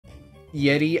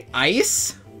Yeti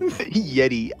Ice?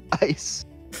 Yeti Ice.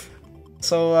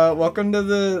 So, welcome to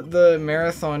the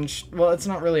marathon. Well, it's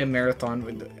not really a marathon.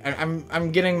 But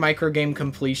I'm getting microgame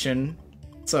completion,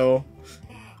 so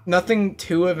nothing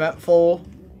too eventful,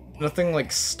 nothing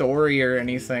like story or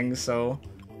anything. So,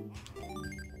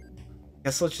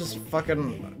 guess let's just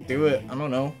fucking do it. I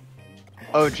don't know.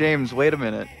 Oh, James, wait a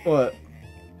minute. What?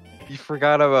 You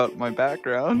forgot about my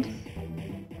background.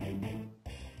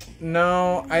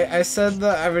 No, I said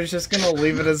that I was just gonna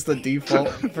leave it as the default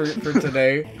for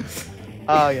today.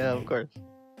 Oh yeah, of course.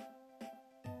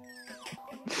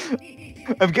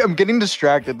 I'm getting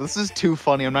distracted. This is too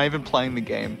funny. I'm not even playing the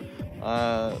game.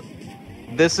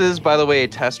 This is, by the way, a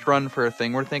test run for a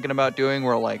thing we're thinking about doing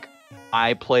where, like,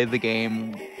 I play the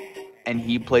game and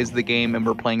he plays the game and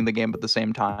we're playing the game at the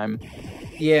same time.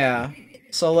 Yeah.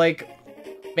 So, like,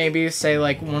 maybe say,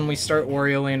 like, when we start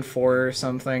Wario Land 4 or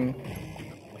something,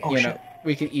 Oh, you shit. know,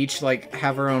 we could each, like,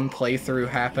 have our own playthrough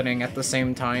happening at the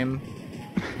same time.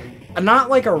 Not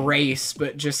like a race,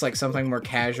 but just, like, something more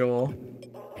casual.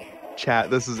 Chat,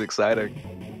 this is exciting.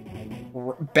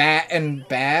 Bat and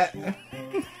Bat?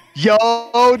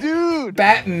 Yo, dude!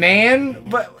 Batman?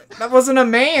 But that wasn't a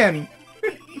man!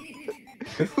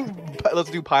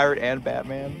 Let's do pirate and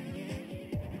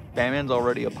Batman. Batman's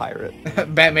already a pirate.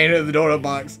 Batman in the donut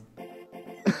box.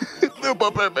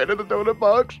 Batman in the donut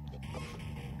box.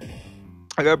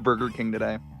 I got Burger King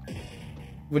today.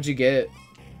 What'd you get?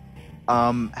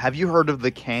 Have you heard of the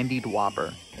Candied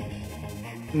Whopper?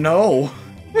 No.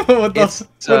 What is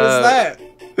that?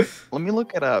 Let me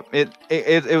look it up.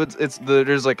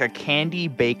 There's like a candy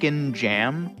bacon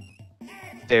jam.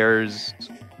 There's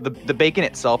the bacon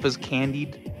itself is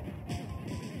candied.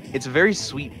 It's a very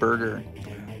sweet burger.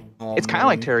 Oh, it's kind of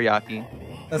like teriyaki.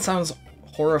 That sounds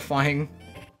horrifying.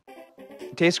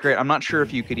 It tastes great. I'm not sure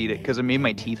if you could eat it because it made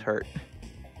my teeth hurt.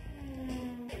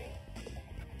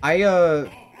 I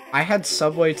had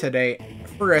Subway today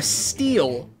for a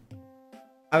steal.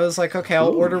 I was like, okay, I'll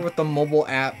order with the mobile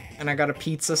app, and I got a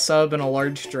pizza sub and a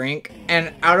large drink.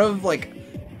 And out of, like,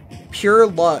 pure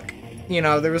luck, you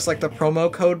know, there was, like, the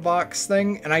promo code box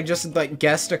thing, and I just, like,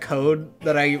 guessed a code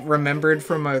that I remembered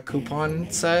from a coupon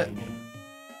set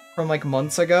from, like,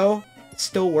 months ago.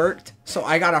 Still worked. So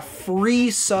I got a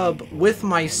free sub with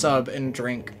my sub and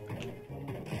drink.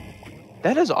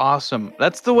 That is awesome.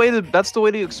 That's the way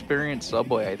to experience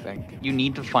Subway, I think. You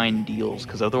need to find deals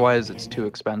because otherwise it's too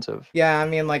expensive. Yeah, I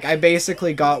mean, like, I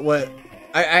basically got what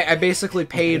I basically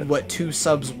paid what 2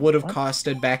 subs would have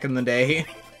costed back in the day.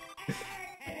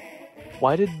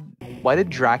 Why did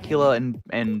Dracula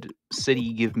and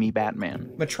City give me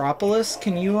Batman? Metropolis,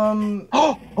 can you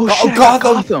Oh shit,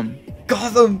 Gotham!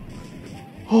 Gotham!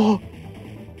 Oh.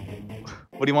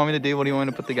 What do you want me to do? What do you want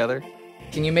me to put together?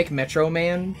 Can you make Metro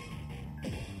Man?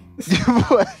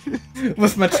 What?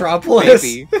 With Metropolis?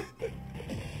 Maybe.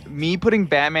 Me putting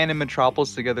Batman and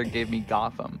Metropolis together gave me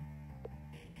Gotham.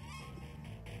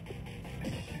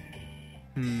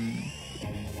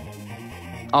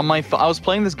 On my I was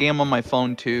playing this game on my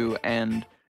phone too, and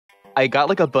I got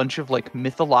like a bunch of like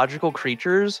mythological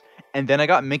creatures, and then I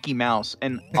got Mickey Mouse,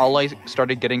 and all I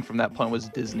started getting from that point was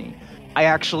Disney. I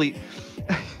actually...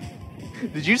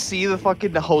 Did you see the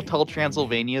fucking Hotel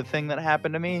Transylvania thing that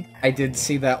happened to me? I did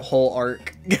see that whole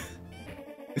arc.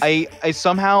 I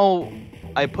somehow...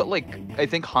 I put like, I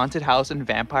think Haunted House and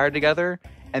Vampire together,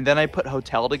 and then I put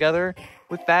Hotel together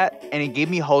with that, and it gave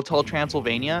me Hotel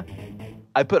Transylvania.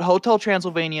 I put Hotel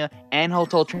Transylvania and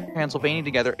Hotel Transylvania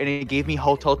together, and it gave me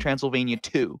Hotel Transylvania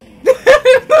 2.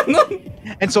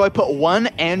 And so I put 1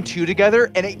 and 2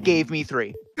 together, and it gave me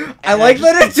 3. I like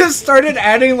that it just started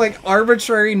adding, like,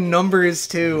 arbitrary numbers,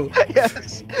 too.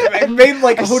 Yes. It made,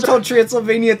 like, Hotel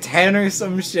Transylvania 10 or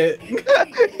some shit. Yeah,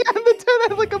 the 10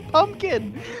 had, like, a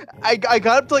pumpkin. I got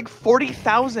up to, like,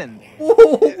 40,000.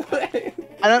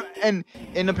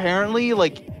 And apparently,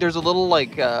 like, there's a little,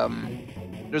 like,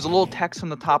 there's a little text on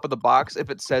the top of the box if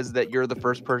it says that you're the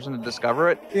first person to discover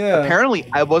it. Yeah. Apparently,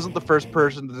 I wasn't the first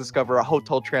person to discover a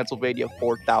Hotel Transylvania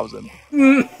 4000.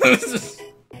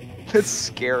 That's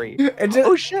scary.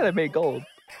 Oh shit, I made gold.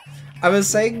 I was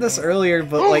saying this earlier,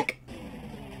 but like,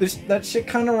 that shit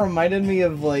kind of reminded me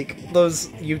of like those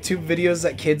YouTube videos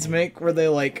that kids make where they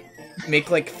like make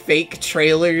like fake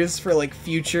trailers for like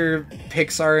future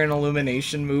Pixar and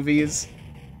Illumination movies.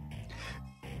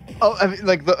 Oh, I mean,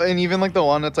 like and even like the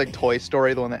one that's like Toy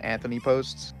Story, the one that Anthony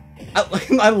posts.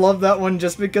 I love that one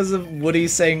just because of Woody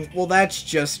saying, "Well, that's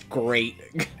just great."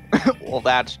 Well,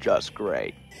 that's just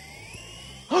great.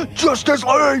 Justice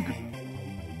League!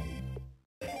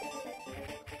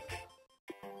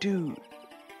 Dude.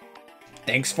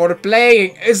 Thanks for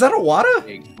playing. Is that a Wada?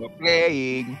 Thanks for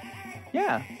playing.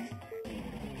 Yeah.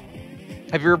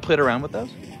 Have you ever played around with those?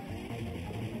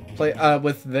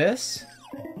 With this?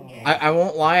 I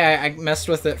won't lie, I messed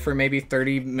with it for maybe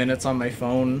 30 minutes on my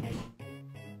phone.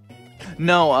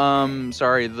 No,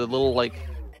 sorry, the little like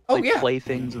yeah. play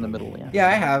things in the middle, yeah. Yeah,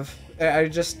 I have. I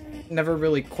just never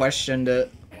really questioned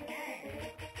it.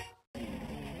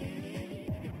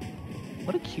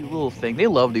 What a cute little thing. They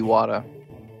love the Iwata.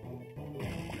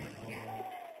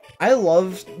 I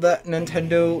loved that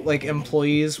Nintendo, like,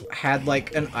 employees had,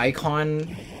 like, an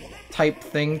icon type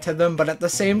thing to them, but at the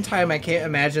same time, I can't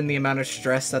imagine the amount of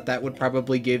stress that would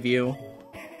probably give you.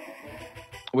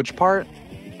 Which part?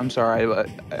 I'm sorry,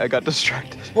 I got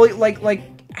distracted. Well, like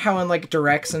how in, like,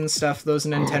 directs and stuff, those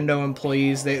Nintendo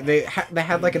employees, they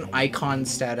had, like, an icon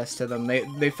status to them.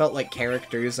 They felt like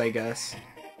characters, I guess.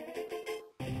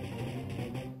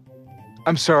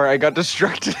 I'm sorry, I got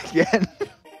distracted again.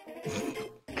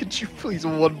 Could you please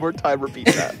one more time repeat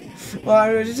that? Well,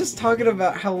 I was just talking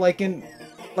about how, like, in,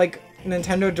 like,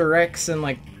 Nintendo Directs and,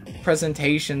 like,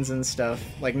 presentations and stuff,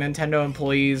 like, Nintendo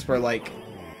employees were, like,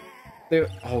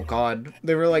 oh god,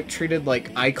 they were, like, treated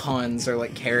like icons or,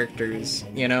 like, characters,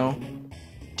 you know?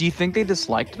 Do you think they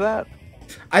disliked that?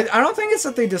 I don't think it's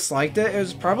that they disliked it, it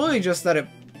was probably just that it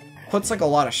puts, like, a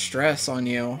lot of stress on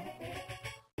you.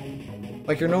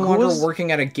 Like, you're no longer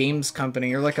working at a games company,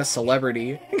 you're like a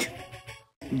celebrity.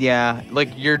 Yeah, like,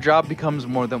 your job becomes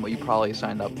more than what you probably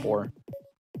signed up for.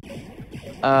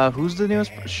 Who's the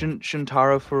newest?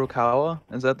 Shintaro Furukawa?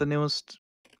 Is that the newest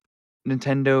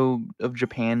Nintendo of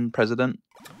Japan president?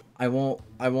 I won't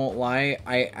lie,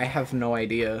 I have no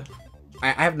idea.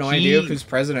 I have no idea who's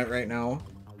president right now.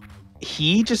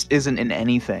 He just isn't in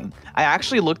anything. I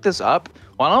actually looked this up.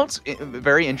 While it's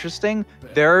very interesting,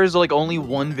 there's like only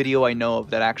one video I know of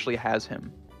that actually has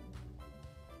him.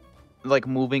 Like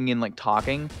moving and like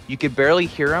talking. You could barely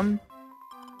hear him.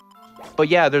 But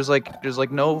yeah, there's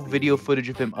like no video footage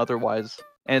of him otherwise.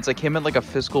 And it's like him at like a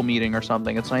fiscal meeting or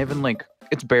something. It's not even like,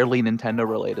 it's barely Nintendo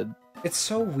related. It's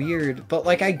so weird, but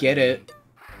like I get it.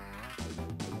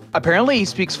 Apparently he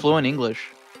speaks fluent English.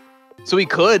 So he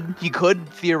could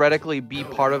theoretically be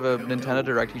part of a Nintendo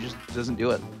Direct, he just doesn't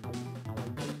do it.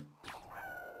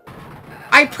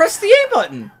 I pressed the A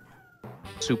button!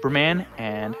 Superman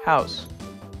and House.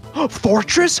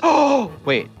 Fortress? Oh,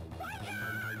 wait.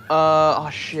 Oh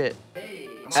shit.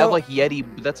 I have like Yeti,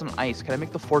 but that's on ice. Can I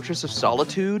make the Fortress of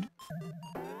Solitude?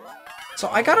 So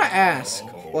I gotta ask,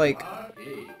 like,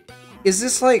 is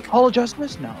this like... Hall of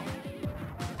Justice? No.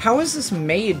 How is this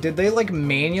made? Did they like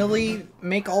manually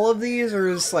make all of these, or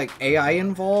is like AI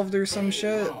involved or some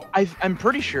shit? I'm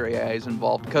pretty sure AI is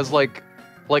involved, because like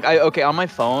okay, on my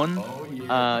phone, you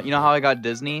know how I got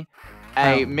Disney?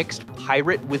 I mixed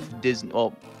Pirate with Disney.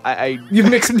 Well, You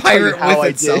mixed Pirate with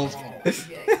itself.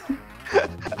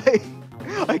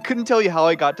 I couldn't tell you how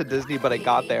I got to Disney, but I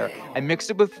got there. I mixed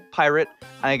it with Pirate,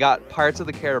 and I got Pirates of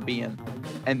the Caribbean.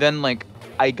 And then, like,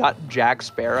 I got Jack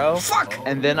Sparrow. Fuck!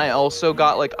 And then I also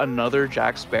got, like, another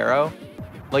Jack Sparrow.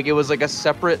 Like, it was, like, a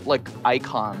separate, like,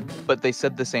 icon, but they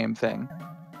said the same thing.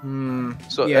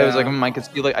 So yeah. it was like,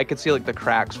 I could see, like, the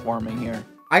cracks forming here.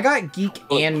 I got Geek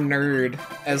and Nerd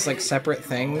as, like, separate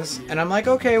things. And I'm like,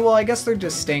 okay, well, I guess they're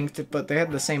distinct, but they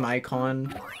had the same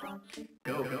icon.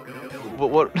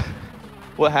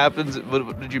 What happens?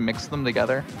 Did you mix them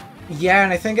together? Yeah,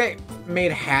 and I think I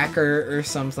made Hacker or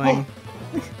something.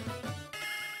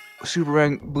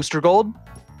 Superman Booster Gold?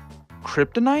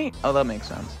 Kryptonite? Oh, that makes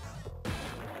sense.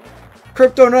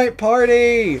 Kryptonite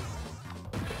Party!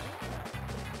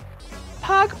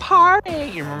 Pug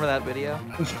Party! You remember that video?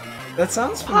 That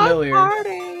sounds familiar. Pug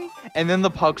Party! And then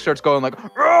the pug starts going like,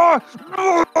 "Rah!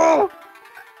 Rah!"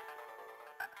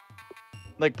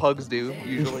 Like pugs do,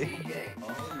 usually.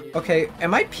 Okay,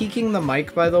 am I peaking the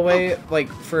mic, by the way, like,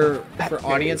 for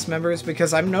audience members?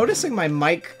 Because I'm noticing my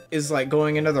mic is, like,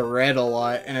 going into the red a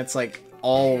lot, and it's, like,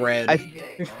 all red.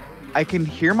 I can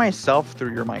hear myself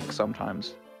through your mic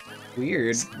sometimes.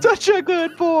 Weird. Such a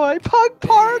good boy! Pug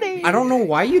Party! I don't know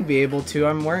why you'd be able to.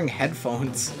 I'm wearing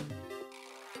headphones.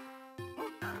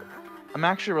 I'm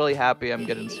actually really happy I'm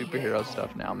getting superhero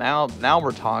stuff now. Now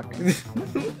we're talking.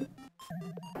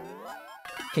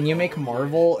 Can you make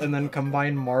Marvel and then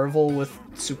combine Marvel with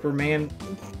Superman?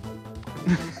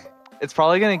 It's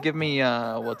probably gonna give me,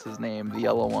 what's his name? The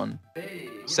yellow one.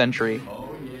 Sentry.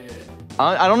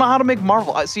 I don't know how to make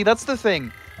Marvel. See, that's the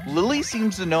thing. Lily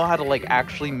seems to know how to, like,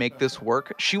 actually make this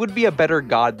work. She would be a better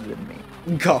god than me.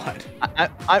 God.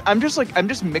 I'm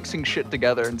just mixing shit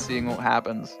together and seeing what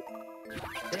happens.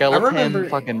 Skeleton,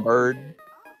 fucking bird.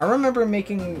 I remember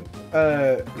making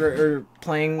or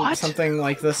playing something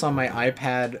like this on my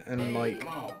iPad and like,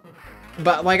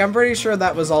 but like I'm pretty sure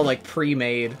that was all like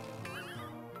pre-made.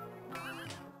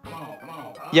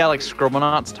 Yeah, like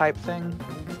Scribblenauts type thing.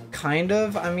 Kind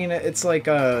of. I mean, it's like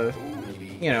a,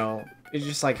 you know, it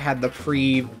just like had the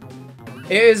pre.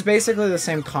 It is basically the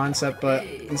same concept, but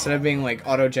instead of being like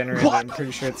auto-generated, I'm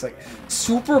pretty sure it's like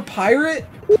Super Pirate.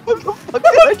 What the fuck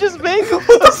did I just make?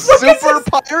 A Super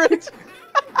Pirate?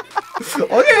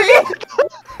 Okay.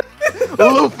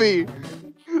 Luffy.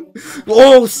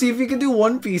 Oh, see if you can do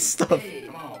One Piece stuff.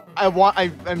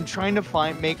 I'm trying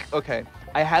to okay.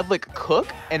 I had like Cook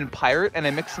and Pirate, and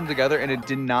I mixed them together, and it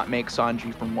did not make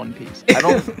Sanji from One Piece. I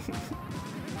don't.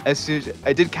 As soon as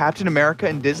I did Captain America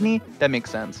and Disney, that makes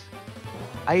sense.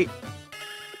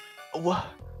 What?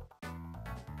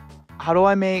 How do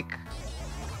I make?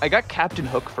 I got Captain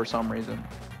Hook for some reason.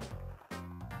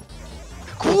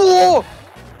 Cool.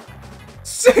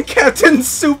 Captain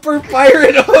Super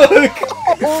Pirate Hook.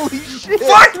 Holy shit!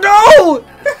 Fuck no!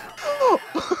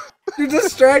 You're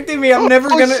distracting me. I'm never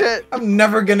gonna. Shit. I'm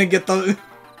never gonna get the.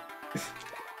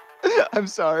 I'm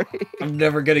sorry. I'm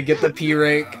never gonna get the P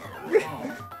rank.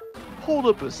 Hold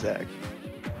up a sec.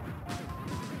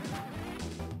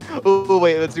 Oh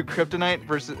wait, let's do Kryptonite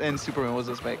versus and Superman. What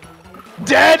does this make?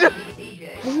 Dead.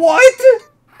 What?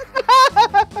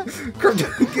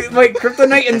 Wait,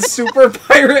 Kryptonite and Super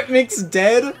Pirate makes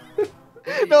dead?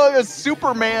 No, it's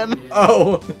Superman.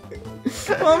 Oh.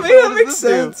 Well, maybe that makes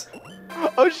sense.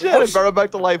 Oh shit! I brought him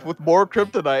back to life with more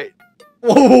Kryptonite.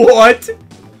 What?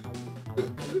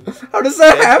 How does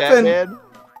that happen? Batman.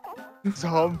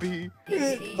 Zombie.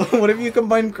 What if you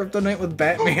combine Kryptonite with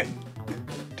Batman?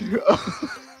 Dude,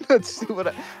 let's see what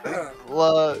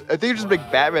I think you just make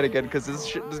Batman again because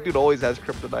this dude always has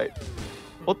Kryptonite.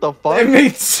 What the fuck? I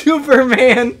made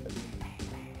Superman.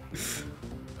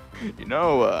 You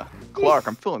know, Clark,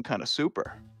 I'm feeling kind of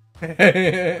super.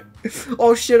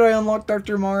 Oh shit! I unlocked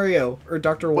Dr. Mario or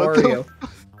Dr. Wario.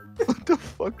 What the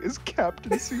fuck is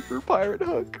Captain Super Pirate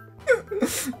Hook?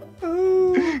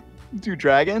 Do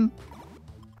Dragon?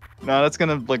 No, that's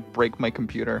gonna like break my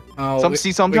computer. Oh,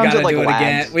 sometimes it like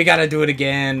lags. We gotta do it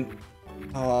again.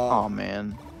 Oh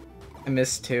man, I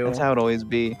missed two. That's how it always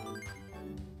be.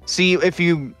 See, if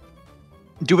you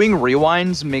doing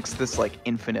rewinds makes this like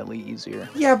infinitely easier.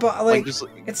 Yeah, but like just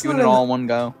it's doing not it all in one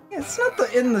go. It's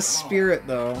not in the spirit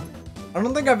though. I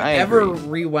don't think I've ever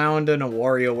rewound in a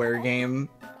WarioWare game.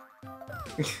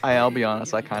 I'll be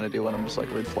honest, I kind of do when I'm just like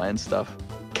replaying stuff.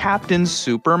 Captain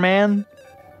Superman.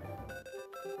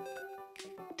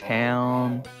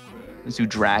 Town. Let's do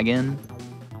Dragon.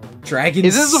 Dragon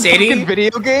Is this City? a fucking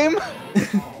video game?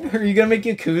 Are you gonna make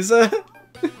Yakuza?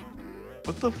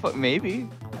 What the fuck? Maybe.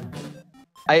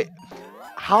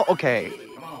 Okay.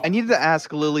 I needed to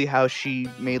ask Lily how she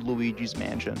made Luigi's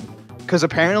Mansion. Because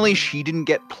apparently she didn't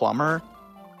get Plumber.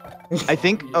 I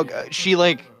think she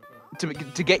like,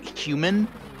 to get human,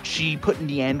 she put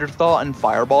Neanderthal and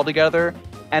Fireball together.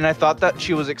 And I thought that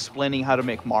she was explaining how to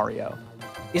make Mario.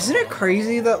 Isn't it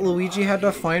crazy that Luigi had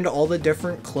to find all the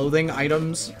different clothing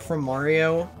items from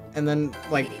Mario and then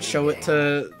like show it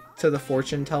to the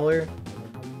fortune teller?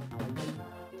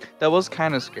 That was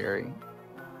kind of scary.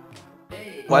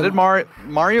 Why did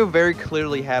Mario very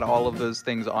clearly had all of those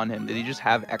things on him? Did he just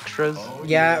have extras?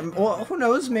 Yeah, well, who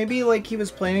knows? Maybe like he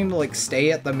was planning to like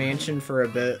stay at the mansion for a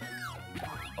bit.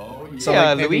 So, yeah,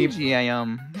 like, maybe... Luigi,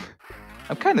 I'm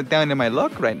kind of down in my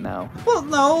luck right now. Well,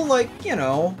 no, like, you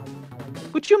know.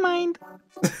 Would you mind?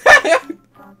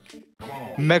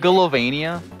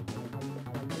 Megalovania.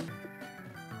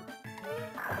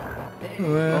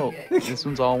 Oh, this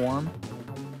one's all warm.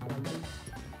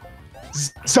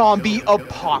 Zombie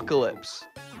Apocalypse.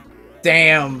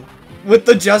 Damn. With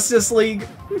the Justice League.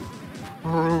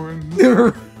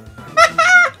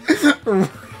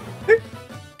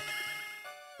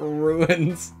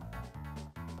 Ruins.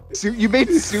 So you made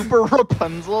Super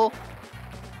Rapunzel?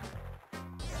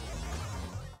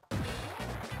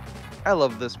 I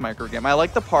love this microgame. I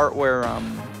like the part where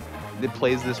it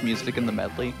plays this music in the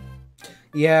medley.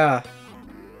 Yeah.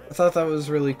 I thought that was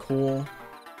really cool.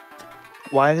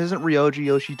 Why doesn't Ryoji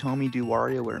Yoshitomi do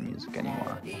WarioWare music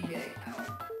anymore?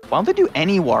 Why don't they do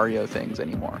any Wario things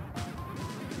anymore?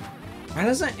 Why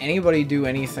doesn't anybody do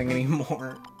anything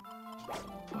anymore?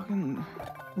 Fucking...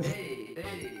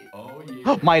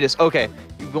 Midas, okay.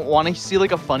 You want to see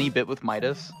like a funny bit with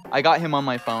Midas? I got him on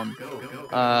my phone.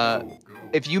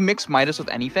 If you mix Midas with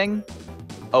anything...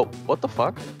 Oh, what the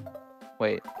fuck?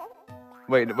 Wait.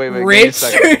 Wait, give me a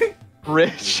second.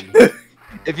 Rich.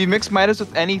 If you mix Midas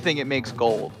with anything, it makes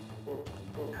gold.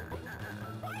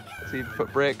 See,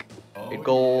 put brick. It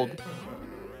gold.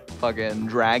 Fucking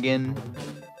dragon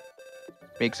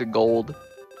makes it gold.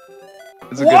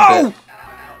 It's a good bit.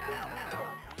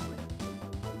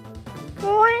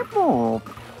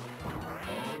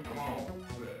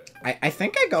 I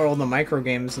think I got all the micro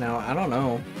games now. I don't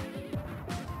know.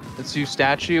 Let's do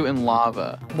statue and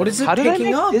lava. What is it How did I picking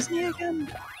make up? Disney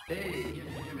again?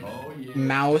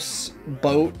 Mouse,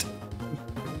 boat.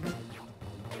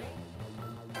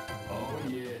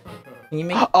 Can you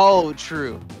make? Oh,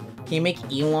 true. Can you make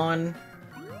Elon?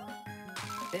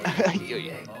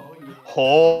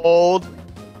 Hold.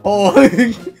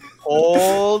 Oh.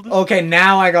 Hold. Okay,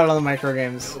 now I got all the micro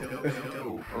games.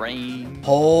 Rain.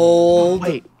 Hold.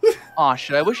 Wait. Aw,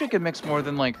 shit. I wish I could mix more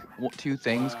than like 2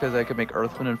 things, because I could make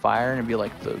Earth, Wind, and Fire, and it'd be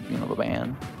like the, you know, the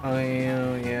band. Oh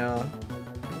yeah, yeah.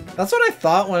 That's what I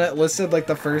thought when it listed like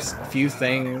the first few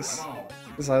things.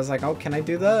 Because I was like, oh, can I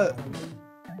do that?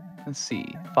 Let's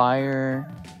see. Fire.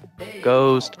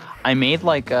 Ghost. I made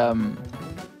like,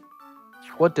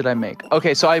 what did I make?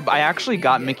 Okay, so I actually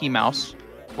got Mickey Mouse,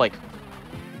 like,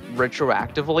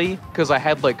 retroactively, because I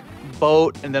had like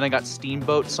boat, and then I got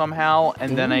Steamboat somehow,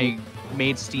 and then I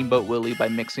made Steamboat Willie by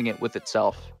mixing it with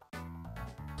itself.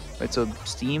 Wait, so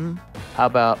Steam? How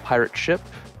about Pirate Ship?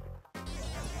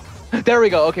 There we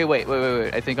go. Okay, wait.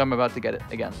 I think I'm about to get it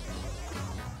again.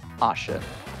 Ah, shit.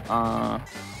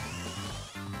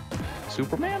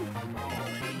 Superman?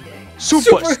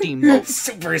 Super Steamboat.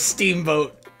 Super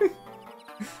Steamboat.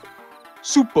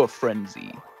 Super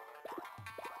Frenzy.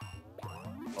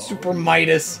 Super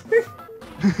Midas.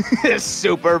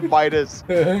 Super Midas.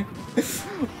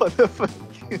 What the fuck?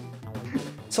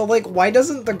 So, like, why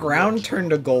doesn't the ground turn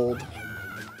to gold?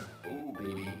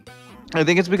 I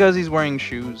think it's because he's wearing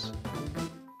shoes.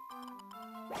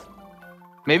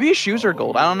 Maybe his shoes are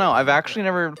gold. I don't know. I've actually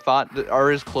never thought that. Are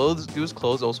his clothes? Do his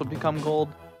clothes also become gold?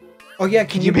 Oh yeah,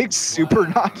 can you make Super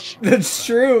Notch? That's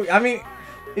true. I mean,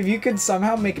 if you could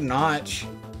somehow make Notch.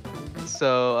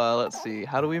 So let's see.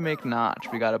 How do we make Notch?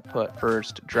 We gotta put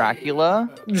first Dracula.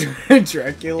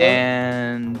 Dracula.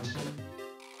 And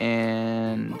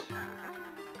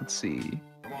let's see.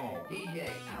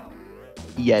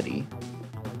 Yeti.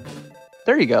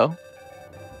 There you go.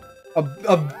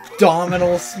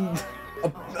 Abdominal.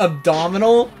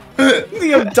 Abdominal.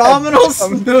 The abdominal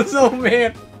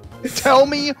snowman. Tell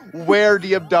me where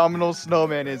the abdominal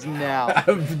snowman is now.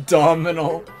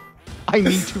 Abdominal. I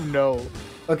need to know.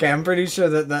 Okay, I'm pretty sure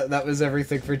that was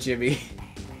everything for Jimmy.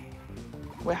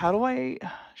 Wait, how do I...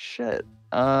 Shit.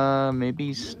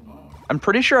 Maybe... I'm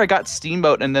pretty sure I got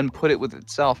Steamboat and then put it with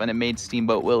itself, and it made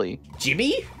Steamboat Willie.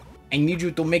 Jimmy? I need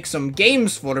you to make some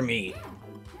games for me.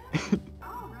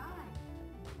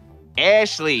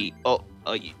 Ashley!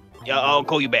 I'll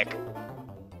call you back.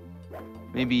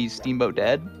 Maybe Steamboat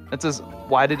Dead? That says,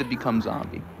 why did it become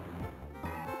zombie?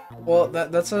 Well,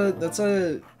 that's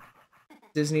a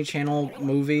Disney Channel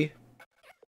movie.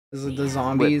 Is it the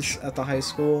zombies at the high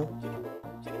school?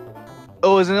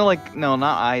 Oh, isn't it like... No,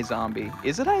 not iZombie.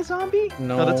 Is it iZombie?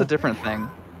 No, that's a different thing.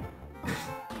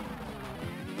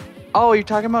 Oh, you're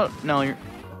talking about... No, you're...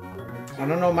 I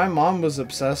don't know, my mom was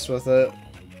obsessed with it.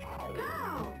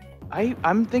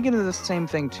 I'm thinking of the same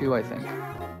thing too, I think.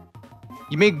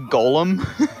 You made Golem?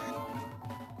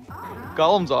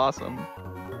 Golem's awesome.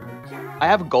 I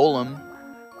have Golem.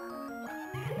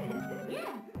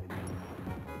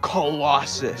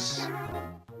 Colossus.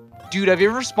 Dude, have you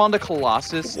ever spawned a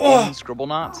Colossus in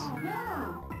Scribblenauts?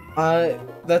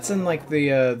 That's in like the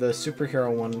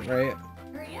superhero one, right?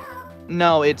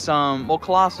 No, it's well,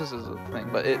 Colossus is a thing,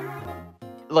 but it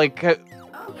like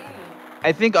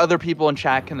I think other people in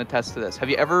chat can attest to this. Have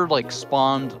you ever like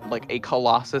spawned like a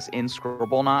Colossus in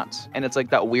Scribblenauts, and it's like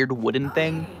that weird wooden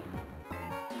thing?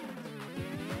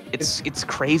 It's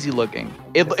crazy looking.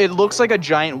 It looks like a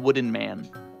giant wooden man.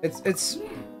 It's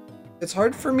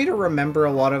hard for me to remember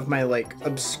a lot of my like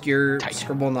obscure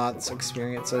Scribblenauts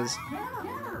experiences.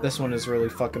 This one is really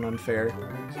fucking unfair.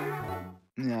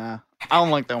 Yeah, I don't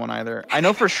like that one either. I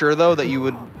know for sure though that you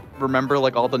would remember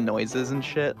like all the noises and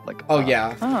shit. Like, oh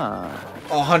yeah,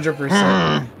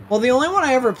 100%. Well, the only one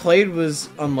I ever played was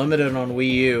Unlimited on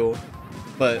Wii U,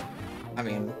 but I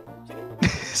mean,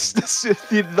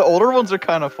 the older ones are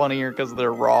kind of funnier because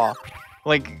they're raw.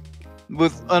 Like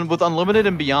with Unlimited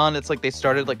and Beyond, it's like they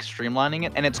started like streamlining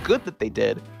it, and it's good that they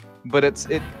did. But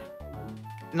it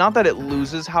not that it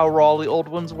loses how raw the old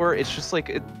ones were. It's just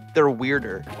like they're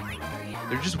weirder.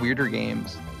 They're just weirder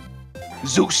games.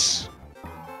 Zeus.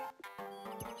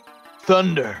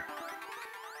 Thunder.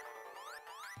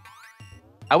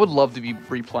 I would love to be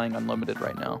replaying Unlimited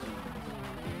right now.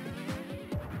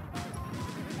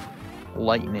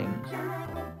 Lightning.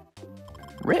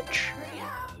 Rich.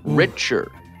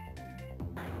 Richer.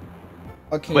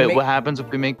 Okay. Wait, what happens if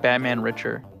we make Batman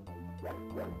richer?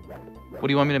 What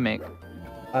do you want me to make?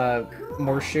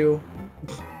 More shoe.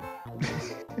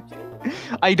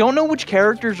 I don't know which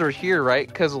characters are here, right?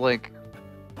 Because like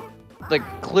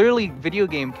clearly video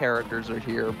game characters are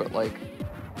here, but like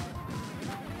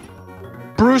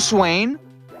Bruce Wayne.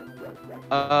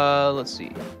 Let's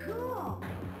see.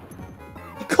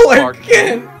 Clark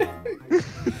Kent.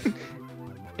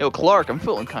 Yo, Clark, I'm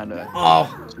feeling kind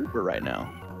of super right now.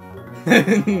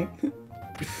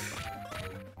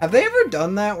 Have they ever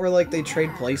done that where like they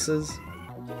trade places?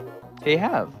 They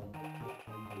have.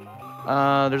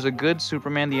 There's a good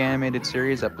Superman the Animated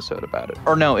Series episode about it.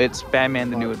 Or no, it's Batman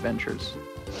the New Adventures.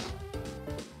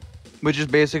 Which is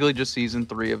basically just season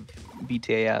 3 of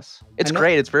BTAS. It's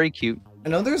great, it's very cute. I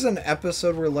know there's an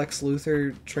episode where Lex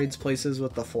Luthor trades places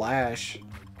with the Flash.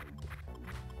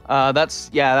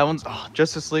 That one's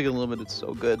Justice League Unlimited is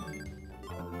so good.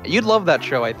 You'd love that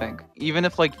show, I think. Even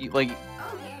if like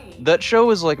that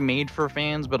show is like made for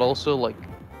fans, but also like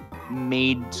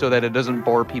made so that it doesn't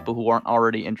bore people who aren't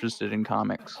already interested in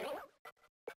comics.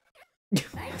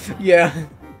 Yeah.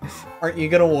 Aren't you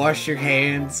gonna wash your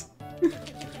hands?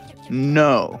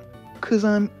 No, 'cause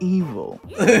I'm evil.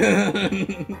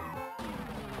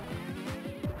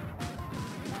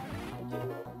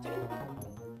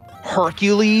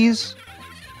 Hercules?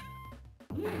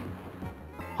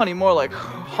 Honey, more like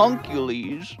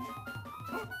Huncules.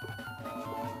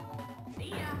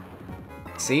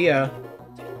 See ya.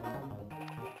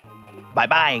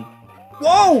 Bye-bye.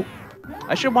 Whoa!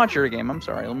 I should watch your game. I'm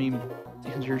sorry.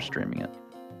 Because you're streaming it.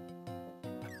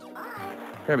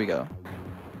 There we go.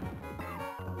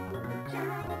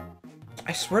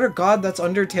 I swear to God, that's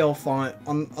Undertale font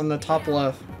on the top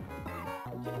left.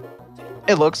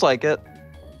 It looks like it.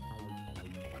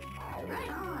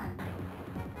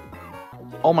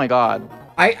 Oh my God.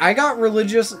 I got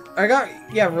religion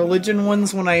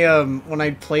ones when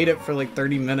I played it for like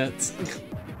 30 minutes.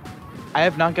 I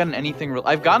have not gotten anything real.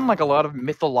 I've gotten like a lot of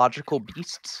mythological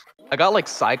beasts. I got like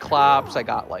Cyclops. I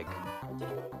got like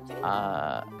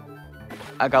a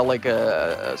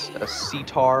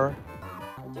Centaur.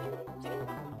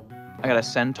 I got a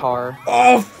Centaur.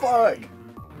 Oh fuck!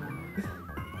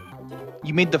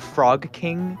 You made the Frog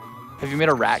King? Have you made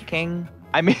a Rat King?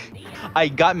 I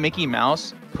got Mickey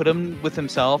Mouse, put him with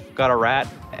himself, got a rat,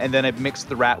 and then I mixed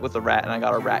the rat with the rat, and I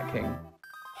got a Rat King.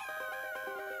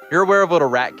 You're aware of what a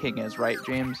Rat King is, right,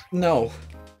 James? No.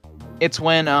 It's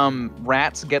when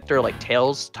rats get their like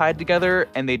tails tied together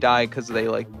and they die because they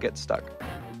like get stuck.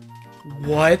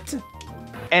 What?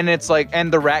 And it's like,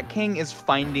 and the Rat King is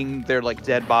finding their like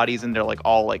dead bodies, and they're like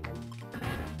all like.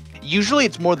 Usually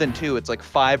it's more than 2. It's like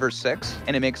 5 or 6,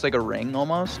 and it makes like a ring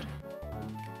almost.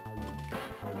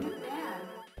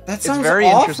 That sounds very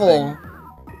awful.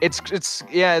 It's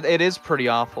yeah, it is pretty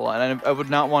awful, and I would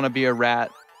not want to be a rat.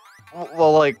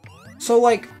 Well, like. So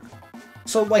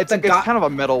it's kind of a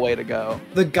metal way to go.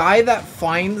 The guy that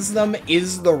finds them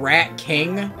is the Rat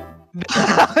King.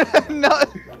 No.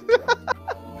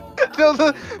 No,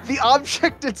 the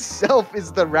object itself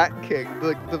is the Rat King,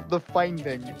 the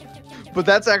finding. But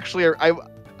that's actually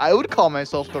I would call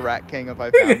myself the Rat King if I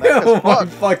found that. Oh my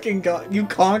fucking God, you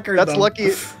conquered them. That's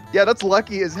lucky. Yeah, that's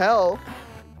lucky as hell.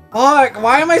 Fuck,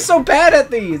 why am I so bad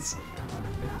at these?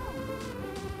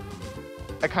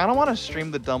 I kind of want to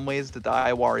stream the Dumb Ways to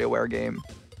Die WarioWare game.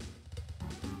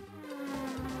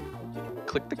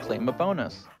 Click to claim a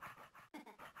bonus.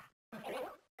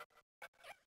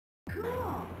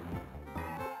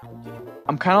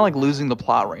 I'm kind of like losing the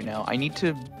plot right now. I need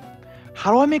to...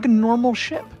 How do I make a normal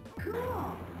ship?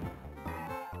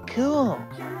 Cool.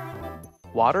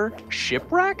 Water?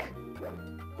 Shipwreck?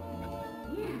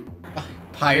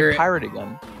 Pirate. Pirate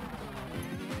again.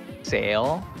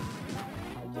 Sail?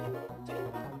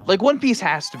 Like, One Piece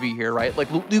has to be here, right? Like,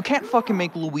 you can't fucking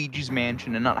make Luigi's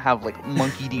Mansion and not have, like,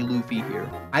 Monkey D. Luffy here.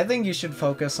 I think you should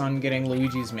focus on getting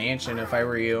Luigi's Mansion if I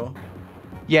were you.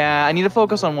 Yeah, I need to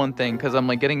focus on one thing, because I'm,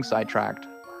 like, getting sidetracked.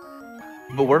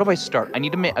 But where do I start? I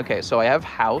need to make... Okay, so I have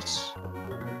house.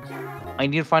 I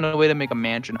need to find a way to make a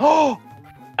mansion. Oh!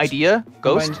 Idea?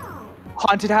 Ghost?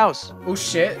 Haunted house. Oh,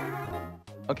 shit.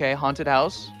 Okay, haunted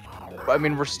house. I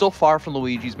mean, we're still far from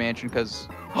Luigi's Mansion, because...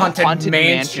 Haunted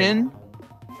mansion.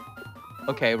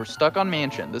 Okay, we're stuck on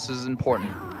mansion. This is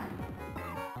important.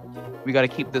 We gotta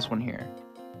keep this one here.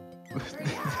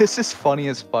 This is funny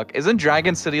as fuck. Isn't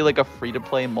Dragon City like a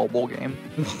free-to-play mobile game?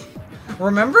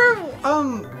 Remember,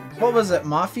 what was it?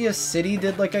 Mafia City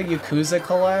did like a Yakuza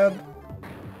collab?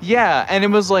 Yeah, and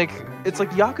it was like, it's like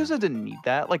Yakuza didn't need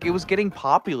that. Like, it was getting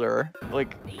popular.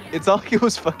 Like, it's not like it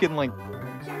was fucking like...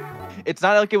 It's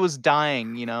not like it was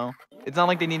dying, you know? It's not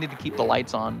like they needed to keep the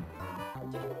lights on.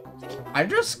 I'm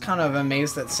just kind of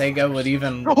amazed that Sega would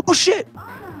even... Oh, shit!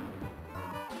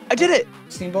 I did it!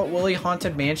 Steamboat Willie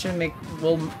Haunted Mansion make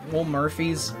Will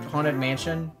Murphy's Haunted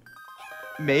Mansion?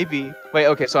 Maybe. Wait,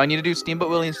 okay, so I need to do Steamboat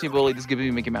Willie and Steamboat Willie. This gives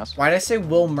me Mickey Mouse. Why'd I say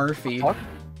Will Murphy? What?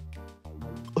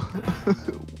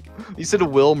 You said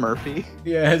Will Murphy?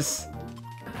 Yes.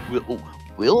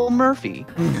 Will Murphy?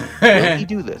 Will he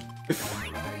do this?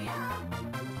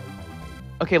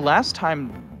 Okay, last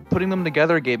time putting them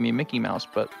together gave me Mickey Mouse,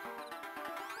 but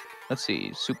let's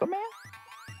see, Superman?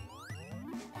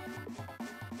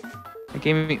 It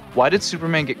gave me. Why did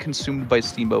Superman get consumed by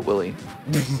Steamboat Willie?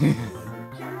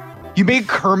 You made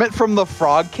Kermit from the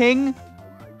Frog King?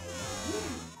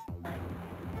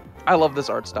 I love this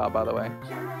art style, by the way.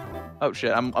 Oh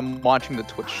shit, I'm watching the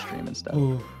Twitch stream and stuff.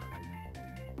 Ooh.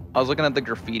 I was looking at the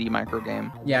graffiti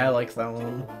microgame. Yeah, I like that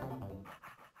one.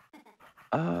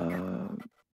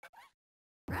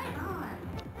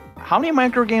 How many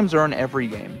microgames are in every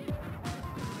game?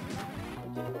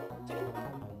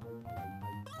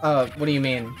 What do you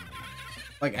mean?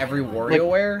 Like every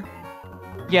WarioWare?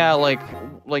 Yeah, like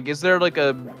is there like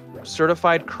a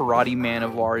certified karate man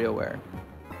of WarioWare?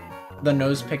 The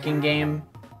nose picking game?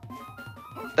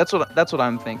 That's what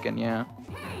I'm thinking, yeah.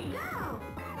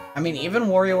 I mean, even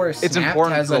WarioWare Snap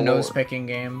has a nose picking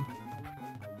game.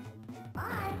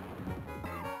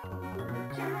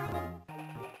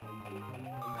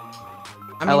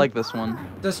 I like this one.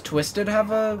 Does Twisted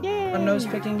have a nose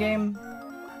picking game?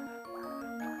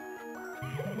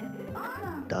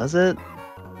 Does it?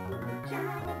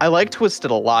 I like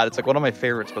Twisted a lot. It's like one of my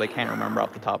favorites, but I can't remember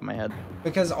off the top of my head.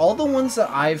 Because all the ones that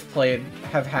I've played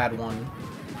have had one.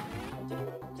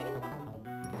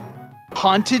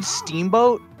 Haunted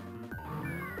Steamboat?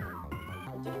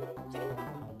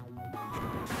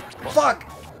 Fuck!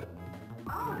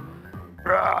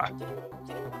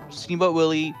 Steamboat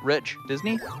Willie, Rich,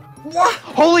 Disney? What?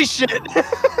 Holy shit!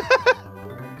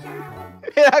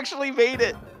 It actually made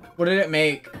it. What did it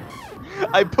make?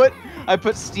 I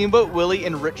put Steamboat Willie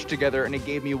and Rich together, and it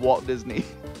gave me Walt Disney.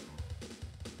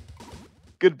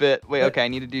 Good bit. Wait, okay, I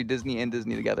need to do Disney and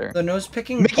Disney together. The nose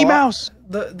picking Mickey Mouse.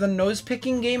 The nose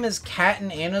picking game is Cat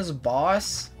and Anna's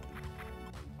Boss.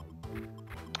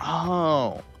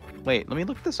 Oh, wait, let me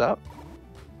look this up.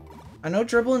 I know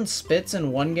Dribble and Spits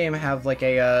in one game have like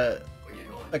a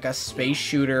space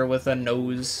shooter with a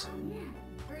nose.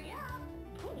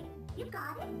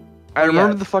 I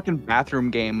remember the fucking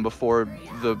bathroom game before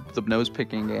the nose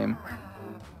picking game.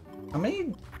 How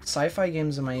many sci-fi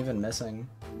games am I even missing?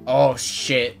 Oh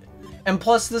shit. And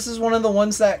plus this is one of the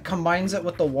ones that combines it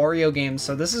with the Wario games,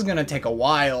 so this is gonna take a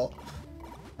while.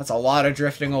 That's a lot of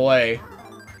drifting away.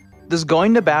 Does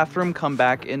going to bathroom come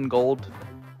back in gold?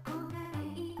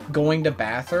 Going to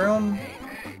bathroom?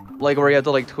 Like where you have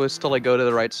to like twist to like go to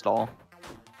the right stall?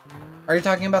 Are you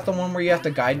talking about the one where you have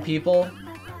to guide people?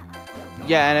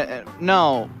 Yeah, and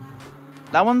no.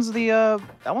 That one's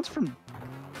from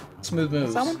Smooth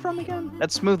Moves. What's that one from again?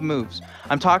 That's Smooth Moves.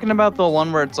 I'm talking about the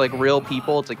one where it's like real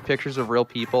people. It's like pictures of real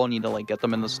people and you need to like get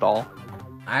them in the stall.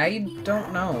 I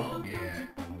don't know.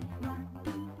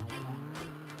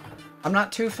 I'm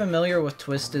not too familiar with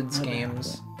Twisted's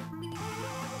games.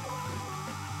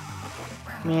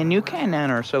 Man, Yuka and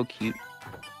Nan are so cute.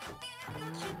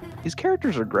 These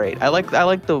characters are great. I like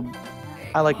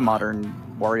modern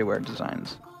WarioWare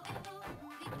designs.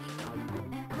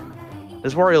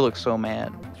 This Wario looks so mad.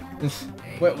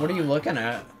 What are you looking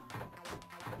at?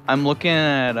 I'm looking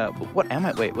at what am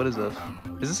I? Wait, what is this?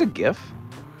 Is this a GIF?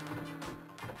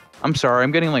 I'm sorry,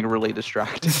 I'm getting like really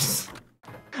distracted.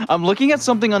 I'm looking at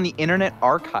something on the Internet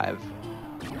Archive.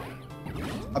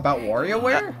 About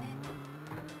WarioWare?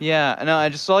 Yeah, no, I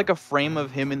just saw like a frame of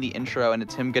him in the intro, and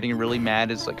it's him getting really mad.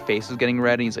 His like face is getting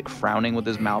red, and he's like frowning with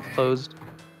his mouth closed.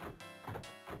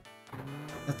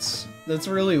 That's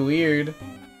really weird.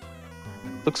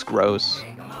 Looks gross.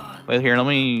 Wait, here, let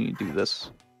me do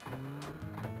this.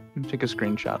 Let me take a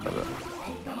screenshot of it.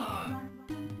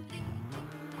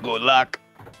 Good luck.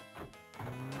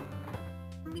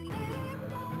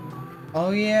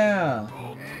 Oh yeah.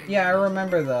 Yeah, I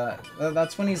remember that.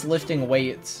 That's when he's lifting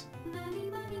weights.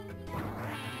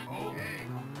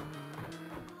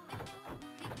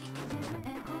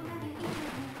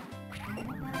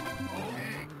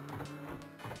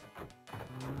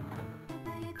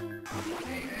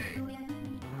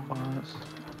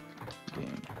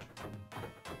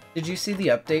 Did you see the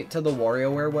update to the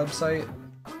WarioWare website?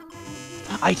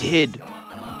 I did.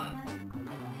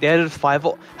 They added 5.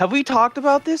 Have we talked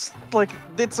about this? Like,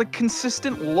 it's like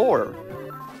consistent lore.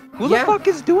 Who the fuck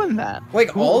is doing that?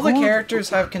 Like, all the characters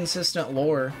have consistent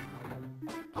lore.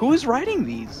 Who is writing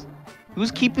these?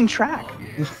 Who's keeping track?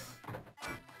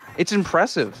 It's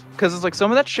impressive, because it's like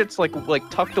some of that shit's like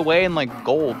tucked away in like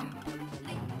gold.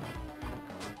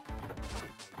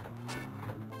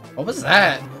 What was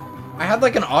that? I had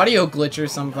like an audio glitch or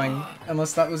something.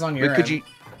 Unless that was on your end. Could you?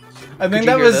 I think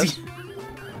that was.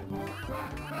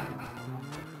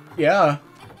 Yeah.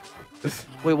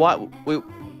 Wait, what? Wait,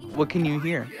 what can you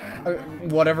hear?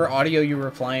 Whatever audio you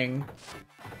were playing.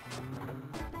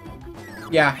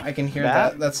 Yeah, I can hear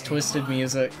that. That's twisted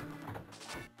music.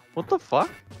 What the fuck?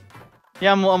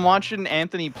 Yeah, I'm watching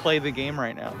Anthony play the game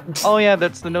right now. Oh yeah,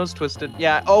 that's the nose twisted.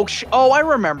 Yeah. Oh I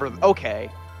remember. Okay.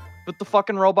 With the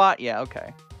fucking robot. Yeah.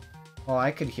 Okay. Well,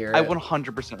 I could hear it. I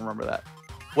 100% remember that.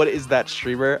 What is that,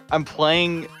 streamer? I'm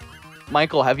playing.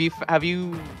 Michael, have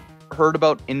you heard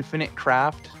about Infinite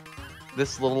Craft?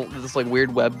 This like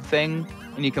weird web thing,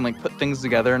 and you can like put things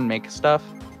together and make stuff.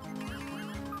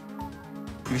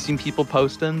 Have you seen people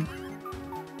posting?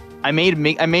 I made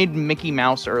Mickey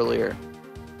Mouse earlier.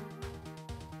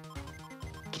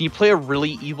 Can you play a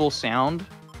really evil sound?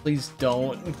 Please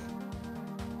don't.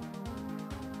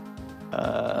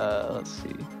 Let's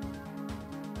see.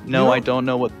 No, I don't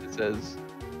know what this is.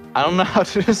 I don't know how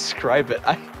to describe it.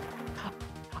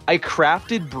 I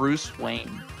crafted Bruce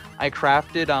Wayne. I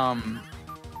crafted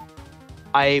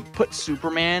I put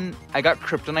Superman. I got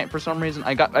Kryptonite for some reason.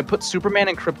 I put Superman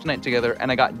and Kryptonite together,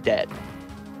 and I got Dead.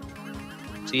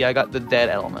 See, I got the Dead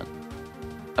element.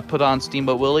 I put on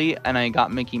Steamboat Willie, and I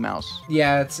got Mickey Mouse.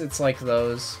 Yeah, it's like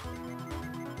those.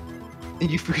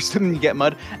 You freeze them and you get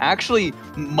mud. Actually,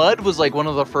 mud was like one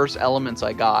of the first elements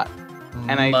I got.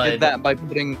 And I did that by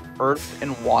putting earth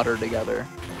and water together.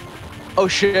 Oh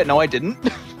shit, no I didn't.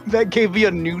 That gave me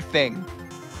a new thing.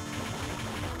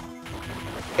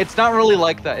 It's not really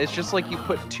like that. It's just like you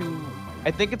put two...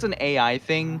 I think it's an AI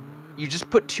thing. You just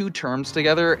put two terms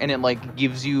together and it like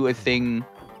gives you a thing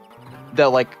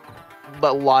that like...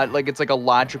 like it's like a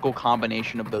logical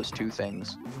combination of those two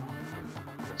things.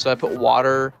 So I put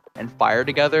water and fire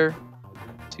together.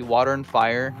 See, water and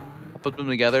fire. I put them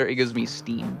together, it gives me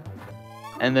steam.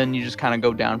 And then you just kind of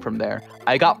go down from there.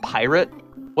 I got Pirate.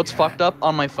 What's fucked up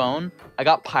on my phone? I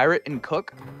got Pirate and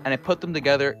Cook, and I put them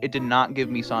together. It did not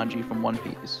give me Sanji from One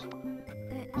Piece.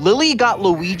 Lily got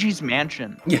Luigi's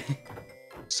Mansion.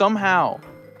 Somehow.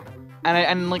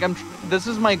 And this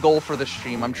is my goal for the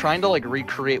stream. I'm trying to like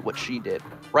recreate what she did.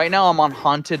 Right now I'm on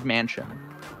Haunted Mansion.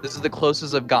 This is the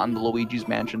closest I've gotten to Luigi's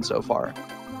Mansion so far.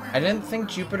 I didn't think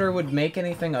Jupiter would make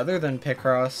anything other than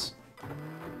Picross.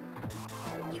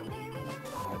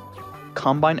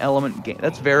 Combine element game.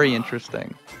 That's very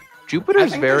interesting.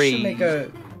 Jupiter's very...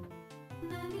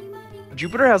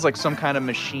 Jupiter has like some kind of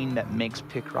machine that makes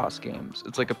Picross games.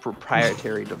 It's like a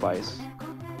proprietary device.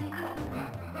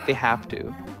 They have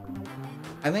to.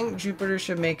 I think Jupiter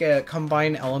should make a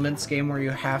combine elements game where you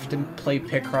have to play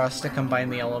Picross to combine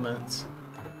the elements.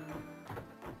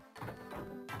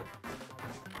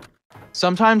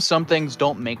 Sometimes some things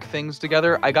don't make things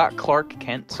together. I got Clark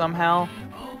Kent somehow.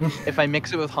 If I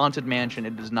mix it with Haunted Mansion,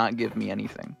 it does not give me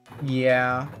anything.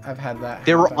 Yeah, I've had that.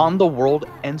 They were on The World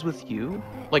Ends With You?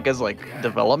 Like as like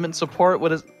development support?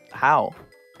 What is... How?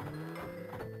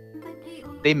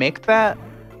 They make that?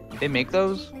 They make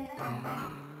those?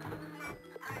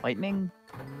 Lightning?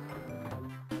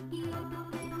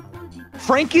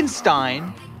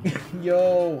 Frankenstein?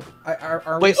 Yo,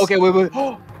 are wait, okay, wait.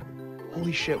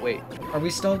 Holy shit, wait. Are we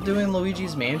still doing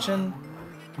Luigi's Mansion?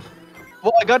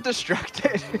 Well, I got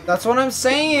distracted. That's what I'm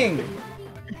saying!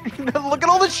 Look at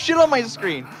all this shit on my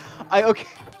screen. Okay.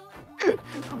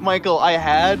 Michael, I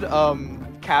had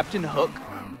Captain Hook.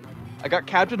 I got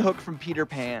Captain Hook from Peter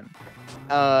Pan.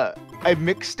 I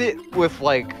mixed it with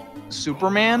like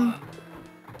Superman.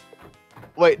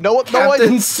 Wait, no,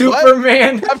 Captain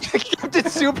Superman. Captain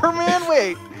Superman.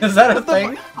 Wait, is that a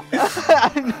thing?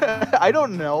 I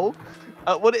don't know.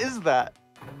 What is that?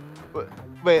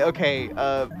 Wait, okay.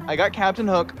 I got Captain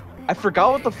Hook. I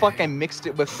forgot what the fuck I mixed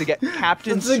it with to get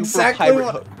Captain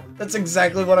Pirate Hook. That's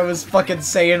exactly what I was fucking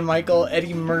saying, Michael.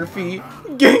 Eddie Murphy.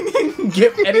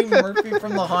 Get Eddie Murphy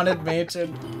from the Haunted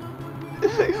Mansion.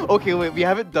 Okay, wait, we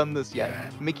haven't done this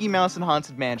yet. Mickey Mouse and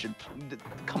Haunted Mansion.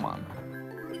 Come on.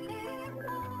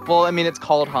 Well, I mean, it's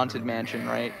called Haunted Mansion,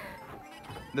 right?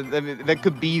 That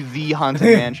could be the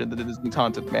Haunted Mansion, the Disney's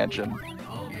Haunted Mansion.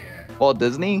 Walt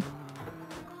Disney?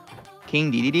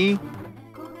 King Dedede?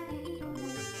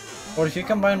 What if you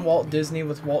combine Walt Disney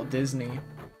with Walt Disney?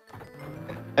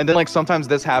 And then, like, sometimes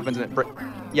this happens and it...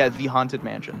 Yeah, the Haunted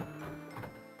Mansion.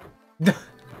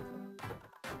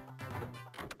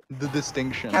 the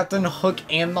distinction. Captain Hook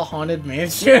and the Haunted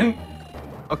Mansion.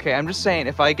 Okay, I'm just saying,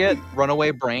 if I get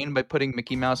Runaway Brain by putting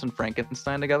Mickey Mouse and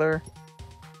Frankenstein together...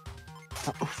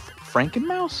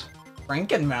 Frankenmouse?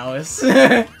 Frankenmouse.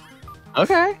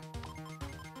 Okay.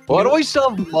 Why do we still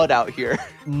have mud out here?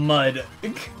 Mud.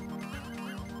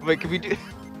 Wait, can we do...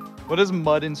 What does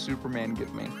mud in Superman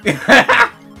give me?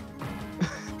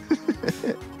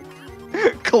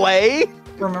 Clay?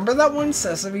 Remember that one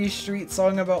Sesame Street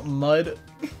song about mud?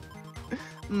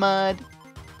 Mud.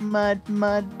 Mud,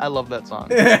 mud. I love that song.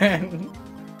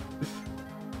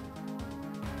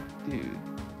 Dude.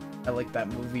 I like that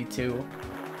movie too.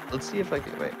 Let's see if I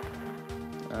can... Wait.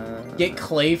 Get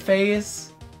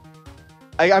Clayface?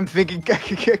 I'm thinking I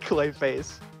could get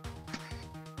Clayface.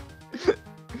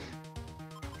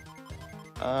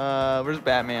 Where's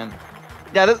Batman?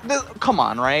 Yeah, this, come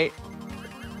on, right?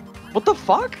 What the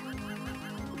fuck?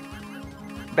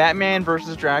 Batman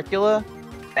versus Dracula?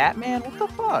 Batman? What the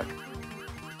fuck?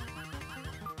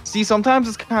 See, sometimes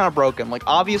it's kind of broken. Like,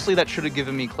 obviously that should have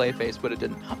given me Clayface, but it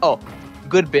didn't. Oh,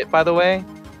 good bit, by the way.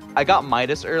 I got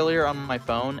Midas earlier on my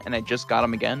phone, and I just got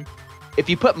him again. If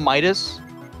you put Midas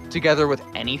together with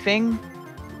anything...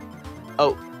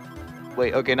 Oh.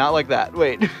 Wait, okay, not like that.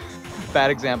 Wait. Bad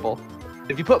example.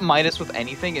 If you put Midas with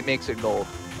anything, it makes it gold.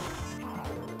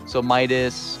 So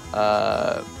Midas,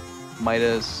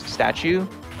 Midas statue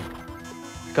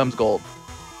becomes gold.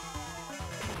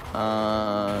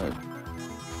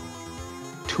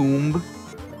 Tomb.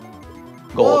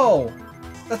 Gold. Whoa!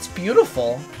 That's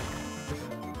beautiful.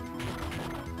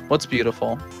 What's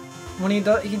beautiful? When he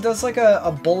does like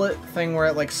a bullet thing where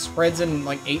it like spreads in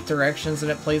like 8 directions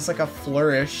and it plays like a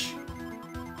flourish.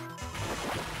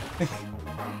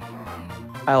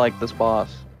 I like this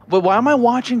boss. But why am I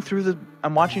watching through the...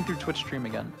 I'm watching through Twitch stream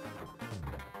again.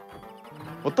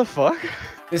 What the fuck?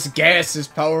 This gas is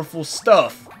powerful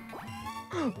stuff.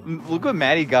 Look what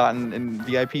Maddie got in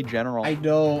VIP General. I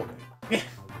know.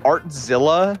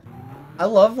 Artzilla? I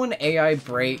love when AI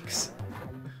breaks.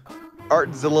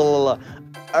 Artzilla.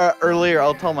 Earlier,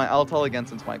 I'll tell again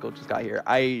since Michael just got here.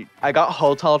 I got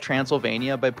Hotel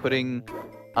Transylvania by putting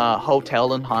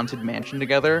Hotel and Haunted Mansion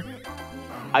together.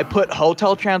 I put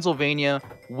Hotel Transylvania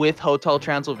with Hotel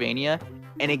Transylvania,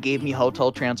 and it gave me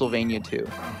Hotel Transylvania 2.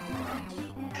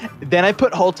 Then I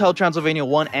put Hotel Transylvania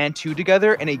 1 and 2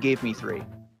 together, and it gave me 3.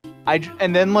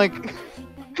 And then, like...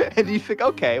 and you think,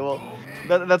 okay, well,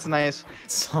 that's nice.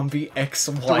 Zombie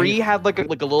XY. 3 had, like a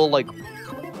little, like...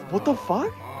 What the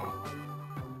fuck?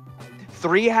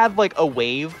 3 had, like, a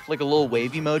wave, like a little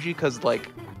wave emoji, because, like,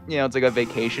 you know, it's like a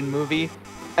vacation movie.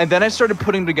 And then I started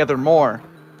putting together more.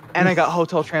 And I got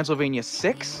Hotel Transylvania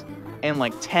 6, and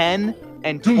like 10,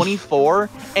 and 24,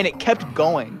 and it kept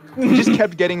going. It just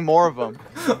kept getting more of them.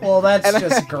 Well, that's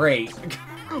just great.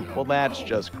 Well, that's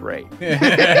just great.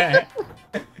 And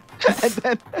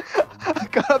then I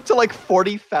got up to like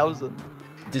 40,000.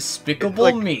 Despicable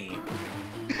like, Me.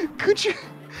 Could you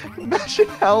imagine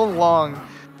how long,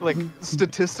 like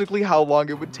statistically how long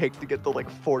it would take to get to like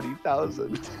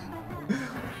 40,000?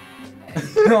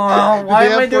 Oh, why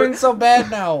am I doing so bad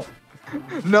now?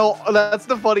 No, that's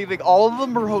the funny thing. All of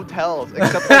them were hotels,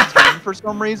 except like 10 for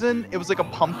some reason. It was like a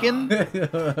pumpkin.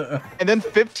 And then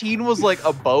 15 was like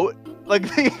a boat. Like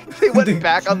they went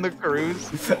back on the cruise.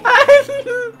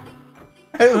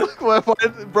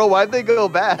 Bro, why'd they go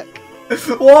back?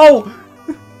 Whoa!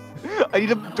 I need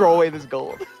to throw away this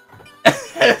gold.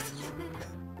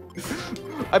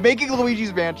 I'm making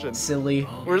Luigi's Mansion. Silly.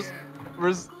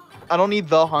 Where's... I don't need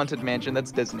the Haunted Mansion,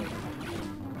 that's Disney.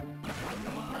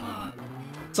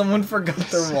 Someone forgot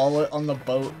their wallet on the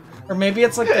boat. Or maybe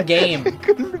it's like the game. It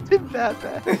couldn't have been that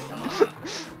bad.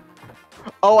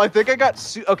 Oh, I think I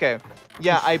got... Okay.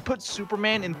 Yeah, I put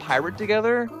Superman and Pirate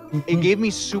together. It gave me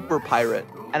Super Pirate.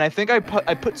 And I think I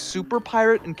put Super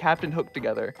Pirate and Captain Hook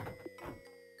together.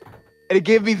 And it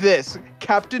gave me this.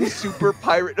 Captain Super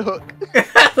Pirate Hook.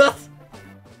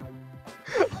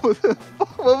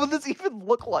 What would this even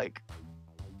look like?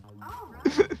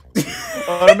 I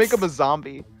want to make him a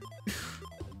zombie.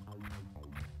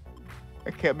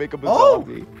 I can't make him a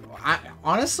zombie.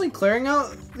 Honestly, clearing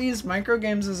out these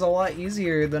microgames is a lot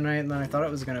easier than I thought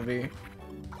it was gonna be.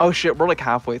 Oh shit, we're like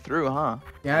halfway through, huh?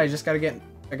 Yeah, I just gotta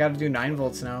I gotta do 9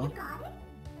 volts now.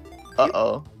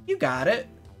 Uh-oh. You got it.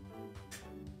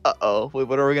 Uh-oh. Wait,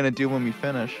 what are we gonna do when we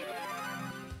finish?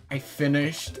 I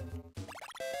finished.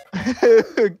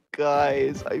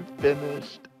 Guys, I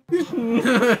finished.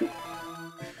 Let's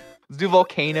do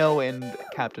Volcano and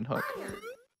Captain Hook.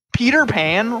 Peter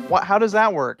Pan? What? How does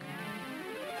that work?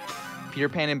 Peter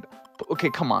Pan and... Okay,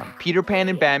 come on. Peter Pan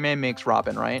and Batman makes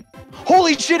Robin, right?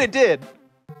 Holy shit, it did!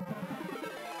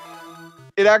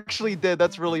 It actually did.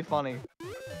 That's really funny.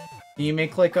 Can you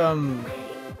make like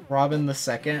Robin the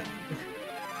Second?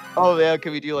 Oh yeah,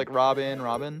 can we do like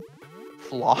Robin?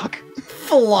 Flock?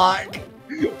 Flock.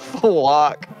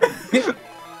 Flock.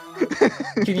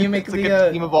 Can you make it's like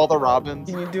a team of all the Robins?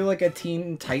 Can you do like a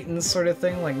Teen Titans sort of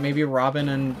thing? Like maybe Robin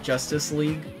and Justice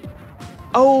League?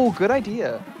 Oh, good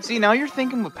idea. See, now you're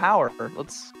thinking with power.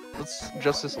 Let's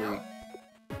Justice League.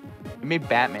 We made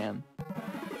Batman.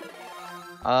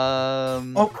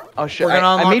 Oh shit. We're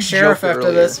gonna unlock Sheriff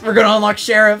after this. We're gonna unlock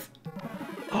Sheriff.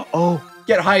 Oh.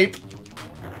 Get hype.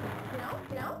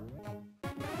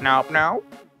 No.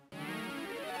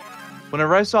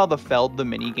 Whenever I saw the Feld the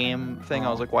minigame thing,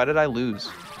 I was like, why did I lose?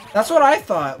 That's what I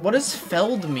thought. What does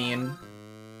Feld mean?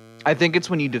 I think it's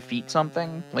when you defeat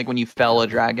something, like when you fell a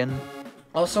dragon.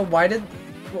 Also,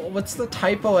 what's the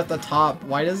typo at the top?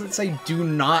 Why does it say do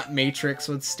not matrix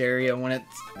with stereo when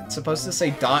it's supposed to say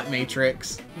dot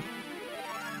matrix?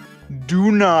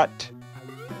 Do not.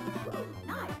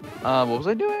 What was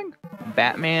I doing?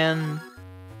 Batman.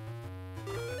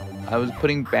 I was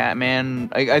putting Batman.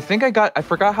 I think I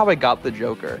forgot how I got the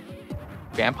Joker.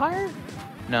 Vampire?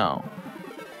 No.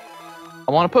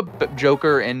 I want to put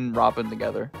Joker and Robin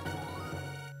together.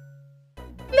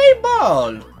 Play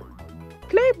ball.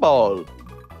 Play ball.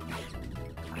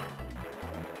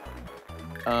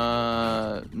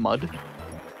 Mud.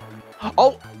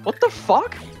 Oh, what the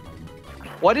fuck?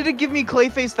 Why did it give me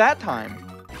Clayface that time?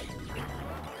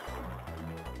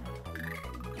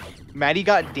 Maddie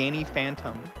got Danny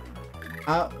Phantom.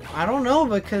 I don't know,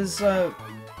 because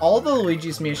all the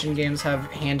Luigi's Mansion games have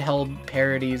handheld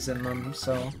parodies in them,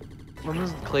 so... When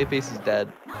was Clayface is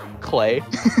dead? Clay.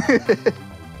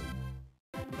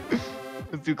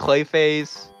 Let's do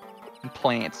Clayface and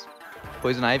plants.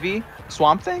 Poison Ivy?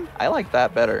 Swamp Thing? I like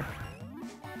that better.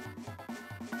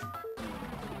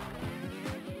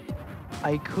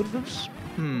 I could have...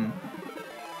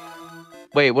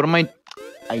 Wait, what am I...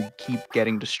 I keep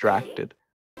getting distracted.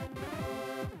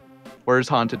 Where's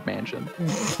Haunted Mansion?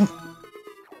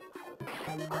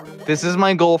 This is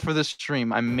my goal for this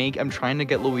stream. I'm trying to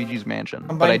get Luigi's Mansion,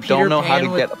 but I don't know how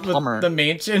to get a plumber. The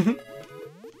mansion.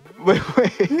 Wait.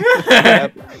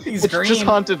 He's it's green. just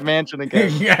Haunted Mansion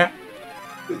again. Yeah.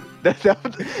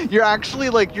 You're actually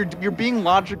like you're being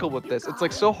logical with this. It's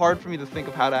like so hard for me to think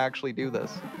of how to actually do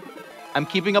this. I'm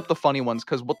keeping up the funny ones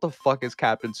because what the fuck is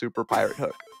Captain Super Pirate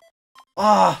Hook?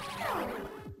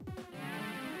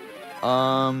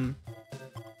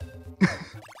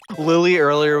 Lily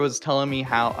earlier was telling me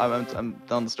how I'm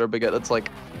done disturbing it. It's like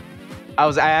I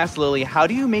asked Lily, how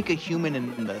do you make a human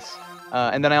in this?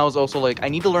 And then I was also like, I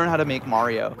need to learn how to make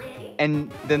Mario.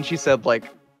 And then she said like,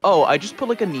 oh, I just put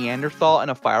like a Neanderthal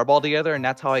and a fireball together, and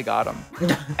that's how I got him.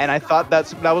 And I thought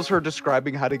that was her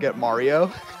describing how to get Mario.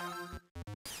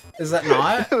 Is that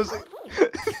not? It was like,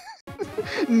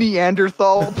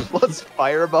 Neanderthal plus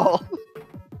fireball.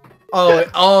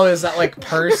 Oh, is that like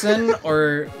person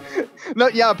or? No,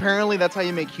 yeah, apparently that's how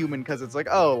you make human, because it's like,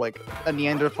 oh, like a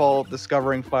Neanderthal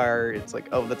discovering fire. It's like,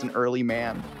 oh, that's an early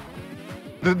man.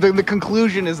 The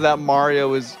conclusion is that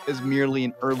Mario is merely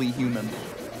an early human.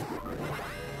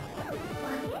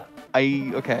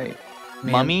 Okay.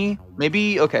 Man. Mummy?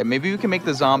 Maybe we can make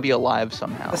the zombie alive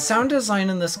somehow. The sound design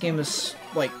in this game is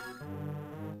like...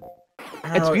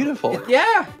 It's beautiful.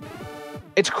 Yeah!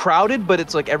 It's crowded, but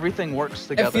it's like everything works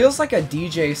together. It feels like a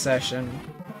DJ session.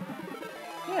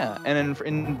 Yeah, and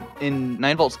in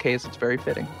 9Volt's case, it's very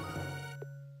fitting.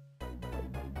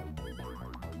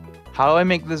 How do I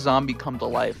make the zombie come to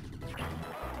life?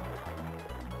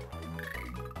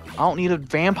 I don't need a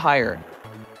vampire.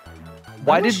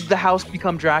 Why did the house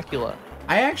become Dracula?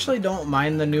 I actually don't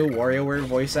mind the new WarioWare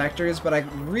voice actors, but I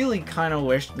really kind of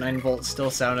wished 9Volt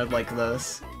still sounded like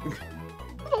this.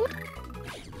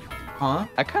 Huh?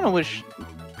 I kind of wish...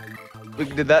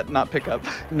 Did that not pick up?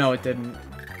 No, it didn't.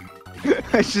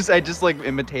 I just like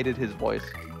imitated his voice.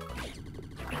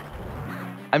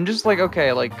 I'm just like,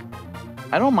 okay, like,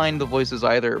 I don't mind the voices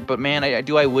either, but man,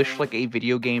 I wish like a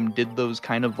video game did those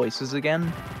kind of voices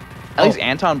again. At least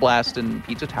Anton Blast and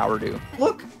Pizza Tower do.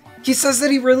 Look, he says that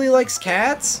he really likes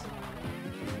cats.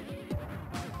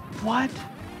 What?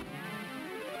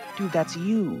 Dude, that's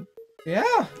you.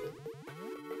 Yeah.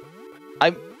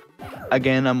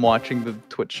 I'm watching the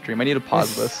Twitch stream. I need to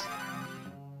pause this.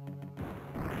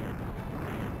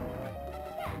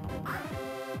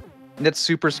 That's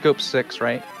Super Scope 6,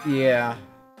 right? Yeah.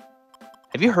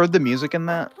 Have you heard the music in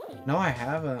that? No, I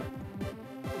haven't.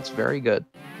 It's very good.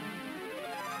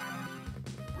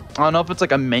 I don't know if it's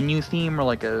like a menu theme or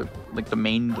like the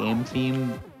main game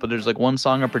theme, but there's like one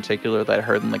song in particular that I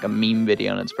heard in like a meme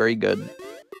video, and it's very good.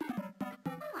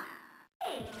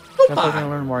 Definitely gonna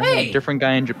learn more. Hey! He's a different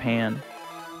guy in Japan.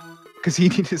 Because he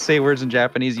needs to say words in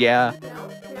Japanese, yeah.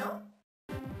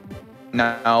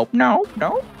 No.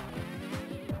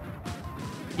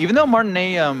 Even though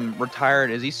Martinet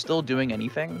retired, is he still doing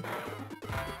anything?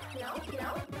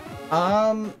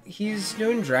 He's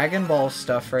doing Dragon Ball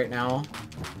stuff right now.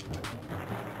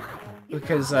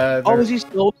 Because oh, is he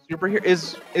still a superhero?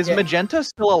 Is yeah. Magenta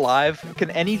still alive? Can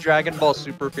any Dragon Ball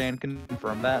Super fan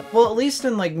confirm that? Well, at least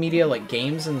in like media, like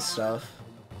games and stuff.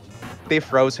 They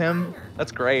froze him.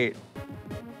 That's great.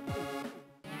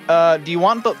 Do you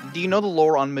know the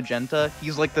lore on Magenta?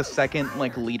 He's like the second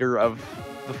like leader of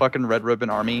the fucking Red Ribbon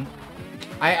Army.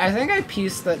 I think I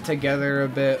pieced that together a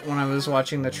bit when I was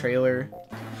watching the trailer.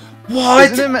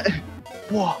 What?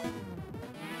 Whoa.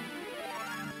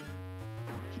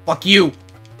 Fuck you.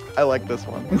 I like this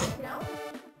one.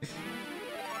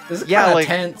 This is yeah, like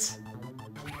tense.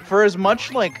 For as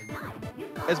much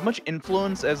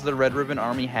influence as the Red Ribbon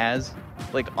Army has,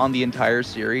 like on the entire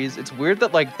series, it's weird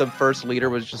that like the first leader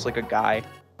was just like a guy.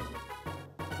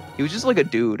 He was just like a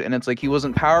dude, and it's like he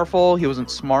wasn't powerful, he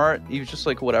wasn't smart, he was just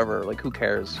like whatever, like who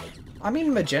cares? I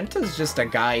mean, Magenta's just a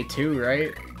guy too,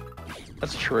 right?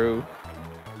 That's true.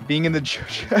 Being in the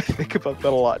JoJo, I think about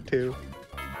that a lot too.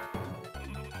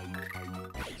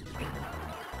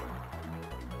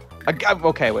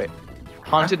 Okay, wait.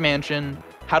 Haunted Mansion.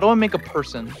 How do I make a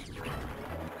person?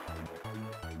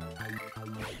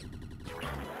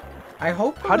 I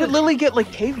hope. How did Lily get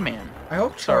like caveman? I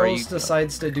hope Charles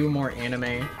decides to do more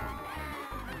anime.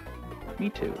 Me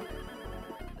too.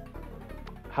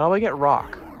 How do I get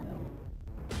rock?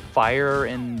 Fire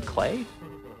and clay?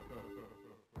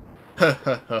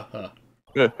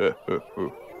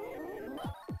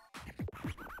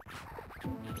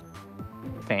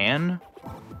 Fan?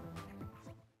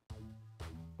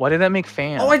 Why did that make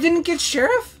fan? Oh, I didn't get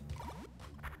Sheriff?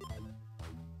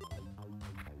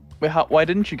 Wait, why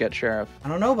didn't you get Sheriff? I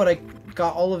don't know, but I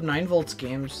got all of 9Volt's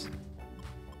games.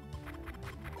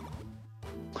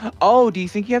 Oh, do you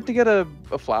think you have to get a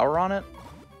flower on it?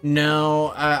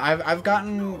 No, I've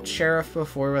gotten Sheriff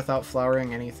before without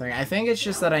flowering anything. I think it's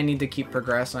just that I need to keep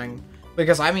progressing.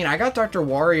 Because, I mean, I got Dr.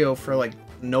 Wario for, like,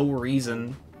 no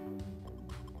reason.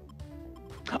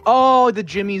 Oh, the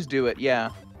Jimmies do it,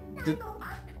 yeah.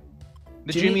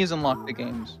 The Jimmy? Jimmies unlock the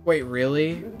games. Wait,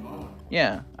 really?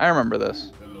 Yeah, I remember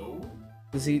this.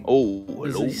 Does he? Oh,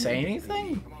 does he say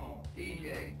anything?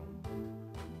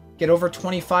 Get over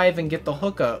 25 and get the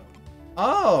hookup.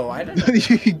 Oh, I didn't know.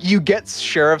 You get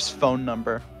Sheriff's phone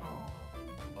number.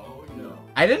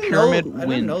 I didn't know. I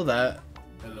didn't know that.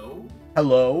 Hello?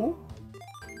 Hello?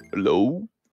 Hello?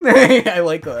 I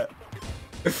like that.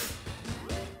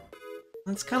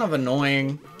 That's kind of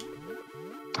annoying.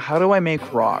 How do I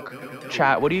make rock?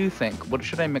 Chat, what do you think? What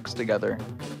should I mix together?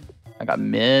 I got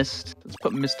mist. Let's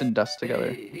put mist and dust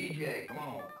together.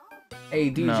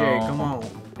 Hey, DJ, No. come on.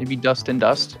 Maybe dust and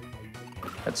dust?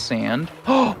 That's sand.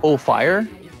 Oh, fire?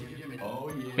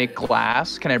 Make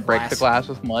glass. Can I break the glass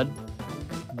with mud?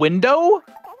 Window?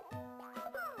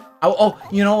 Oh,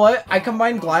 you know what? I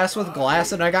combined glass with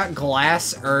glass and I got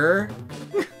glass-er.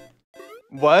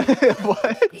 What?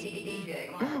 What?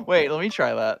 Wait, let me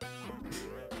try that.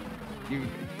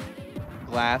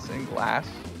 Glass and glass?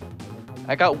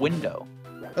 I got window.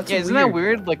 That's yeah, isn't that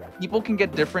weird? Like, people can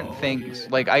get different things.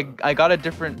 Like, I got a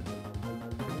different...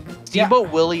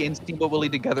 Steamboat Willie and Steamboat Willie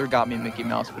together got me Mickey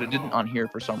Mouse, but it didn't on here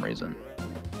for some reason.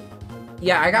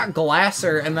 Yeah, I got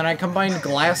Glasser, and then I combined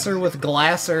Glasser with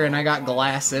Glasser, and I got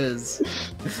Glasses.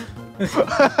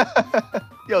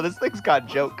 Yo, this thing's got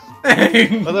jokes.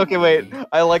 Okay, wait.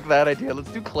 I like that idea.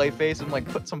 Let's do Clayface and, like,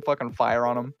 put some fucking fire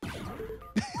on him.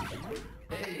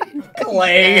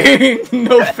 Clay.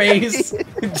 No face.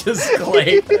 Just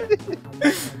clay.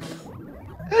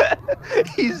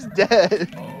 He's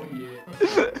dead.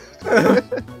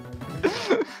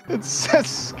 It's so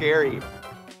scary.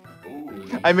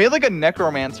 I made like a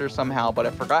necromancer somehow, but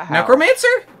I forgot how. Necromancer?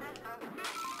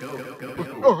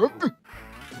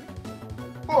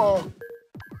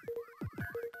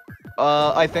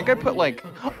 I think I put like,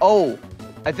 oh,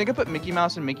 I think I put Mickey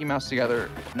Mouse and Mickey Mouse together.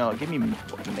 No, give me Minnie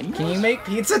Mouse. Can you make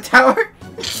Pizza Tower?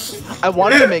 I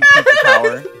wanted to make Pizza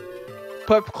Tower.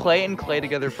 Put clay and clay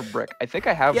together for brick. I think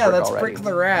I have brick that's already. Brick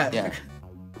the Rat. Yeah.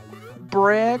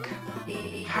 Brick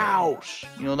House.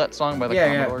 You know that song by the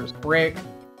Commodores? Yeah. Brick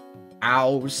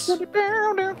House.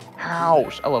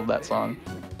 House. I love that song.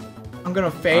 I'm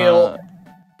gonna fail.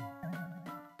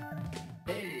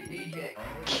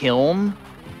 Kiln?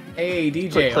 Hey,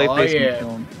 DJ.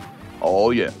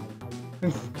 Oh, yeah. Oh, yeah.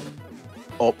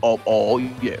 Oh,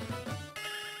 yeah.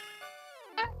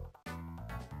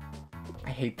 I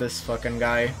hate this fucking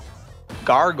guy.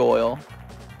 Gargoyle.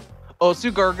 Oh, let's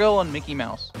do Gargoyle and Mickey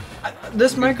Mouse.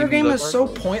 This microgame is so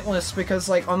pointless because,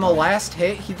 like, on the last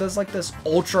hit, he does, like, this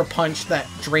ultra punch that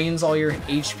drains all your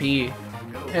HP.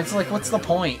 And it's like, what's the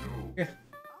point?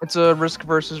 It's a risk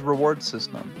versus reward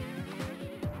system.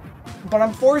 But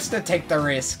I'm forced to take the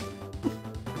risk.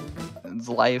 It's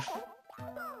life.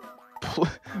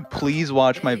 Please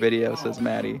watch my video, says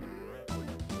Maddie.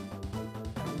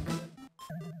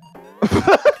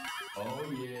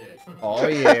 Oh,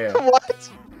 yeah. What?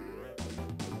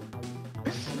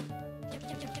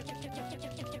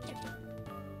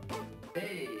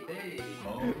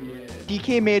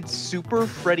 DK made Super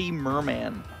Freddy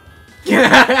Merman.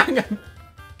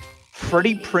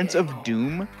 Freddy Prince of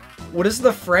Doom? What is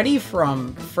the Freddy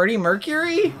from? Freddie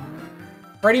Mercury?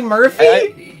 Freddie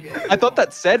Murphy? I thought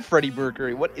that said Freddie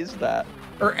Mercury. What is that?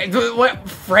 Or what?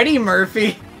 Freddie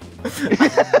Murphy?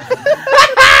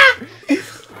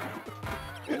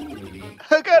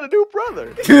 I got a new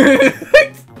brother.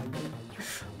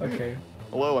 Okay.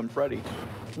 Hello, I'm Freddy.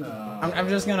 I'm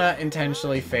just gonna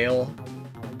intentionally fail.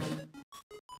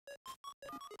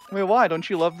 Wait, why? Don't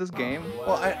you love this game?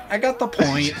 Well, I got the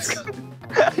points.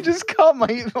 I just got my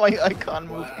icon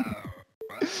moving.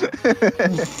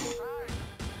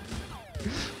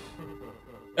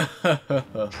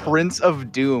 Prince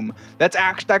of Doom.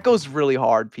 That goes really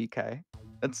hard, PK.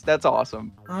 That's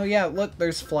awesome. Oh yeah, look,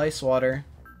 there's fly swatter.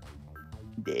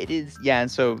 It is. Yeah, and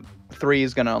so 3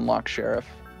 is gonna unlock Sheriff.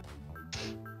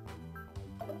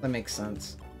 That makes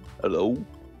sense. Hello?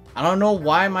 I don't know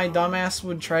why my dumbass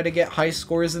would try to get high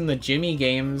scores in the Jimmy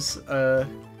games,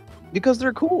 Because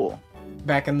they're cool.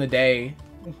 back in the day.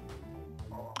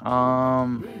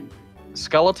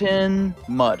 Skeleton,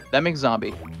 mud. That makes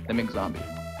zombie.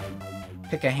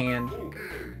 Pick a hand.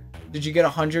 Did you get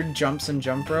 100 jumps and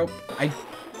jump rope?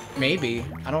 Maybe.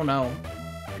 I don't know.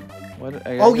 What?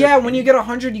 Oh yeah, when you get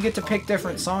 100, you get to pick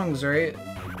different songs, right?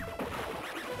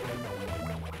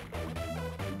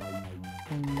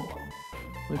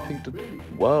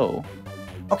 Whoa.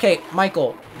 Okay,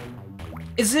 Michael.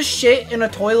 Is this shit in a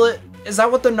toilet? Is that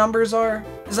what the numbers are?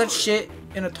 Is that shit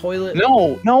in a toilet?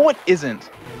 No, it isn't.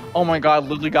 Oh my god,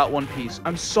 Lily got One Piece.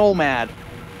 I'm so mad.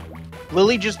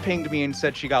 Lily just pinged me and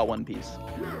said she got One Piece.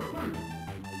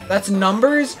 That's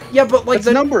numbers? Yeah, but like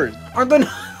That's numbers. Are the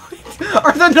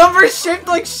numbers shaped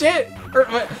like shit? Or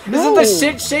what? Isn't the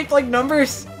shit shaped like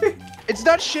numbers? It's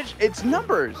not shit. It's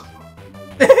numbers.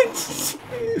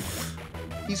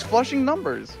 He's flushing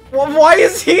numbers. Well, why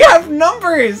does he have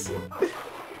numbers?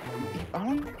 I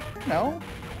don't know.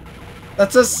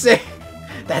 That's a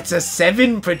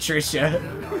 7, Patricia.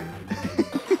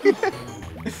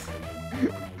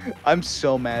 I'm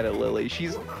so mad at Lily.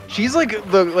 She's like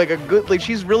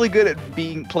she's really good at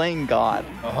playing God.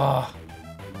 Oh.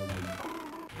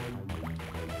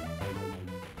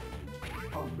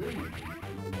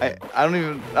 I don't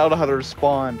know how to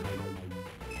respond.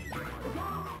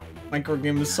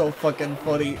 Microgame is so fucking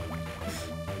funny.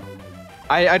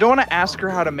 I don't want to ask her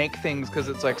how to make things because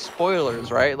it's like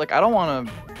spoilers, right? Like I don't want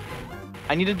to.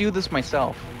 I need to do this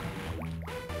myself.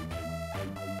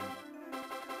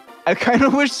 I kind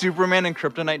of wish Superman and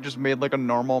Kryptonite just made like a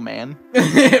normal man.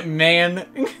 Man.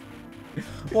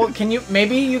 Well,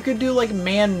 maybe you could do like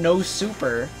man no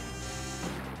super.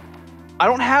 I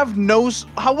don't have no.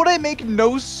 How would I make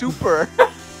no super?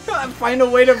 Find a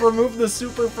way to remove the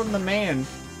super from the man.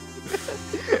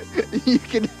 You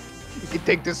can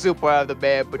take the super out of the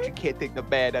man, but you can't take the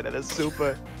man out of the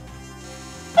super.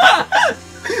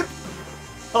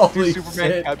 Holy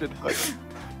Superman, shit. Captain Hook.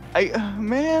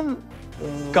 Man,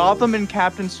 Gotham and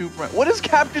Captain Superman. What is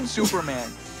Captain Superman?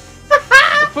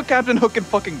 Let's put Captain Hook in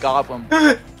fucking Gotham.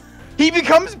 He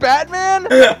becomes Batman?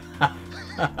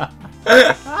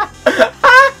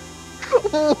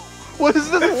 What is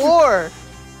this war?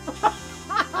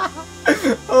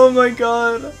 Oh my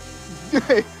god.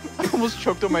 I almost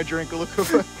choked on my drink. Look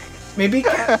over. Maybe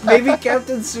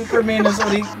Captain Superman is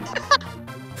what he.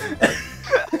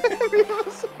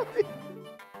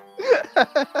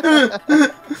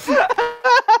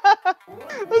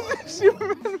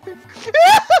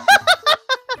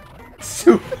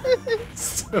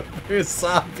 Super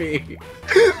zombie.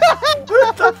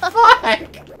 What the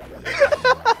fuck?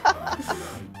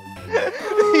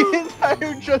 The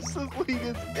entire Justice League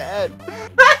is dead.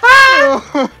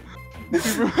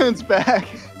 Superman's back.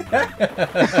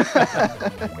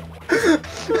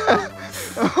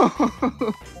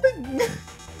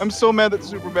 I'm so mad that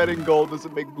Superman in gold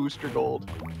doesn't make Booster Gold.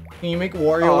 Can you make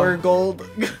WarioWare gold?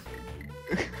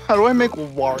 How do I make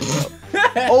Wario?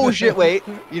 Oh shit! Wait.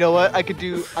 You know what? I could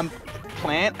do.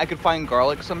 Plant. I could find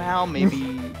garlic somehow.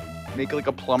 Maybe Make like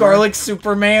a plumber. Garlic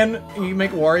Superman. You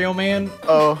make Wario Man.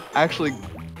 Oh, actually.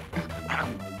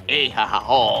 Hey, ha ha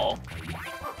ha.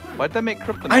 Why'd that make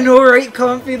kryptonite? I know, right,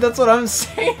 Comfy? That's what I'm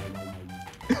saying.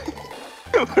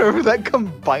 Whatever that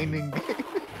combining game.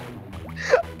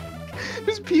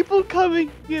 There's people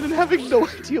coming in and having no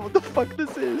idea what the fuck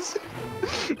this is.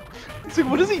 It's like,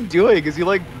 what is he doing? Is he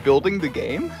like building the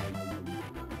game?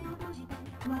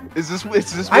 Is this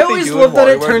what I always love that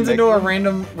it turns into a them?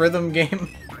 random rhythm game.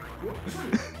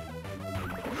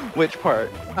 Which part?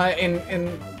 In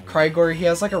Krygor, he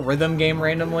has like a rhythm game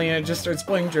randomly, and it just starts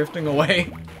playing Drifting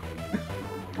Away.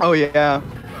 Oh yeah.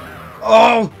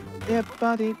 Oh! Yeah,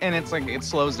 buddy. And it's like, it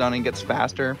slows down and gets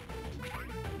faster.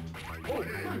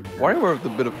 WarioWare with a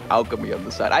bit of alchemy on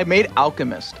the side. I made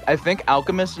Alchemist. I think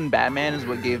Alchemist and Batman is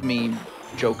what gave me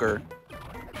Joker.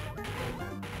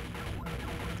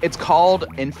 It's called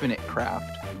Infinite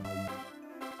Craft.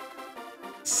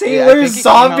 Sailor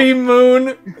Zombie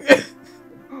Moon!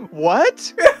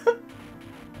 What?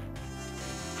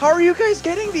 How are you guys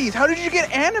getting these? How did you get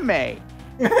anime?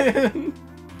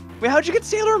 Wait, how'd you get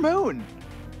Sailor Moon?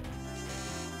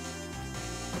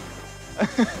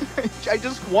 I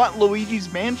just want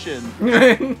Luigi's Mansion.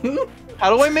 How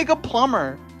do I make a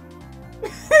plumber?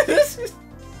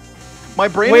 My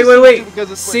brain is wait.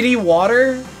 because it's City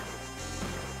Water?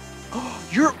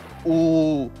 You're...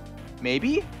 Ooh.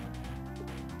 Maybe?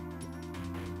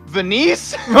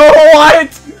 Venice? What?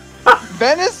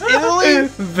 Venice, Italy?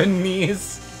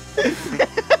 Venice.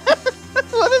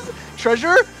 What is...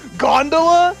 Treasure?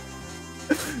 Gondola?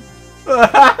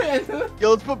 Yo,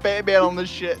 let's put Batman on this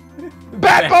shit.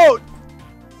 Batboat!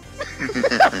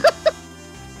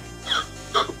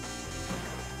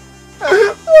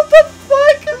 What the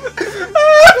fuck?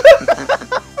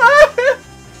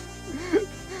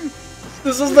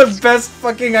 This is the best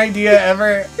fucking idea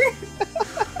ever.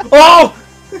 Oh!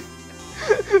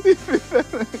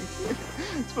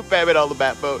 Let's put Batman on the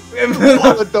Batboat.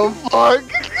 What the fuck?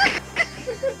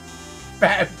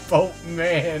 Batboat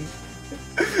Man.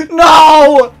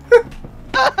 No!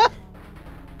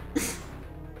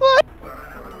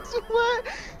 What?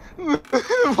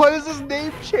 Why does his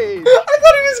name change? I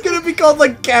thought he was gonna be called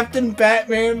like Captain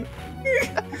Batman.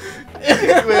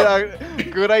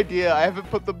 Wait, good idea. I haven't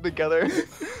put them together.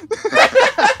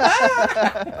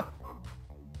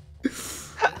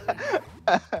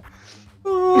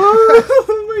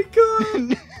 Oh my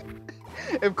god.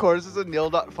 Of course, it's a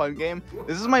nil.fun game.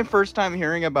 This is my first time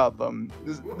hearing about them.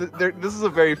 This is a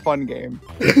very fun game.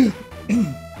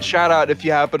 Shout out if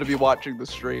you happen to be watching the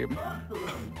stream.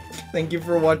 Thank you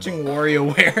for watching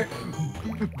WarioWare.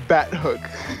 Bat Hook.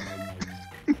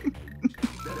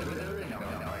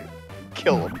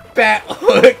 Kill him. Bat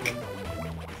Hook.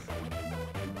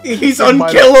 He's Oh my-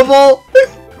 unkillable.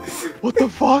 What the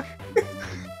fuck?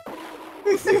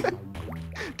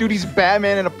 Dude, he's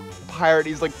Batman and a pirate.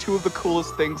 He's like two of the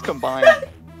coolest things combined.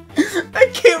 I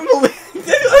can't believe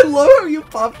it. I love how you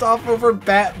popped off over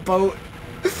Bat Boat.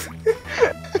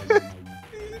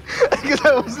 Because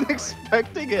I wasn't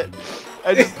expecting it.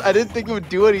 I didn't think it would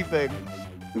do anything.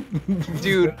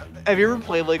 Dude, have you ever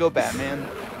played Lego Batman?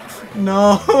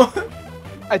 No.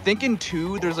 I think in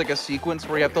 2 there's like a sequence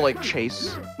where you have to like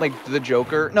chase like the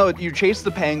Joker. No, you chase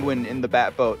the Penguin in the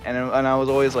Batboat, and I was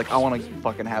always like, I want to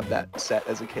fucking have that set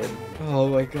as a kid. Oh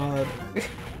my god.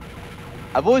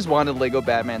 I've always wanted Lego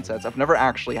Batman sets. I've never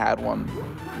actually had one.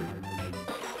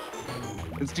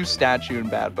 Let's do statue and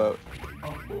Batboat.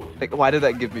 Like, why did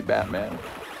that give me Batman?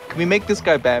 Can we make this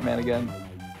guy Batman again?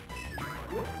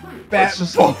 Bat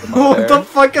just Boat. leave him up What there. the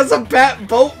fuck is a Bat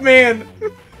Boat Man?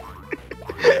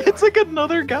 It's like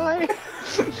another guy.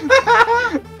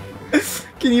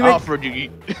 Can you make? Alfred,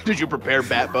 did you prepare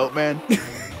Batboat, man?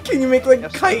 Can you make like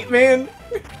Yes. Kite Man?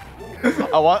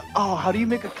 I want. Oh, how do you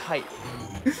make a kite?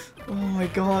 Oh my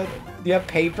god. Do you have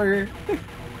paper?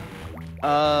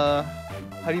 How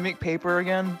do you make paper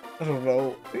again? I don't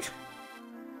know.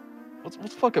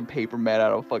 What's fucking paper made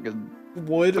out of? Fucking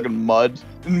Wood. mud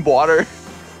and water.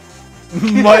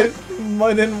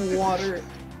 Mud and water.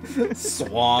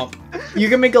 Swamp. You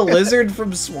can make a lizard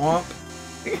from swamp.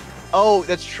 Oh,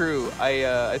 that's true.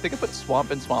 I think I put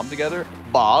swamp and swamp together.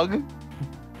 Bog.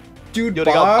 Dude, You know,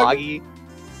 they got bog. boggy.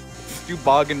 Do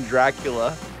Bog and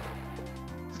Dracula.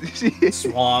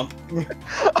 Swamp.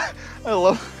 I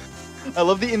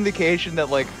love the indication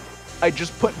that like I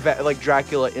just put like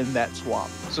Dracula in that swamp.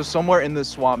 So somewhere in the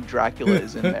swamp, Dracula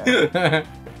is in there.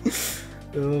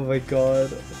 Oh my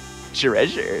god.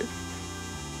 Treasure.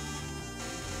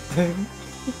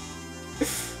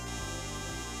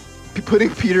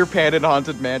 Putting Peter Pan in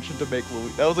Haunted Mansion to make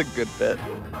Louis. That was a good bit.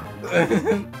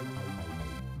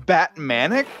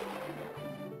 Batmanic?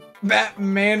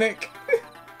 Batmanic.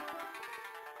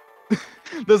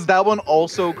 Does that one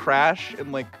also crash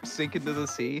and like sink into the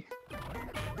sea?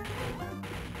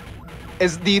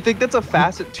 Do you think that's a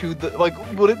facet to the like?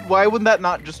 Why wouldn't that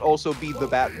not just also be the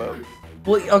bat boat?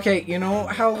 Well, okay, you know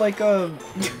how like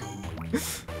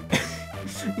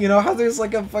you know how there's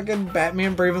like a fucking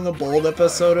Batman Brave and the Bold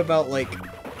episode about like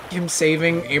him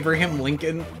saving Abraham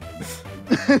Lincoln?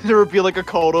 There would be like a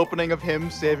cold opening of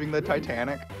him saving the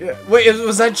Titanic. Yeah. Wait,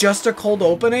 was that just a cold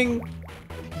opening?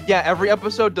 Yeah, every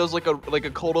episode does like a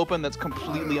cold open that's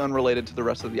completely unrelated to the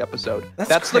rest of the episode.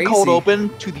 That's crazy. The cold open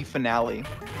to the finale.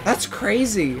 That's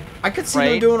crazy. I could see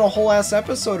them doing a whole ass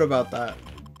episode about that.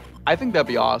 I think that'd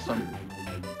be awesome.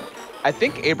 I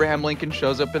think Abraham Lincoln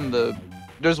shows up in the.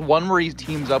 There's one where he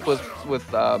teams up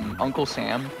with Uncle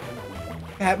Sam.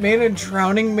 Batman and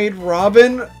drowning made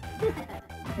Robin.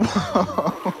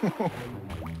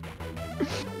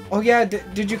 Oh yeah,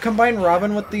 did you combine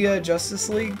Robin with the Justice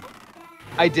League?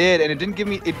 I did, and it didn't give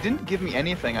me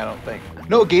anything, I don't think.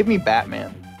 No, it gave me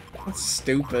Batman. That's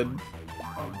stupid.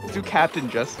 Let's do Captain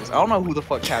Justice. I don't know who the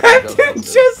fuck Captain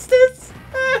Justice is.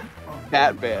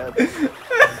 Batman.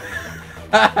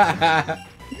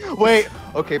 Wait,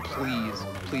 okay, please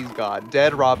God.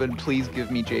 Dead Robin, please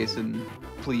give me Jason.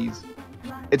 Please.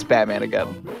 It's Batman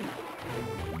again.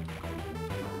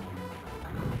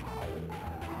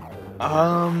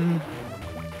 I'm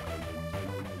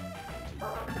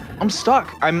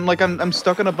stuck. I'm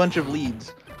stuck on a bunch of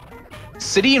leads.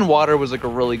 City and Water was like a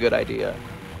really good idea.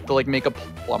 To like make a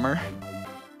plumber.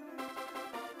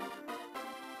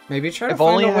 Maybe try to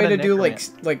find a way to do like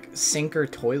sink or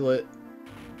toilet.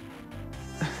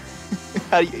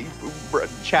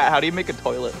 Chat, how do you make a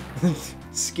toilet?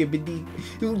 Skibbity.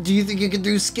 Do you think you can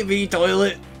do skibbity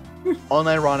toilet?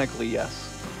 Unironically,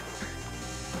 yes.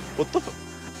 What the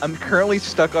I'm currently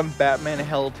stuck on Batman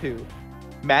Hell 2.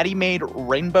 Maddie made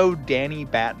Rainbow Danny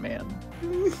Batman.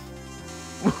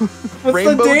 What's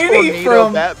Rainbow the Danny Tornado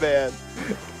from? Batman.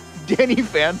 Danny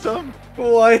Phantom?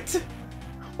 What?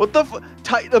 What the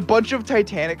a bunch of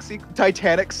Titanic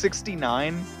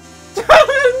 69?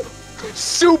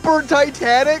 Super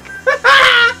Titanic?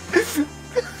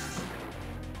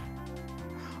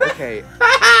 Okay.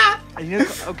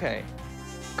 Okay.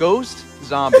 Ghost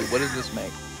Zombie, what does this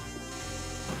make?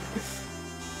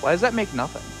 Why does that make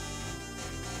nothing?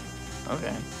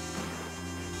 Okay.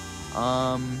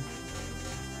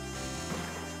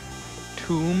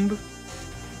 Tomb,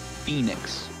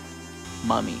 Phoenix,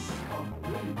 Mummy,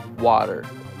 Water,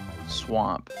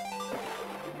 Swamp,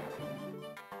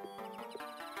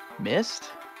 Mist?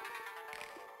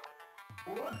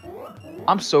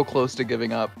 I'm so close to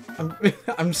giving up.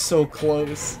 I'm so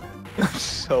close. I'm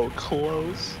so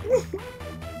close.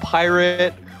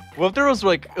 Pirate. What if there was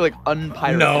like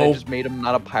unpirate? No. And it just made him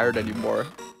not a pirate anymore.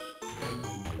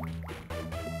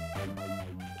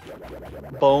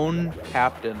 Bone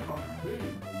Captain.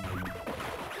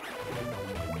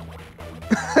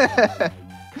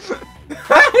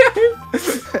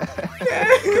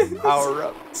 Power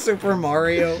up. Super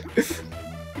Mario.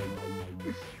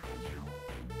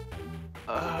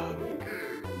 How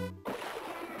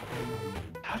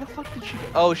the fuck did she?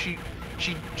 Oh, she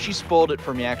spoiled it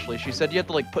for me actually. She said you have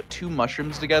to like put 2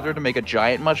 mushrooms together to make a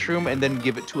giant mushroom and then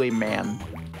give it to a man.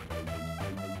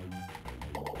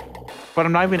 But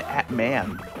I'm not even at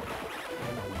man.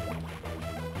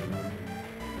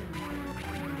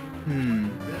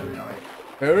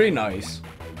 Very nice.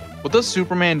 What does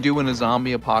Superman do in a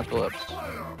zombie apocalypse?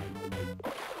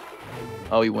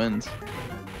 Oh, he wins.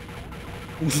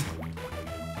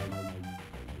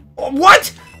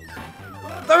 What?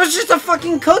 That was just a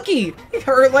fucking cookie!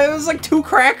 Or like, it was like 2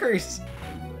 crackers.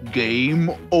 Game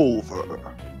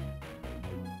over.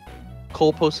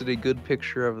 Cole posted a good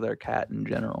picture of their cat in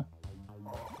general.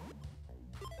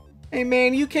 Hey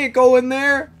man, you can't go in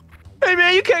there. Hey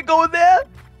man, you can't go in there!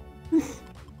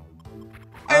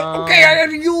 Okay, I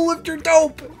gotta you lift your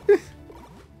dope.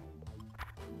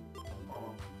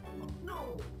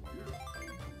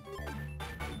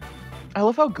 I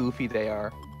love how goofy they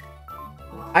are.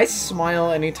 I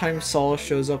smile anytime Saul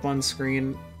shows up on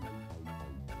screen.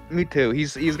 Me too.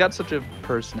 He's got such a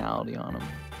personality on him.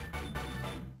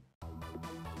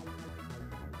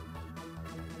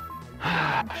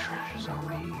 Treasure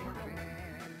zombie.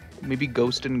 Maybe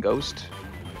Ghost and Ghost.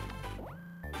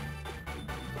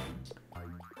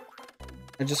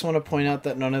 I just want to point out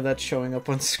that none of that's showing up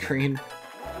on screen.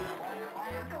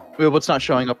 Wait, what's not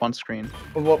showing up on screen?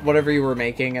 Whatever you were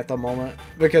making at the moment.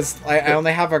 Because I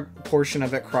only have a portion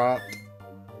of it cropped.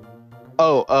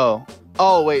 Oh,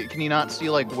 wait, can you not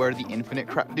see like where the infinite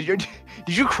crop? Did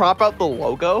you crop out the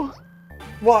logo?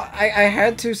 Well, I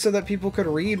had to so that people could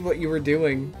read what you were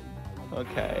doing.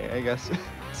 Okay, I guess.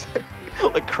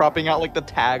 Like cropping out like the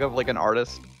tag of like an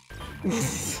artist.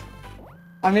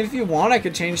 I mean, if you want, I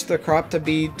could change the crop to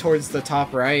be towards the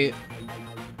top right.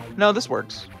 No, this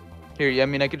works. Here, yeah, I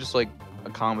mean, I could just like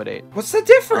accommodate. What's the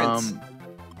difference?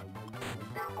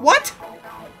 What?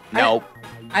 Nope.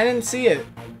 I didn't see it.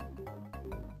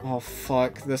 Oh,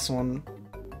 fuck, this one.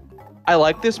 I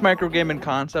like this microgame in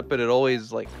concept, but it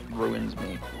always like ruins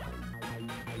me.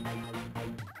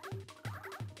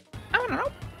 I don't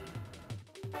know.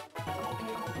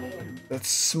 That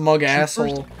smug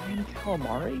asshole.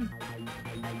 Calamari?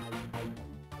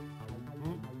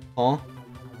 Huh?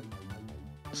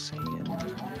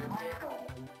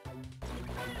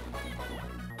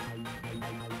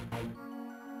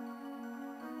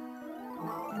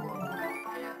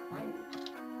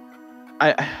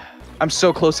 I'm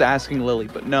so close to asking Lily,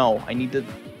 but no, I need to.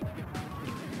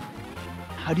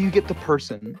 How do you get the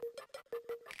person?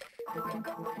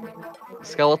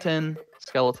 Skeleton,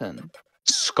 skeleton.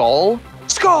 Skull?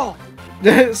 Skull!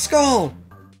 Skull!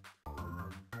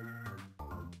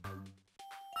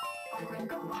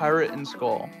 Pirate and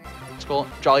skull. Skull.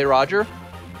 Jolly Roger?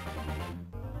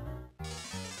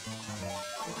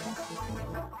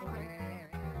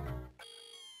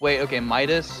 Wait, okay,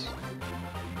 Midas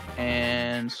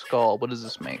and skull. What does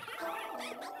this make?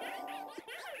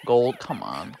 Gold? Come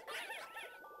on.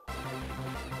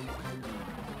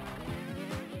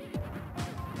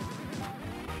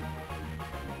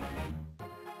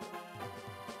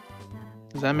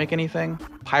 Does that make anything?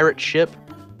 Pirate ship?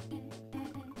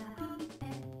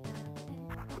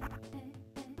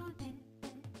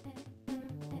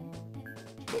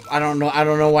 I don't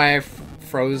know why I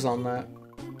froze on that.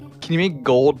 Can you make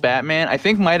gold Batman? I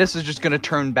think Midas is just gonna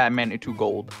turn Batman into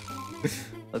gold.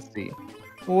 Let's see.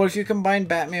 Well, what if you combine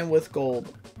Batman with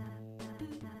gold?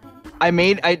 That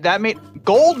made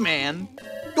Gold Man.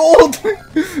 Gold,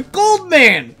 Gold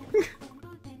Man.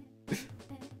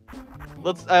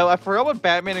 I forgot what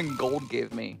Batman and gold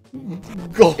gave me.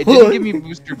 Gold. It didn't give me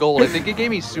Booster Gold. I think it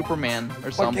gave me Superman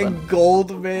or something. Fucking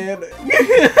Gold Man.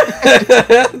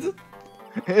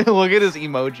 Look at his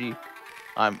emoji.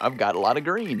 I've got a lot of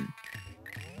green.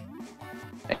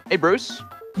 Hey Bruce.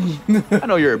 I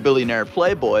know you're a billionaire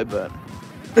playboy, but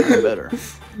I'm better.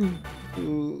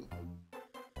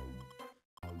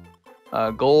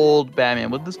 Gold Batman.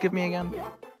 What did this give me again?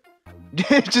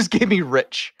 It just gave me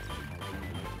rich.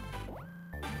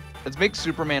 Let's make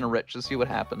Superman rich to see what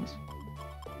happens.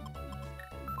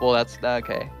 Well, that's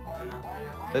okay.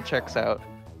 That checks out.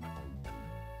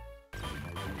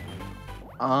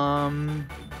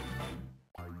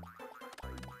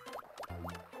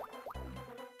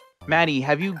 Maddie,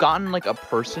 have you gotten like a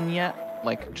person yet?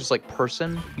 Like just like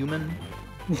person, human?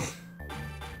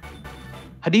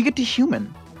 How do you get to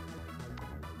human?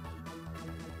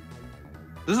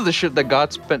 This is the shit that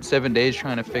God spent 7 days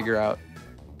trying to figure out.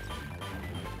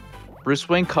 Bruce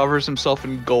Wayne covers himself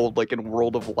in gold like in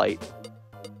World of Light.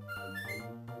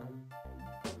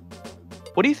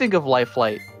 What do you think of Life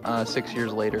Light 6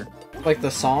 years later? Like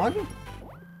the song?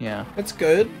 Yeah. It's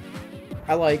good.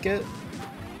 I like it.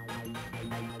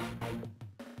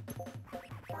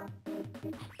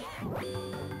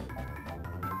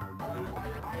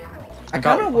 I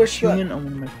kind of wish that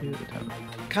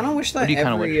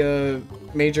every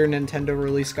major Nintendo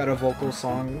release got a vocal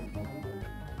song.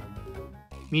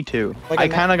 Me too. Like, I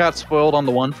kind of got spoiled on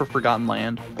the one for Forgotten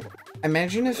Land.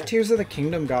 Imagine if Tears of the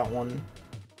Kingdom got one.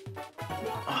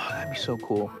 Oh, that'd be so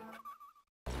cool.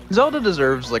 Zelda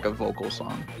deserves like a vocal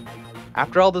song.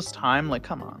 After all this time, like,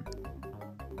 come on.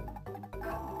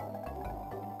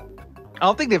 I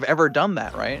don't think they've ever done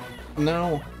that, right?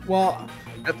 No. Well,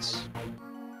 that's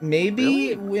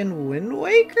maybe in Wind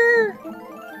Waker?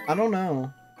 I don't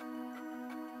know.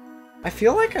 I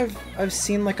feel like I've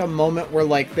seen like a moment where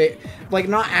like they like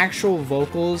not actual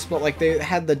vocals, but like they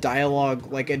had the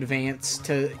dialogue like advance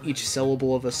to each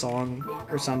syllable of a song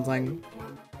or something.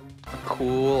 A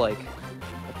cool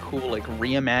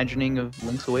reimagining of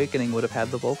Link's Awakening would have had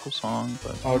the vocal song,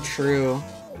 but oh, true.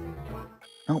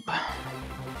 Nope.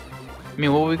 I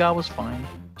mean, what we got was fine.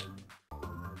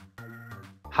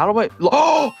 How do I?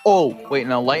 Oh, wait,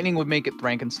 no. Lightning would make it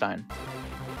Frankenstein.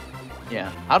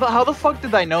 Yeah. How the fuck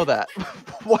did I know that?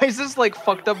 Why is this like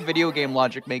fucked up video game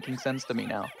logic making sense to me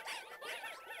now?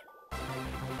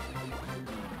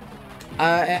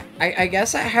 I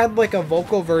guess I had like a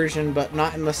vocal version, but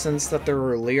not in the sense that there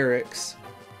were lyrics.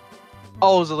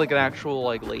 Oh, is it like an actual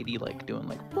like lady like doing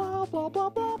like blah blah blah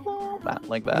blah blah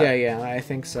like that? Yeah, I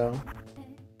think so.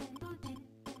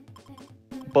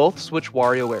 Both Switch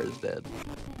WarioWares did.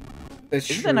 That's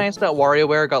Isn't true. it nice that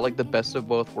WarioWare got like the best of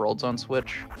both worlds on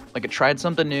Switch? Like it tried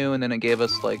something new and then it gave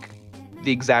us like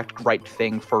the exact right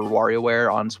thing for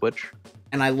WarioWare on Switch.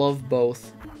 And I love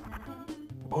both.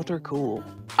 Both are cool.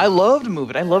 I loved Move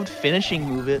It. I loved finishing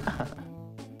Move It.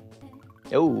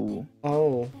 Yo.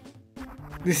 Oh.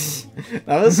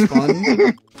 That was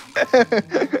fun.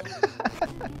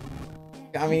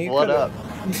 I mean, What up?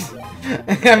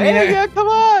 I mean, Hey, yeah, come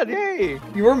on, hey.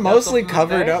 you were mostly something to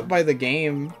covered say? up by the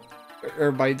game,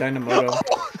 or by Dynamoto.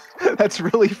 That's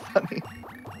really funny.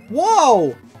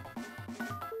 Whoa!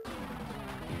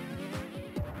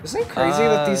 Isn't it crazy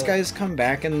that these guys come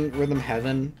back in Rhythm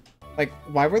Heaven? Like,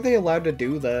 why were they allowed to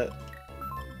do that?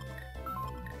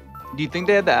 Do you think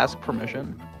they had to ask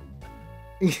permission?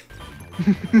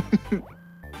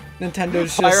 Nintendo Fire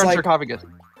just on like, sarcophagus.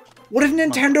 what if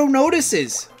Nintendo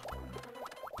notices?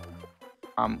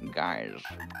 Guys.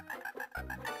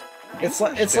 It's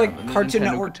like Nintendo Cartoon could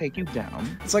Network. take you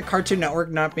down. It's like Cartoon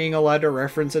Network not being allowed to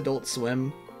reference Adult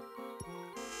Swim.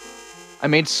 I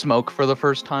made Smoke for the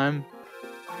first time.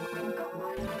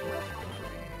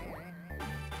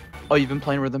 Oh, you've been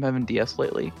playing Rhythm Heaven DS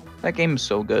lately? That game is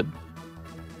so good.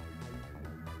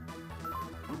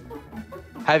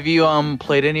 Have you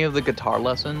played any of the guitar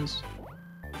lessons?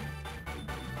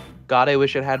 God, I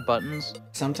wish it had buttons.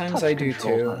 Sometimes Touch I do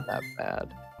control's too. Not that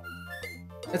bad.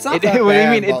 It's not What that do you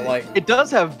bad, mean? but like, It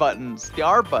does have buttons. The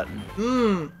R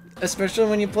button. especially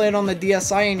when you play it on the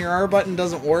DSi and your R button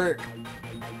doesn't work.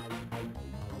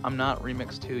 I'm not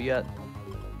Remix 2 yet.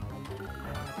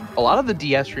 A lot of the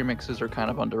DS remixes are kind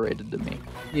of underrated to me.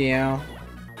 Yeah.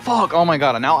 Fuck! Oh my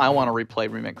god! Now I want to replay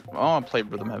remix. I want to play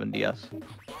Rhythm Heaven DS.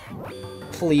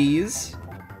 Please.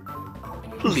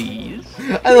 Please.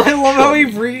 I love how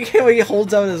he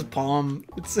holds out his palm.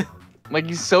 It's, Like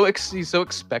he's so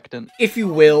expectant. if you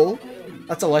will.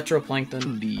 That's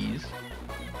electroplankton. Please.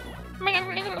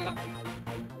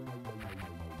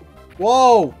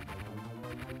 Whoa!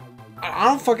 I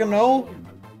don't fucking know.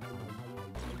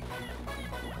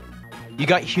 You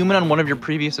got human on one of your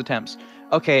previous attempts.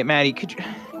 Okay, Maddie, could you?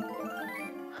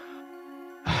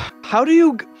 How do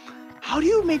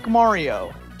you make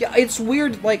Mario? Yeah, it's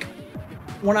weird. Like,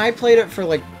 when I played it for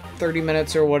like 30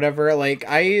 minutes or whatever, like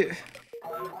I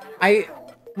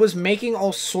was making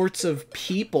all sorts of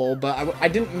people, but I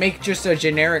didn't make just a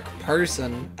generic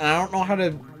person. And I don't know how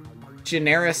to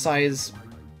genericize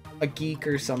a geek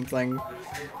or something.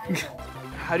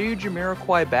 How do you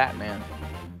Jamiroquai Batman?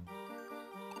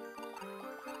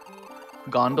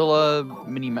 Gondola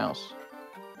Minnie Mouse.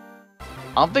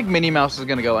 I don't think Minnie Mouse is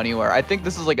gonna go anywhere. I think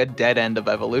this is like a dead end of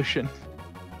evolution.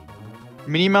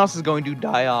 Minnie Mouse is going to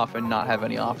die off and not have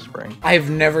any offspring. I've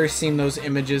never seen those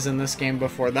images in this game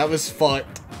before. That was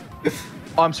fucked.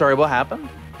 Oh, I'm sorry, what happened?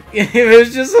 It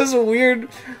was just this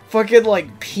weird fucking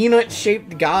like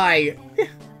peanut-shaped guy.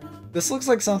 This looks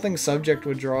like something Subject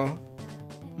would draw.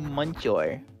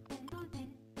 Munchoy.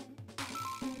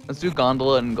 Let's do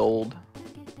Gondola in gold.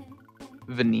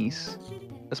 Venice.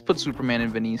 Let's put Superman in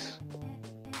Venice.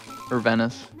 Or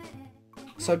Venice.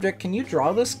 Subject, can you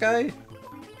draw this guy?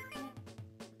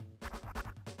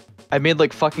 I made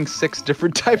like fucking 6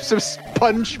 different types of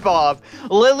SpongeBob.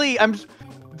 Lily,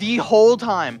 the whole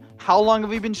time. How long have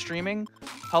we been streaming?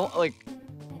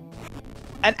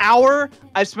 An hour?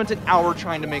 I spent an hour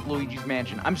trying to make Luigi's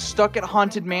Mansion. I'm stuck at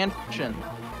Haunted Mansion.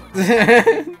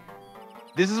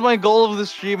 This is my goal of the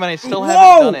stream and I still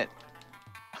haven't done it.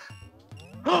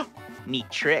 Neat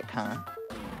trick, huh?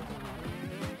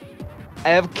 I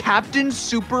have Captain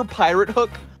Super Pirate Hook.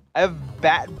 I have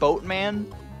Bat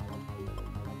Boatman.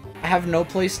 I have no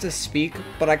place to speak,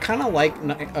 but I kind of like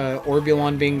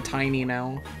Orbulon being tiny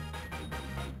now.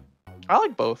 I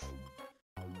like both.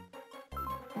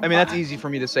 I mean, that's easy for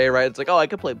me to say, right? It's like, oh, I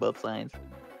could play both sides.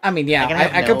 I mean, yeah,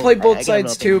 I could play both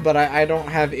sides too, but I don't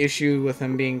have issue with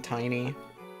him being tiny.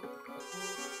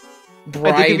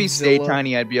 I think if he stayed Bridezilla.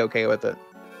 tiny, I'd be okay with it.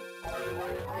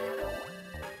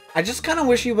 I just kind of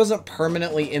wish he wasn't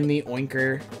permanently in the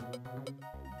oinker.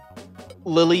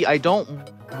 Lily, I don't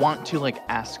want to like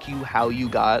ask you how you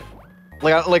got,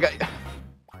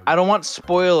 I don't want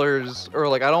spoilers or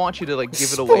like I don't want you to like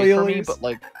give it away for me, but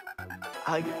like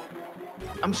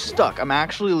I'm stuck. I'm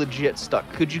actually legit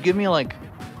stuck. Could you give me like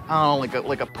I don't know,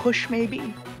 like a push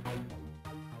maybe?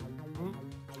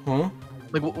 Huh?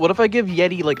 Like what if I give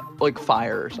Yeti like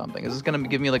fire or something? Is this gonna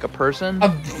give me like a person?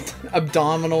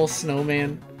 Abdominal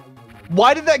snowman.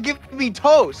 Why did that give me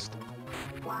toast?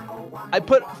 I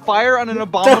put fire on an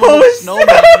abominable snowman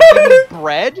and give me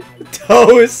bread?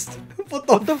 Toast.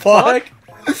 What the fuck?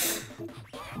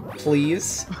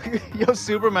 Please. Yo,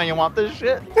 Superman, you want this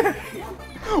shit?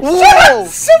 Whoa!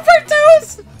 Super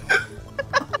toast!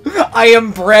 I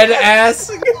am bread ass.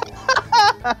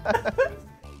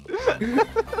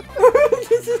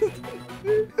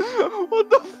 What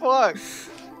the fuck?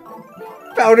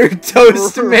 Powdered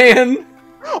toast man.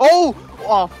 Oh!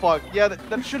 Oh fuck. Yeah,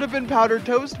 that should have been Powdered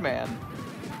Toast Man.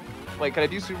 Wait, can I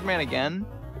do Superman again?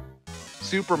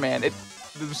 Superman.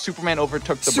 Superman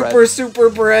overtook the bread. Super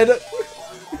bread.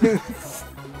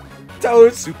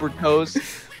 Toast. Super Toast.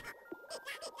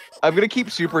 I'm gonna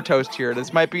keep Super Toast here.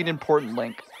 This might be an important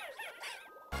link.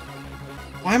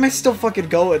 Why am I still fucking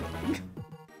going?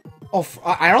 Oh,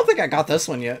 I don't think I got this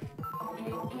one yet.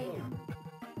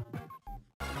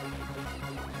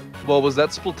 Well, was that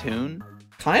Splatoon?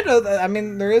 Kinda. I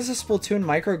mean, there is a Splatoon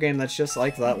microgame that's just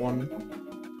like that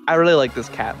one. I really like this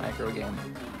cat microgame.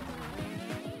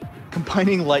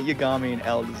 Combining Light Yagami and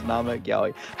L does not make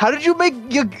yaoi. How did you make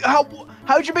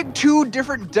how did you make two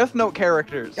different Death Note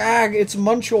characters? Gag, it's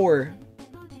Munchor.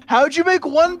 How'd you make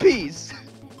One Piece?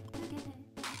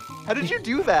 How did you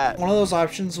do that? One of those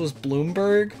options was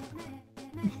Bloomberg.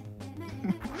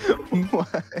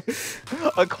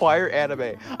 Acquire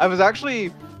anime. I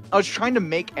was trying to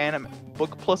make anime.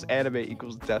 Book plus anime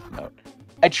equals Death Note.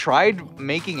 I tried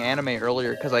making anime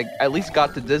earlier because I at least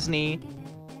got to Disney,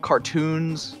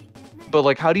 cartoons, but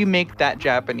like, how do you make that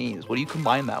Japanese? What do you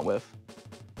combine that with?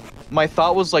 My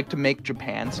thought was like to make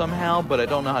Japan somehow, but I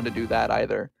don't know how to do that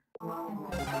either.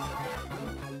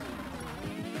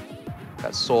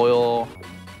 Got soil,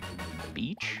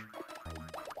 beach.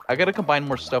 I gotta combine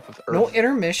more stuff with Earth. No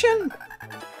intermission?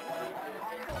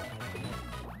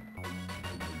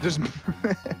 There's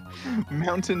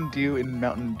Mountain Dew in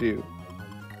Mountain Dew.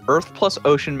 Earth plus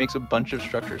ocean makes a bunch of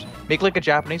structures. Make like a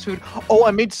Japanese food. Oh,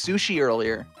 I made sushi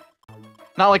earlier.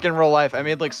 Not like in real life. I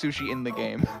made like sushi in the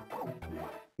game.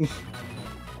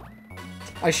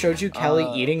 I showed you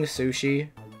Kelly eating sushi.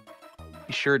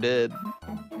 He sure did.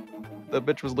 That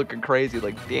bitch was looking crazy.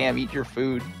 Like, damn, eat your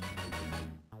food.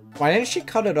 Why didn't she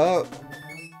cut it up?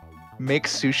 Make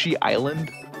sushi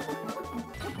island.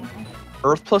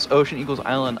 Earth plus ocean equals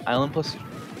island. Island plus...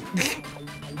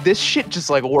 This shit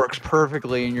just like works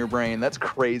perfectly in your brain. That's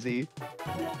crazy.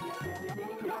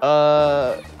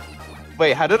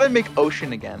 Wait, how did I make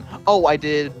ocean again? Oh, I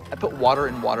did. I put water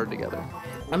and water together.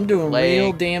 I'm doing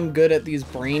real damn good at these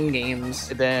brain games.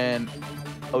 And then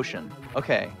ocean.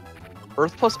 Okay.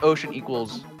 Earth plus ocean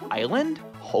equals island?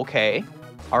 Okay.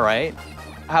 All right.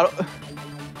 How do...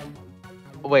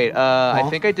 Wait, I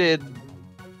think I did...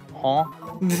 Huh?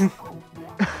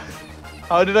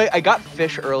 How did I got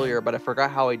fish earlier, but I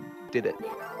forgot how I did it.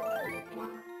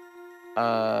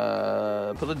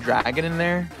 Put a dragon in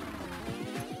there.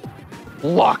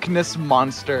 Loch Ness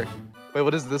Monster. Wait,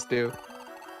 what does this do?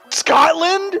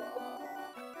 Scotland?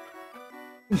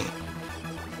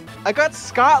 I got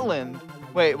Scotland.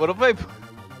 Wait, what if I...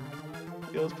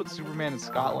 Yo, let's put Superman in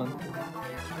Scotland.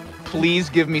 Please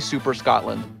give me Super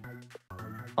Scotland.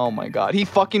 Oh my god, he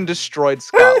fucking destroyed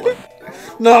Scotland.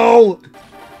 No!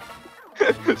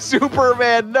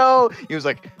 Superman, no! He was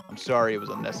like, I'm sorry, it was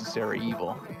unnecessary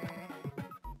evil.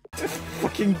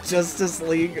 Fucking Justice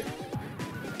League.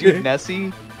 Dude,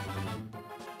 Nessie?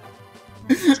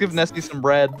 Let's give Nessie some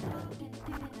bread.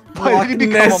 Why did he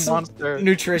become a monster?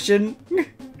 Nutrition.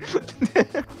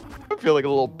 I feel like a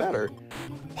little better.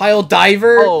 Pile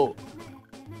diver? Oh.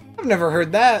 I've never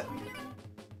heard that.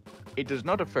 It does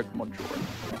not affect my joy.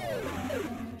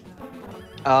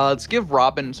 Let's give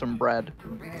Robin some bread.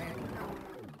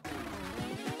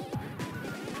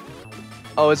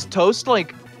 Oh, is Toast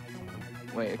like...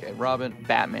 Wait, okay, Robin,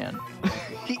 Batman.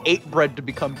 He ate bread to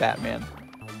become Batman.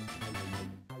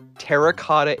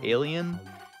 Terracotta alien?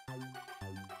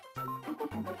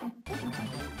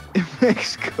 It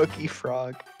makes Cookie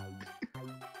Frog.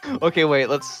 Okay, wait,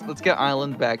 let's get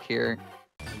Island back here.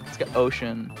 Let's get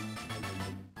Ocean.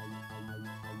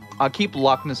 I'll keep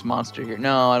Loch Ness Monster here.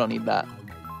 No, I don't need that.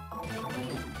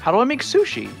 How do I make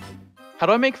sushi? How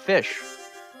do I make fish?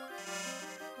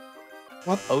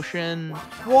 What? Ocean.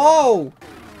 Whoa!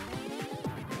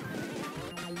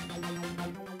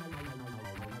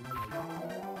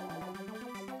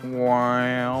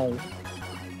 Wow.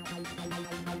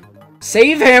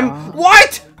 Save him!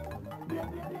 What?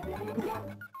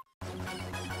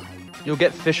 You'll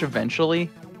get fish eventually.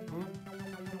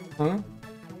 Huh?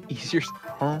 Easier.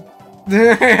 Huh?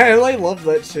 I love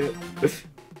that shit.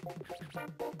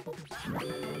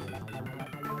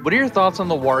 What are your thoughts on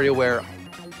the WarioWare?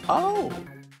 Oh.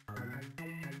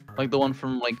 Like the one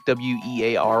from like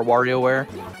WEAR WarioWare?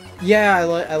 Yeah,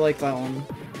 I like that one.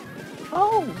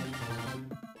 Oh.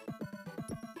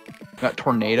 Got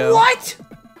Tornado. What?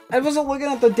 I wasn't looking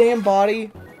at the damn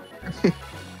body.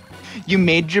 You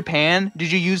made Japan?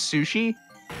 Did you use sushi?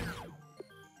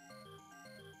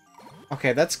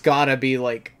 Okay, that's gotta be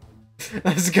like,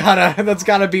 that's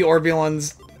gotta be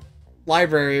Orbulon's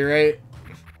library, right?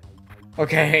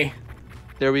 Okay.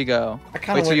 There we go. I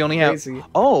kind Wait, of so you only have...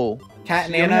 Oh! Cat So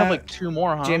and you only Anna, have like 2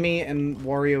 more, huh? Jimmy, and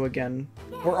Wario again.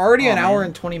 We're already Oh, an hour man.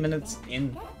 and 20 minutes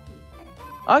in.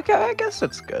 Okay, I guess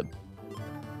that's good.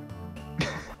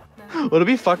 Would it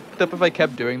be fucked up if I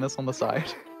kept doing this on the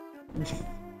side?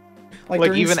 Like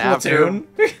during even Splatoon?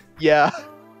 after... Yeah.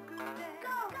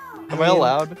 Am I mean,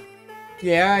 allowed?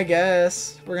 Yeah, I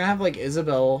guess. We're gonna have like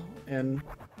Isabel and...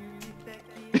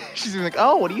 She's gonna be like,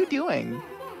 oh, what are you doing?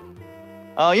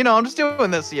 Oh, you know, I'm just doing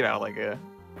this, you know, like a...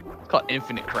 It's called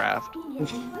Infinite Craft.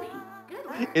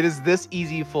 It is this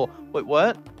easy full... Wait,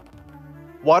 what?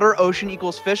 Water, ocean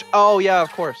equals fish? Oh, yeah,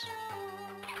 of course.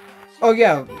 Oh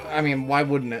yeah, I mean, why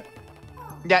wouldn't it?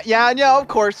 Yeah, of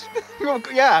course.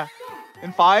 Yeah.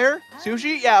 And fire?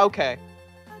 Sushi? Yeah, okay.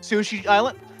 Sushi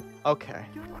Island? Okay.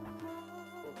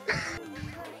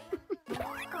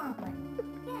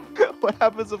 What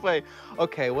happens if I...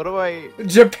 Okay, what do I...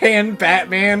 Japan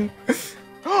Batman?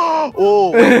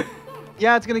 Oh!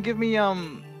 Yeah, it's gonna give me,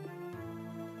 Well,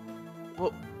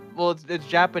 it's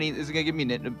Japanese. Is it gonna give me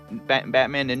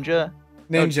Batman Ninja? Ninja.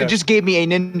 No, it just gave me a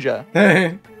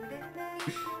ninja.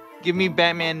 Give me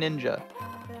Batman Ninja.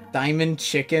 Diamond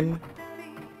Chicken?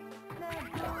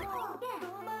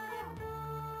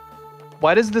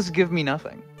 Why does this give me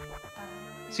nothing?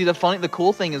 See, the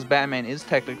cool thing is Batman is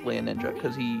technically a ninja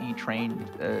because he trained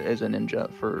as a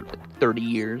ninja for like 30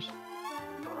 years.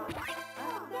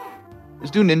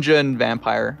 Let's do ninja and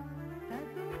vampire.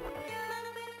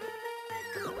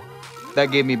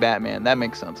 That gave me Batman. That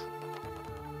makes sense.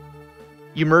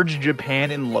 You merge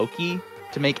Japan and Loki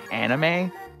to make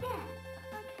anime?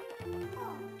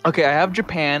 Okay, I have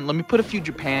Japan. Let me put a few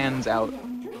Japans out.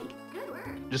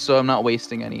 Just so I'm not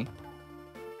wasting any.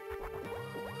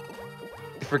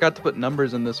 I forgot to put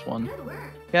numbers in this one.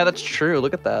 Yeah, that's true.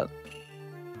 Look at that.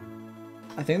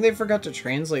 I think they forgot to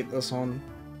translate this one.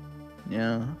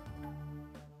 Yeah.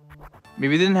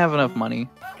 Maybe they didn't have enough money.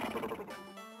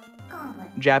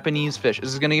 Japanese fish.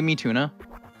 Is this gonna give me tuna?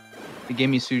 It gave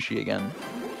me sushi again.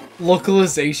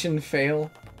 Localization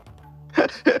fail.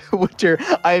 Winter,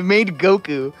 I made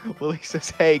Goku. Lily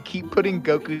says, hey, keep putting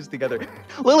Gokus together.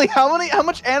 Lily, how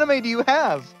much anime do you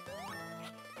have?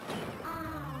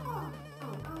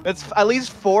 That's at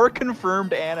least 4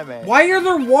 confirmed anime. Why are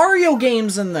there Wario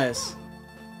games in this?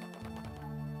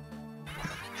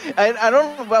 I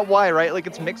don't know about why, right? Like,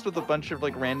 it's mixed with a bunch of,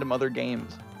 like, random other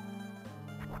games.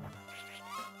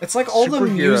 It's like all the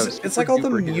music. It's like all the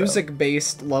Superhero.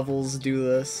 music-based levels do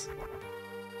this.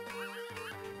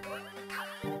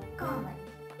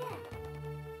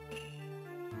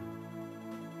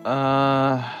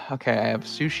 Okay, I have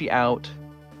sushi out.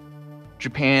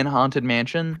 Japan Haunted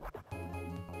Mansion.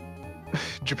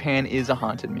 Japan is a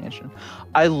haunted mansion.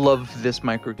 I love this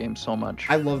microgame so much.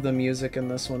 I love the music in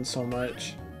this one so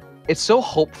much. It's so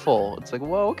hopeful. It's like,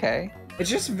 whoa, okay. It's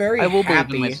just very I will happy.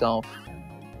 believe in myself.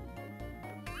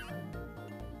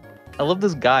 I love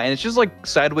this guy, and it's just like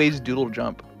sideways doodle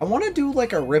jump. I want to do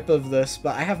like a rip of this,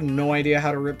 but I have no idea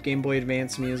how to rip Game Boy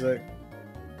Advance music.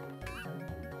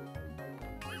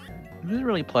 This is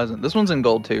really pleasant. This one's in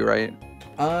gold too, right?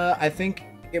 I think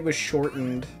it was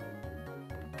shortened.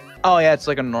 Oh yeah, it's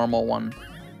like a normal one.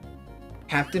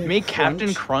 Captain Make Crunch?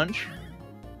 Captain Crunch.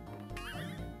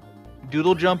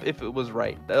 Doodle jump if it was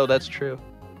right. Oh, that's true.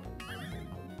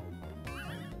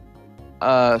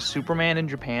 Superman in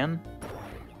Japan.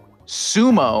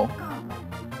 Sumo.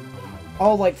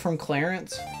 Oh, like from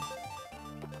Clarence?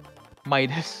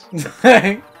 Midas.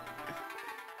 Oh.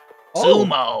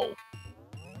 Sumo.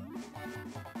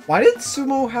 Why did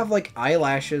Sumo have like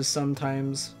eyelashes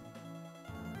sometimes?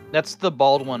 That's the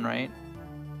bald one, right?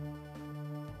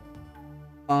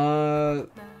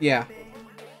 Yeah.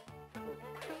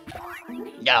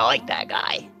 Yeah, I like that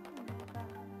guy.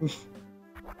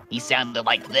 He sounded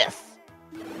like this.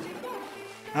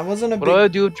 I wasn't a What big... do I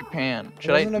do with Japan?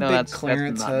 Should I? wasn't a No, big that's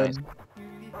Clarence not head.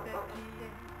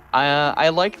 nice. I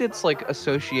liked its like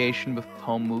association with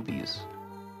home movies.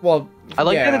 Well, I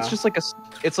like that yeah. it's just like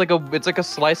it's like a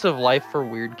slice of life for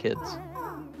weird kids.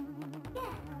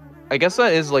 I guess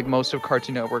that is like most of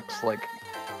Cartoon Network's like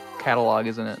catalog,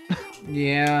 isn't it?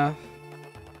 Yeah.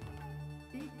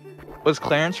 Was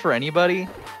Clarence for anybody?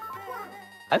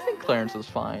 I think Clarence is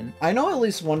fine. I know at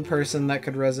least one person that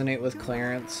could resonate with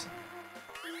Clarence.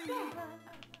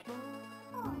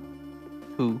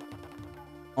 Who?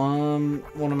 One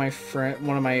of my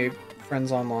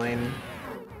friends online.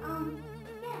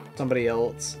 Somebody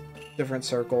else. Different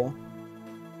circle.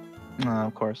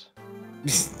 Of course.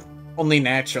 Only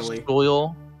naturally.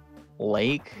 Soil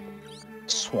Lake.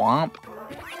 Swamp?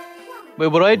 Wait,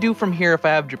 what do I do from here if I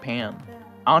have Japan?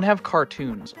 I don't have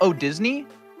cartoons. Oh, Disney?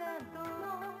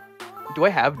 Do I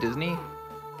have Disney?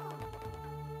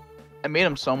 I made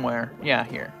them somewhere. Yeah,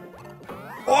 here.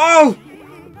 Whoa!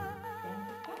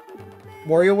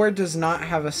 WarioWare does not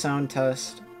have a sound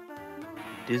test.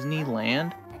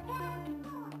 Disneyland?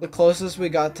 The closest we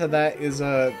got to that is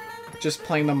just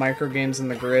playing the microgames in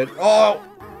the grid. Oh!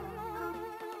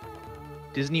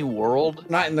 Disney World?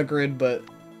 Not in the grid, but...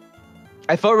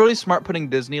 I felt really smart putting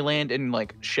Disneyland and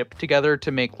like Ship together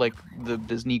to make like the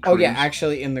Disney cruise. Oh yeah,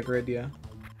 actually in the grid, yeah.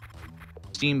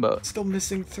 Steamboat. Still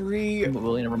missing 3.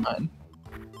 Really, never mind.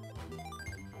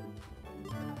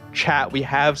 Chat, we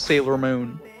have Sailor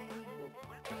Moon.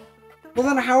 Well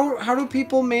then how do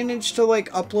people manage to like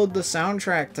upload the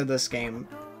soundtrack to this game?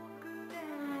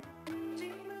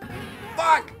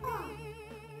 Fuck!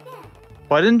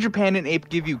 Why didn't Japan and Ape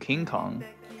give you King Kong?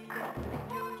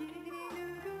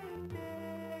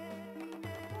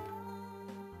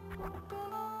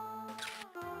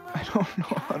 I don't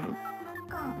know how to...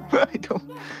 I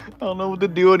don't know what to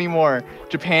do anymore.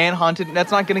 Japan Haunted...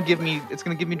 That's not gonna give me... It's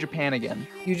gonna give me Japan again.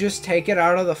 You just take it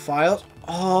out of the file?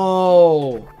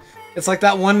 Oh! It's like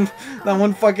that one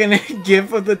fucking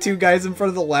gif of the 2 guys in front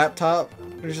of the laptop.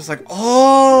 It's just like,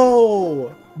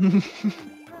 oh!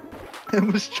 I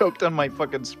was choked on my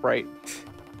fucking Sprite.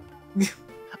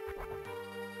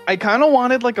 I kind of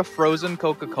wanted like a frozen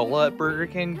Coca-Cola at Burger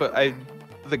King, but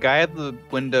the guy at the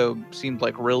window seemed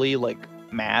like really like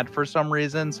mad for some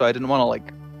reason, so I didn't want to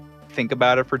like think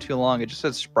about it for too long. It just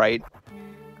said Sprite.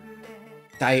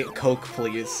 Diet Coke,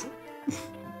 please.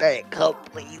 Diet Coke,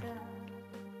 please.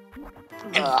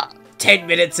 10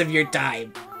 minutes of your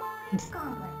time.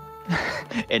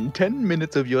 In 10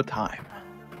 minutes of your time.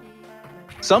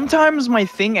 Sometimes my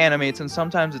thing animates and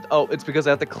sometimes it's because I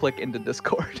have to click into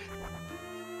Discord.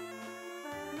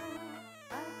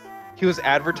 He was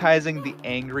advertising the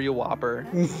Angry Whopper.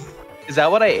 Is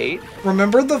that what I ate?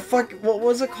 Remember what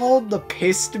was it called? The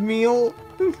pissed meal?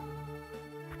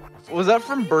 Was that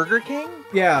from Burger King?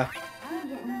 Yeah.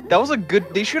 That was a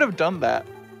good... They should have done that.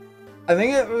 I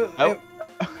think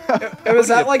it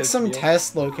was at like some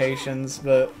test locations,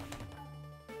 but...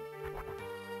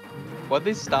 Why'd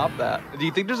they stop that? Do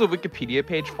you think there's a Wikipedia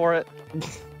page for it?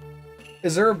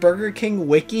 Is there a Burger King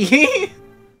wiki?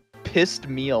 Pissed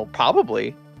meal.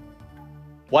 Probably.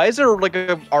 Why is there like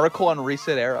an article on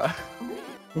Reset Era?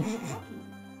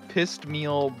 Pissed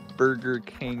meal Burger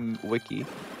King wiki.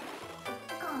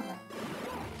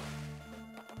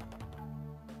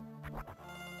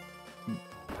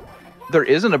 There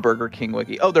isn't a Burger King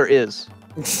wiki. Oh, there is.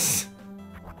 Let's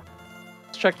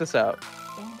check this out.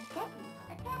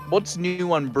 What's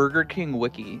new on Burger King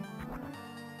wiki?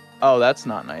 Oh, that's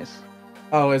not nice.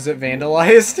 Oh, is it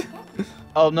vandalized?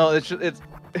 Oh no, it's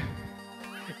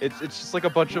just like a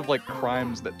bunch of like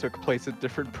crimes that took place at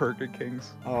different Burger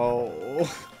Kings.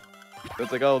 Oh.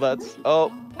 It's like,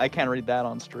 I can't read that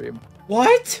on stream.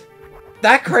 What?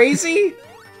 That crazy?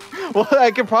 Well,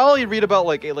 I could probably read about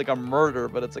like a murder,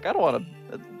 but it's like I don't want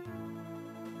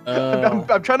to.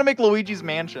 I'm trying to make Luigi's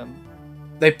Mansion.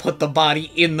 They put the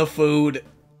body in the food.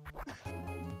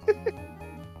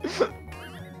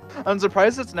 I'm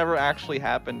surprised it's never actually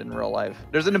happened in real life.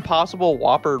 There's an Impossible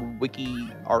Whopper wiki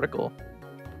article.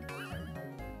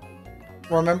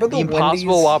 Remember the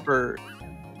Impossible Wendy's... Whopper.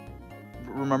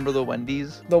 Remember the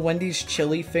Wendy's? The Wendy's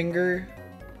chili finger?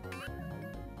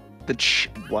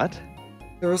 What?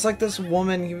 There was like this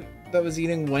woman that was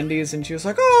eating Wendy's and she was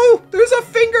like, oh, there's a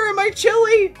finger in my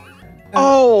chili!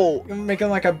 And making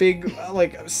like a big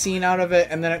like scene out of it,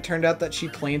 and then it turned out that she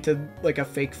planted like a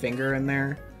fake finger in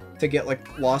there to get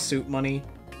like lawsuit money.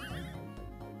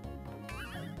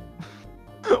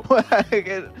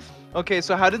 Okay,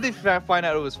 so how did they find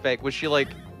out it was fake? Was she like,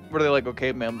 were they like,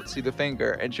 okay, ma'am, let's see the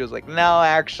finger? And she was like, no,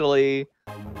 actually,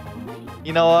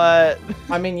 you know what?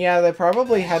 I mean, yeah, they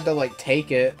probably had to like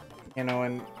take it, you know,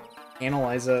 and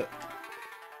analyze it.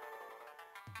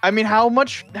 I mean, how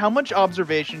much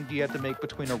observation do you have to make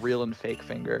between a real and fake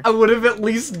finger? I would have at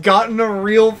least gotten a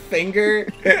real finger.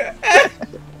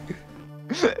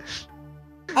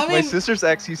 I mean, my sister's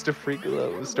ex used to freak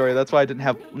out with the story. That's why I didn't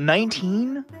have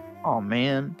 19. Oh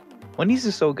man, Wendy's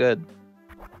is so good.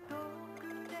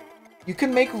 You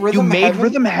can make Rhythm You made Heaven?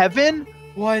 Rhythm Heaven?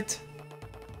 What?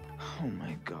 Oh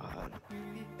my god.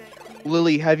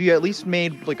 Lily, have you at least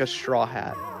made like a Straw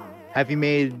Hat? Have you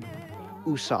made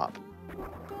Usopp?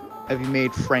 Have you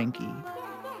made Frankie?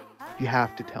 You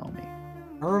have to tell me.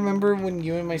 I remember when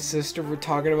you and my sister were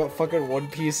talking about fucking One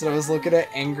Piece, and I was looking at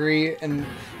Angry and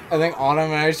I think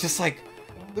Autumn, and I was just like,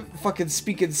 fucking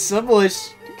speaking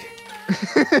Simlish.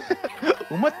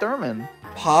 Uma Thurman.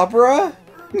 Pabra?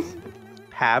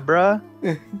 Pabra.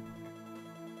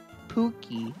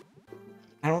 Pookie.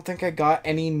 I don't think I got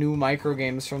any new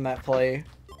microgames from that play.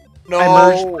 No. I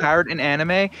merged pirate and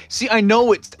anime. See, I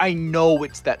know it's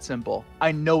that simple.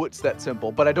 I know it's that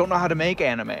simple, but I don't know how to make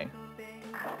anime.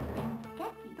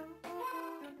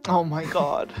 Oh my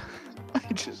god.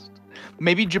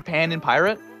 Maybe Japan and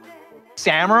pirate?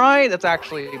 Samurai?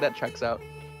 That checks out.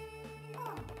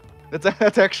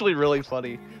 That's actually really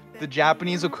funny. The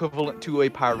Japanese equivalent to a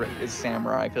pirate is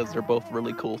samurai because they're both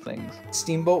really cool things.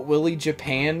 Steamboat Willie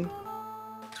Japan?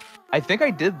 I think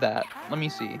I did that. Let me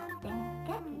see.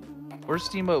 Where's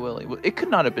Steamboat Willie? It could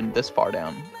not have been this far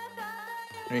down.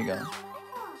 There you go.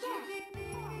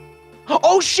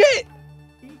 Oh shit!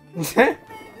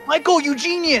 Michael, you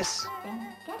genius!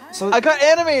 So I got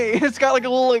anime. It's got like a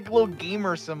little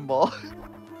gamer symbol.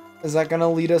 is that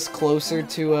gonna lead us closer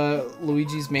to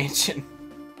Luigi's Mansion?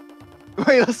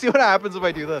 Wait, let's see what happens if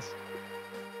I do this.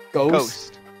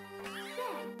 Ghost?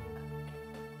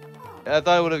 I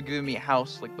thought it would have given me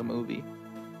House, like the movie.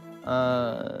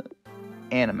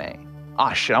 Anime.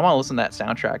 Ah, shit, I want to listen to that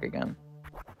soundtrack again.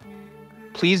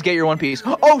 Please get your One Piece.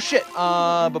 Oh, shit!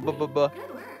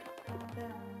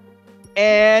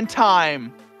 And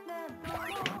time.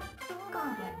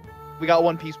 We got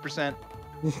 1 piece %.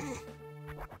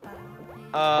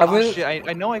 Oh, shit,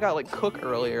 I know I got, like, Cook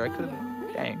earlier. I could have...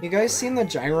 Dang. You guys seen the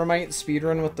Gyromite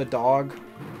speedrun with the dog?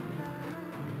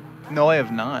 No, I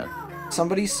have not.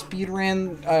 Somebody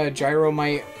speedran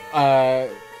Gyromite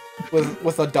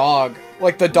with a dog.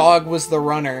 Like the dog was the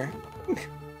runner.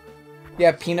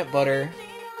 Yeah, peanut butter.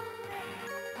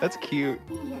 That's cute.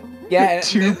 Yeah,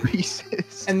 2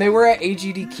 pieces. And they were at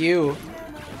AGDQ.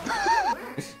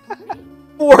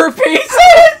 4 pieces?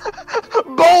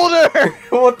 Boulder!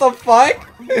 What the fuck?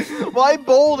 Why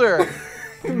Boulder?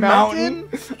 Mountain?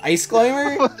 Ice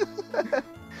climber?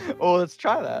 Oh, let's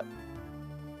try that.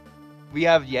 We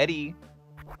have Yeti.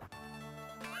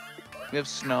 We have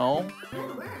Snow.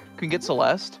 Can we get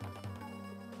Celeste?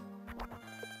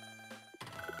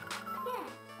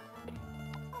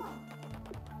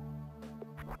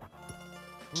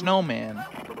 Snowman.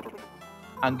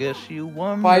 I guess you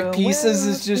won. 5 pieces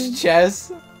is just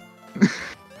chess.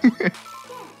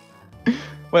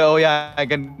 Wait, oh yeah, I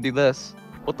can do this.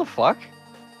 What the fuck?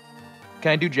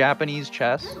 Can I do Japanese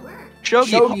chess?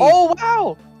 Shogi. Shogi. Oh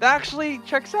wow, that actually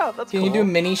checks out. That's Can cool. you do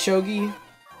mini shogi?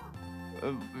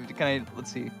 Can I?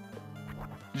 Let's see.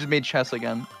 Just made chess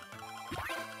again.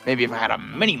 Maybe if I had a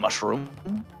mini mushroom.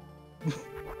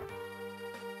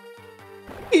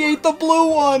 He ate the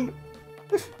blue one.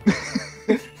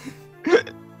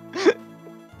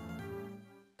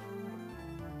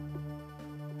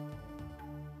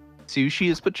 Sushi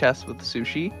is put chess with the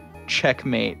sushi.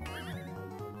 Checkmate.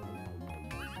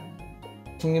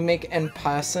 Can you make en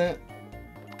passant?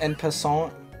 En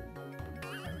passant?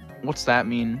 What's that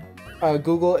mean?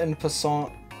 Google en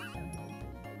passant.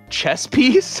 Chess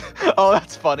piece? Oh,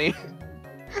 that's funny.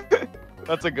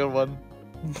 That's a good one.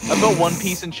 I put One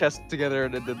Piece and chess together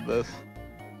and it did this.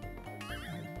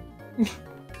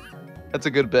 That's a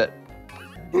good bit.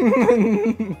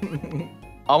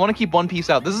 I want to keep One Piece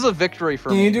out. This is a victory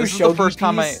for me. This is the first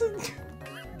time I...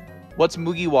 What's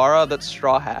Mugiwara? That's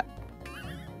Straw Hat.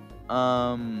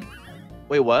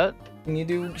 Wait, what? Can you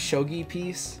do shogi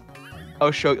piece? Oh,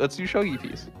 let's do Shogi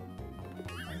piece.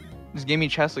 Just gave me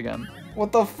chess again.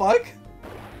 What the fuck?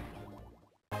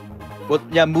 What?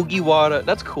 Yeah, Mugiwara.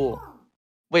 That's cool.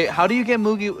 Wait, how do you get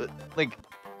Mugi? Like,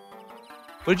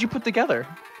 what did you put together?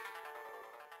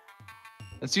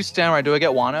 Let's do samurai. Do I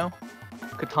get Wano?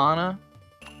 Katana?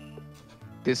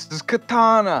 This is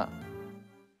Katana.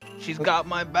 She's got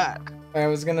my back. I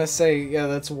was gonna say, yeah,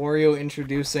 that's Wario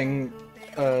introducing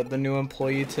the new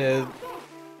employee to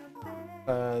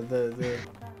the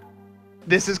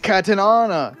This is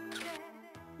Katana.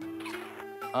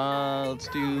 Let's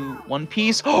do One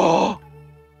Piece. Oh,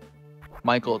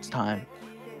 Michael, it's time.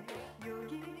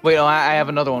 Wait, no, I have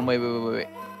another one. Wait.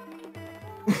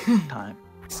 Time.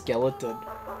 skeleton.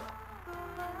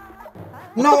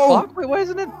 What No! the fuck? Wait, why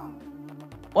isn't it?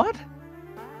 What?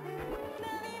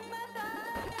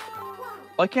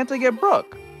 Why can't I get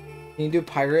Brooke? Can you do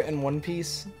pirate in One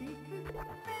Piece?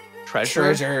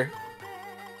 Treasure?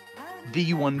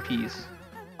 The One Piece.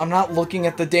 I'm not looking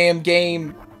at the damn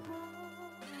game.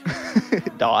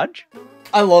 Dodge?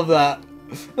 I love that.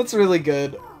 That's really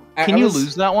good. Can you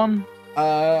lose that one?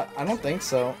 I don't think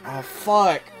so. Oh,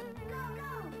 fuck.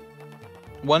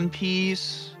 One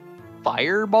Piece.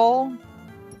 Fireball?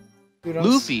 Dude,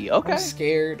 Luffy, okay. I'm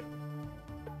scared.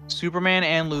 Superman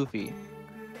and Luffy.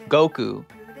 Goku.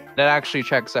 That actually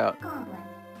checks out.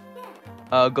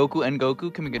 Goku and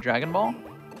Goku, can we get Dragon Ball?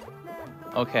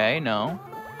 Okay, no.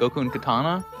 Goku and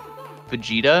Katana?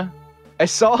 Vegeta? I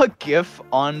saw a GIF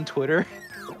on Twitter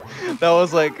that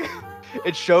was like,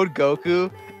 it showed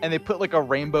Goku, and they put like a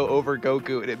rainbow over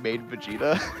Goku, and it made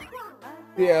Vegeta.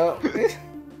 Yeah.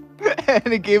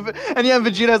 and it gave, and yeah,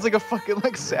 Vegeta has like a fucking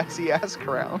like sassy ass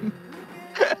crown.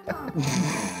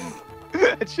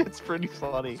 That shit's pretty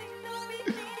funny.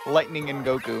 Lightning and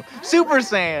Goku. Super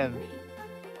Saiyan!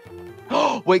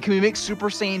 Wait, can we make Super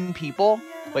Saiyan people?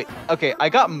 Wait, okay, I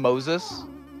got Moses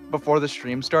before the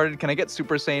stream started. Can I get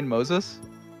Super Saiyan Moses?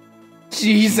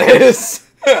 Jesus!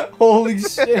 Holy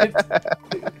shit!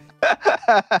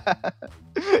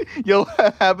 Yo,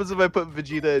 what happens if I put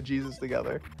Vegeta and Jesus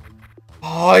together?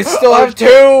 Oh, I still have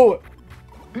two!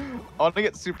 I want to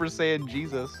get Super Saiyan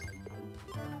Jesus.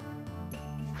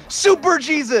 Super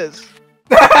Jesus!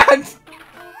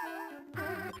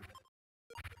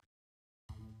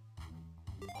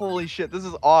 Holy shit, this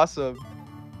is awesome.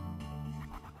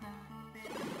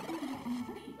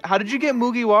 How did you get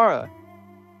Mugiwara?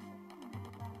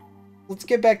 Let's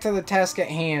get back to the task at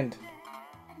hand.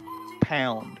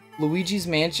 Pound. Luigi's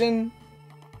Mansion?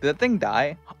 Did that thing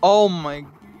die? Oh my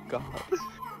god.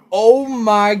 Oh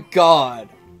my god.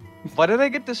 Why did I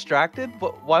get distracted?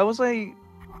 Why was I...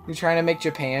 You're trying to make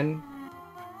Japan?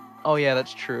 Oh yeah,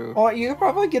 that's true. Oh, you could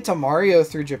probably get to Mario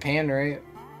through Japan, right?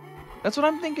 That's what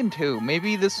I'm thinking too.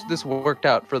 Maybe this worked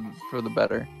out for the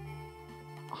better.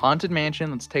 Haunted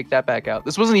Mansion, let's take that back out.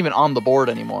 This wasn't even on the board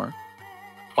anymore.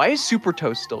 Why is Super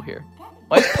Toast still here?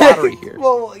 Why is Pottery here?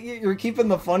 Well, you're keeping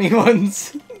the funny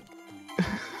ones.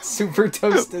 Super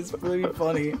Toast is pretty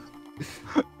funny.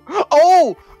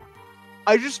 Oh!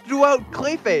 I just threw out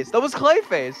Clayface. That was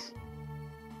Clayface.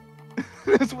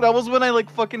 That was when I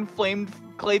like fucking flamed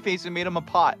Clayface and made him a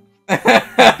pot.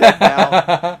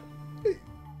 Now.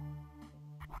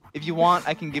 If you want,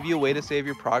 I can give you a way to save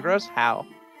your progress. How?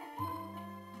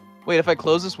 Wait, if I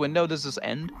close this window, does this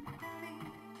end?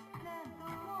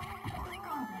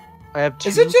 I have two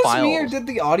Is it just files. me, or did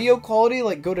the audio quality,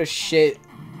 like, go to shit?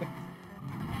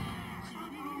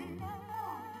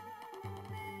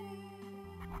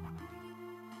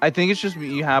 I think it's just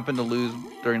you happen to lose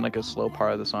during, like, a slow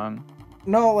part of the song.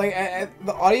 No, like,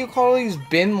 the audio quality's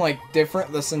been, like,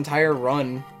 different this entire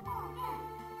run.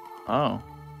 Oh.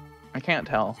 I can't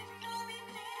tell.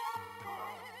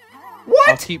 What?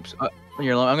 I'll keep...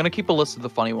 here, I'm gonna keep a list of the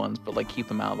funny ones, but, like, keep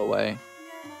them out of the way.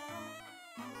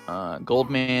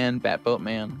 Goldman,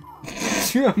 Batboatman.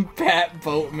 Bat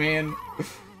Boatman.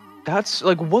 That's,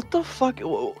 like, what the fuck?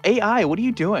 AI, what are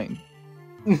you doing?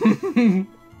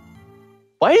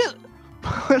 Why is...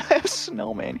 Why do I have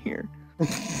Snowman here?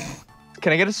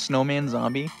 Can I get a Snowman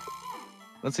zombie?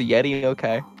 That's a Yeti,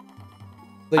 okay.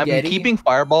 I'm keeping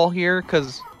Fireball here,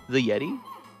 because... The Yeti?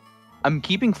 I'm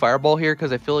keeping Fireball here,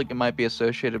 because I feel like it might be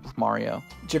associated with Mario.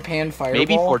 Japan Fireball?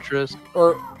 Maybe Fortress.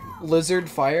 Or Lizard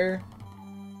Fire?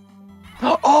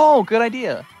 Oh, good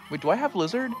idea. Wait, do I have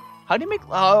Lizard? How do you make...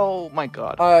 Oh, my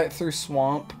god. Through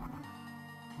Swamp.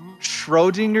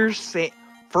 Schrodinger's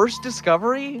first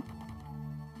discovery?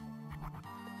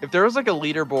 If there was like a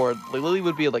leaderboard, Lily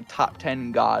would be like top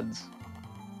 10 gods.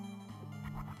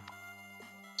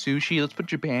 Sushi, let's put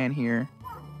Japan here.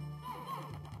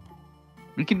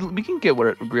 We can get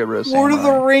what Lord of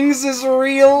the Rings is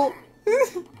real.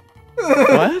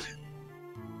 What?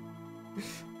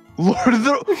 Lord of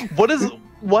the...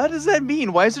 What does that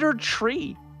mean? Why is there a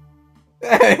tree?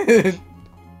 I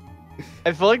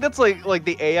feel like that's like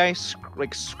the AI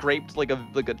scraped like a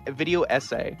video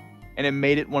essay and it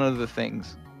made it one of the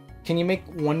things. Can you make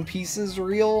One Piece's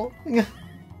real?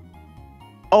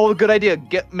 Oh, good idea.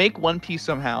 Make One Piece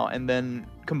somehow and then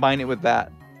combine it with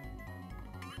that.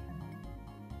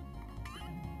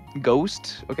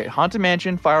 Ghost. Okay, Haunted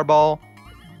Mansion, Fireball.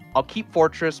 I'll keep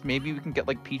Fortress. Maybe we can get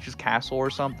like Peach's Castle or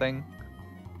something.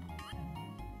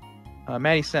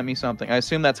 Maddie sent me something. I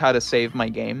assume that's how to save my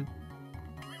game.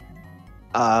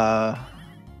 What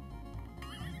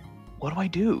do I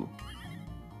do?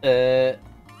 Okay.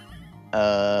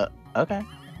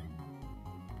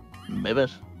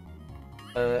 Beavis.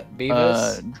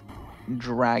 Beavis?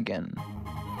 Dragon.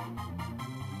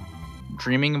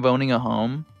 Dreaming of owning a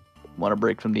home. Want a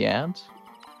break from the ads?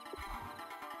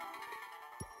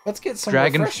 Let's get some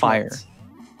Dragon Fire.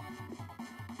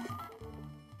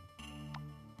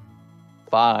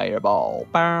 Fireball.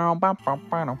 Well,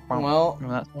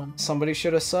 somebody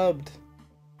should have subbed.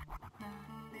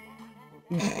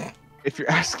 If you're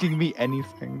asking me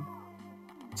anything.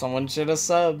 Someone should have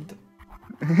subbed.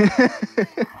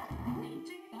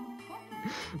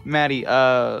 Maddie,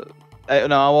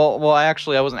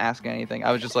 Actually, I wasn't asking anything.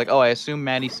 I was just like, oh, I assume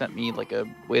Maddie sent me like a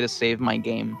way to save my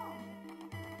game.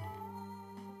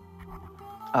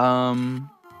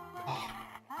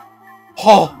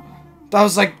 Oh, that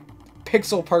was like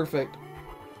pixel perfect.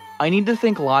 I need to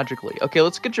think logically. Okay,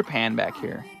 let's get Japan back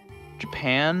here.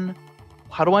 Japan,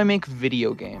 how do I make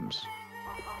video games?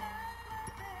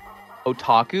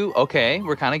 Otaku? Okay,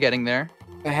 we're kind of getting there.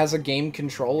 It has a game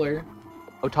controller.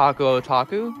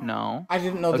 Otaku? No. I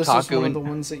didn't know this was one of the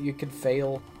ones that you could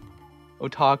fail.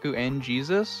 Otaku and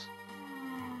Jesus?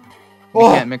 We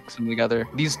Oh. can't mix them together.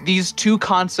 These two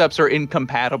concepts are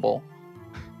incompatible.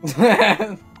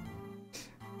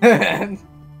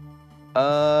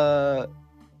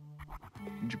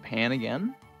 Japan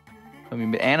again? I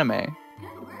mean, anime.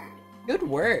 Good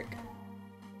work.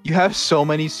 You have so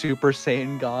many Super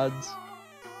Saiyan gods.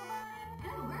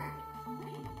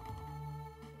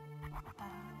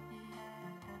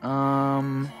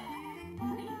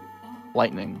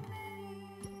 Lightning.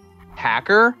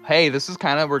 Hacker? Hey, this is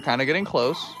we're kind of getting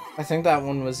close. I think that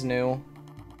one was new.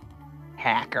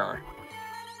 Hacker.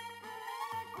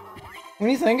 When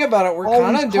you think about it, we're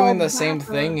kind of doing the same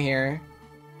thing here.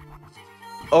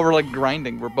 Oh, we're like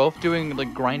grinding. We're both doing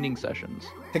like grinding sessions.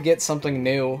 To get something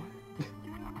new.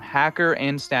 Hacker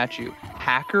and statue.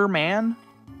 Hacker man?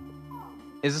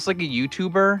 Is this like a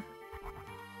YouTuber?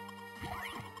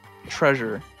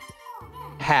 Treasure.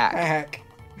 Hack. Hack.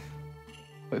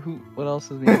 Wait, what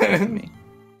else is being said to me?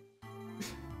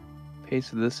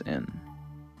 Paste this in.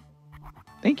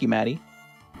 Thank you, Maddie.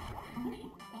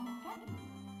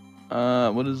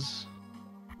 What did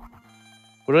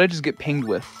I just get pinged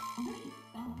with?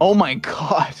 Oh my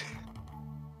god.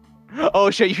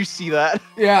 Oh shit, you see that?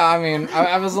 Yeah, I mean,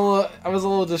 I was a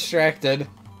little distracted.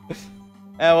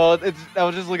 Yeah, well, I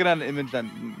was just looking at an image that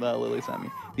Lily sent me.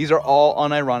 These are all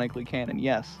unironically canon,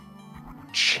 yes.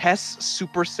 Chess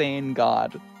Super Saiyan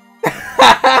God.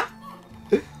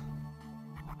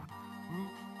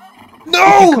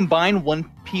 No! If you combine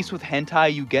One Piece with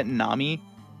hentai, you get Nami.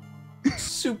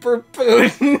 Super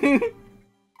Putin.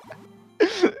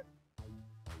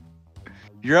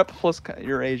 Europe plus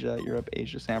Eurasia,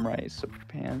 Asia, Samurai,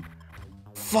 Japan.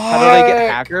 Fuck! How did I get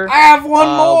hacker? I have one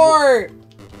more!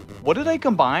 What did I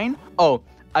combine? Oh,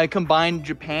 I combined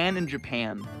Japan and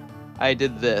Japan. I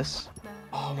did this.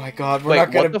 Oh my god,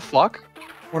 Wait, what the fuck?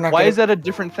 Why is that a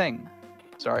different thing?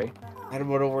 Sorry. I don't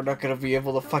know, we're not gonna be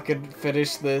able to fucking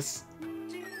finish this.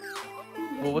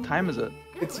 Well, what time is it?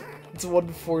 It's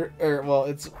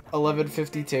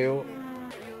 11:52.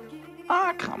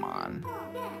 Ah, come on.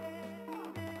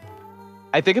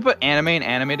 I think I put anime and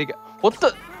anime together. What?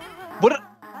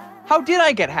 How did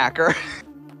I get hacker?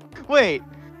 Wait.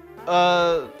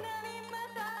 What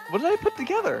did I put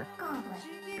together?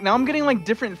 Now I'm getting like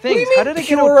different things. What do you mean, how did I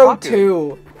get Puro Otaku?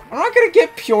 2? I'm not gonna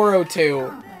get Puro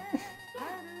 2.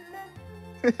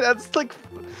 That's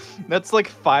like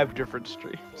 5 different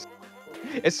streams.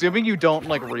 Assuming you don't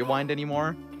like rewind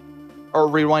anymore, or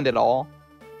rewind at all.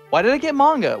 Why did I get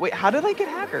manga? Wait, how did I get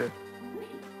hacker?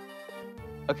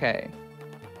 Okay.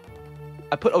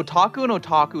 I put otaku and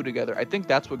otaku together. I think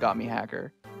that's what got me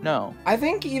hacker. No. I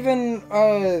think even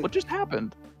What just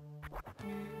happened?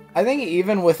 I think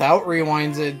even without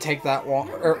rewinds it'd take that long,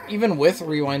 or even with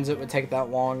rewinds it would take that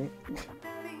long.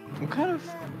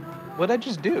 What'd I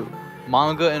just do?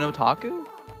 Manga and otaku?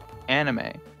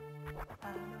 Anime.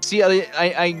 See,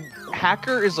 I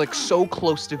hacker is like so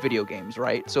close to video games,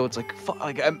 right? So it's like,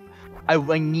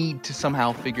 I need to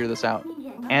somehow figure this out.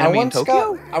 Anime in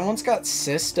Tokyo? I once got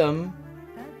System.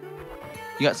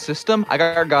 You got System? I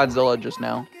got Godzilla just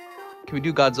now. Can we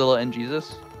do Godzilla and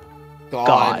Jesus?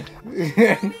 God.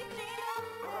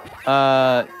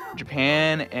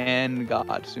 Japan and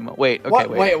God. Sumo. Wait, okay, what?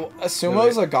 wait. A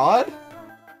sumo's a god?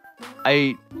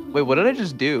 Wait, what did I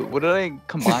just do? What did I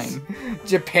combine?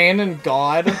 Japan and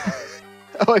God?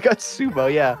 Oh, I got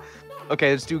sumo, yeah.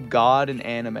 Okay, let's do God and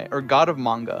anime. Or God of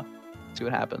manga. See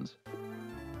what happens.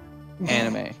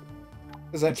 Anime.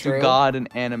 Is that let's true? do God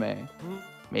and anime.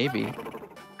 Maybe.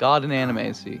 God and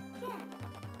anime, see.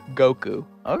 Goku.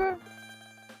 Okay.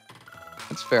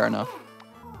 That's fair enough.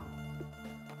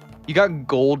 You got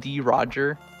Goldie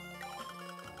Roger.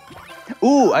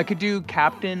 Ooh, I could do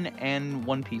Captain and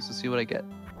One Piece. Let's see what I get.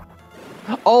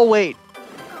 Oh, wait.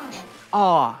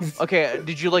 Ah, okay.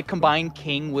 Did you like combine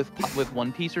King with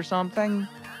One Piece or something?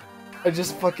 I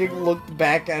just fucking looked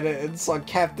back at it and saw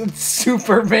Captain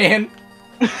Superman.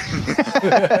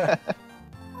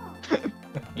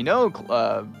 You know,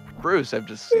 Bruce, I've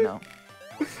just,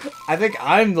 I think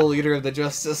I'm the leader of the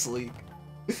Justice League.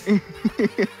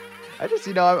 I just,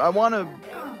 I want to,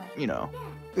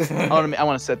 I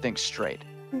want to set things straight.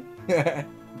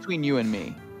 Between you and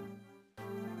me.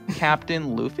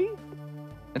 Captain Luffy?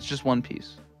 It's just One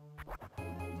Piece.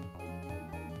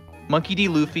 Monkey D.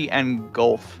 Luffy and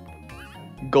Golf.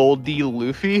 Gold D.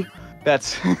 Luffy?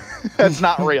 That's that's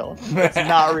not real. That's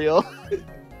not real.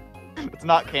 It's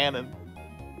not canon.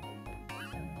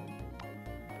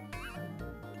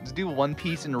 Let's do One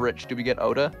Piece and Rich. Do we get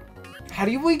Oda? How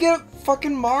do we get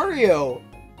fucking Mario?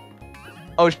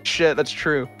 Oh shit, that's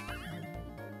true.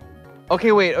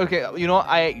 Okay, wait, okay, you know,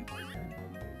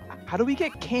 how do we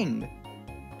get King?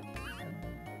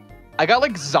 I got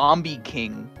like Zombie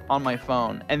King on my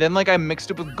phone, and then like I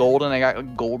mixed it with gold and I got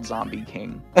like Gold Zombie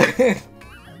King.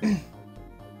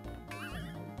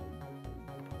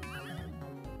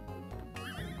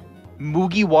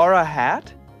 Mugiwara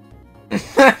hat?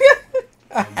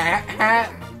 A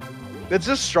hat? That's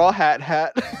just straw hat.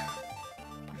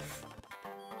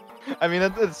 I mean,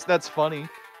 that's funny.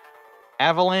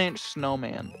 Avalanche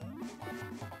snowman.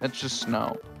 That's just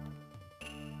snow.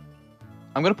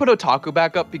 I'm gonna put Otaku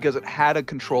back up because it had a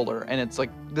controller, and it's like,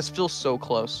 this feels so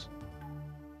close.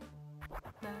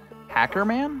 Hacker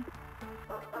man?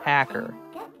 Hacker.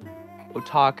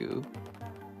 Otaku.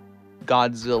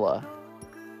 Godzilla.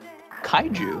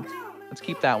 Kaiju. Let's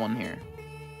keep that one here.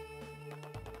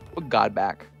 Put God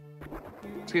back.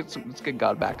 Let's get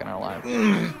God back in our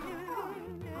lives.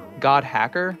 God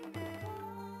hacker.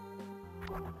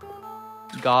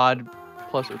 God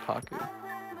plus Otaku.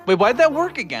 Wait, why'd that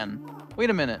work again? Wait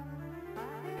a minute.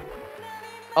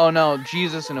 Oh no,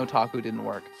 Jesus and Otaku didn't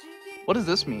work. What does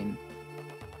this mean?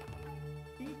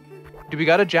 Do we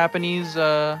got a Japanese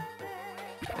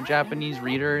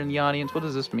reader in the audience? What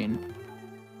does this mean?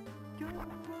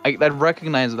 I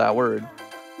recognize that word.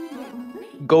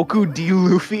 Goku D.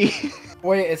 Luffy.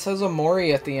 Wait, it says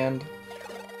Amori at the end.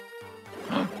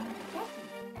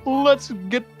 Let's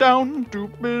get down to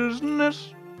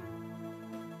business.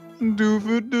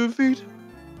 Defeat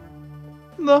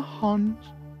the hunt.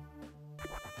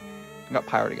 I got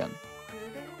pirate again.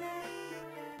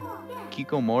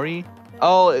 Kikomori?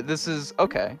 Oh, this is...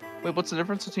 Okay. Wait, what's the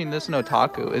difference between this and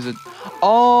Otaku? Is it...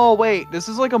 Oh, wait. This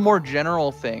is like a more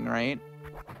general thing, right?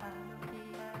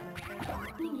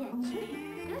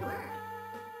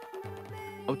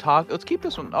 Otaku... Let's keep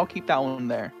this one. I'll keep that one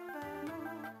there.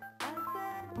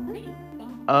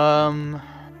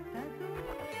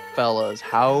 Fellas,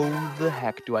 how the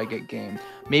heck do I get game?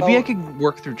 Maybe I could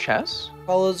work through chess?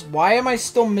 Fellas, why am I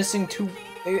still missing two...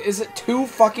 Is it two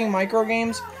fucking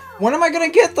microgames? When am I gonna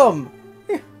get them?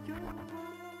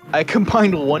 I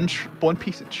combined one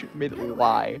piece of made it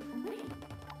lie.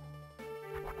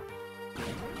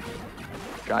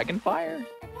 Dragonfire?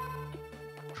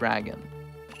 Dragon.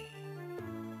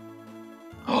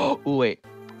 Oh, wait.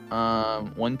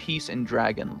 One Piece and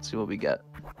Dragon. Let's see what we get.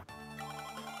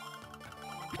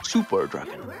 Super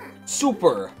Dragon.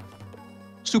 Super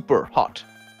Hot.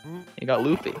 You got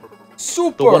Luffy.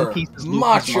 Super The One Piece is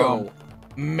Luffy's macho mom.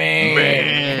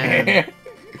 man.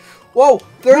 Whoa,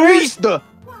 there's one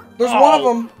of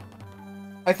them.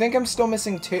 I think I'm still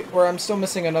missing two, or I'm still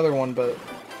missing another one, but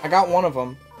I got one of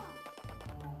them.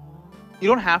 You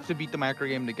don't have to beat the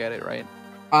microgame to get it, right?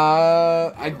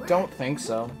 I don't think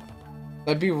so.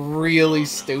 That'd be really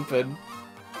stupid.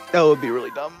 That would be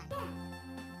really dumb.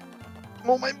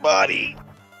 Oh, my body.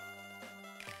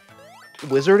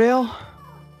 Wizardale?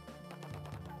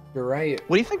 You're right.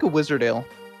 What do you think of Wizardale?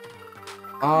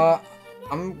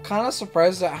 I'm kind of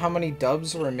surprised at how many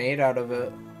dubs were made out of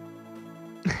it.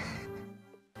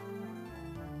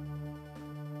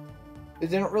 It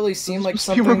didn't really seem like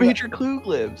something. Fewer major clue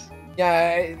lives.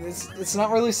 Yeah, it's not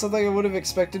really something I would have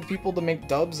expected people to make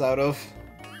dubs out of,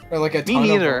 or like a ton. Me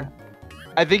neither. Of them.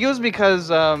 I think it was because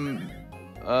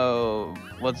oh,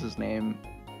 what's his name?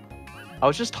 I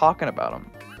was just talking about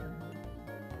him.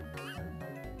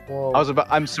 Whoa.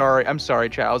 I'm sorry,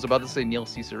 chat. I was about to say Neil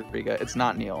Cicerega. It's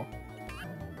not Neil.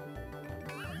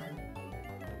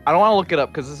 I don't want to look it up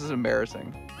because this is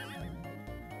embarrassing.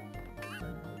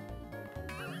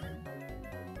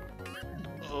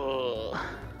 Ugh.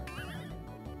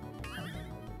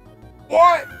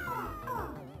 What?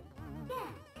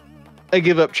 I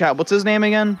give up, chat. What's his name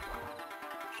again?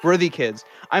 Worthy Kids.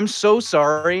 I'm so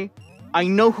sorry. I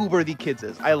know who Worthy Kids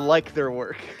is. I like their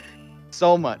work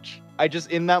so much. I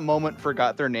just, in that moment,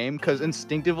 forgot their name because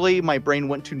instinctively my brain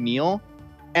went to Neil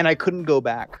and I couldn't go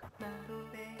back.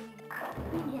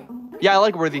 Yeah, I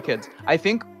like Worthy Kids. I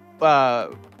think,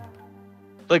 like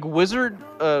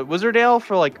Wizardale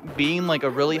for like being like a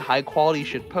really high quality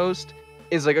shitpost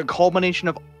is like a culmination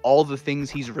of all the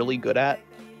things he's really good at.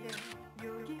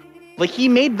 Like he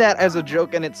made that as a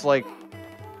joke and it's like,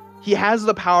 he has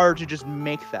the power to just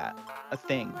make that a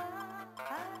thing.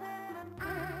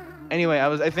 Anyway,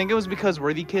 I think it was because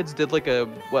Worthy Kids did like a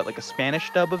Spanish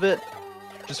dub of it,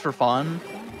 just for fun,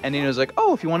 and then it was like,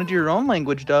 oh, if you want to do your own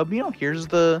language dub, here's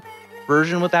the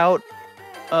version without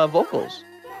vocals,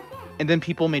 and then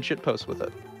people made shit posts with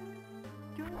it.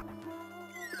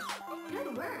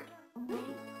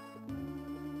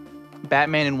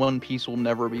 Batman in One Piece will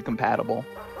never be compatible.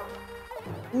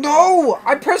 No!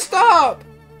 I pressed stop!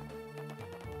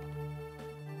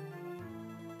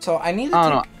 So I need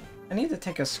to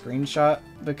take a screenshot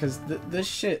because this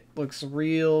shit looks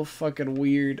real fucking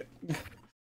weird.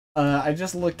 I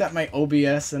just looked at my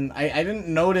OBS and I didn't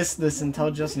notice this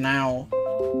until just now.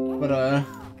 But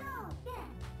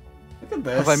look at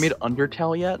this. Have I made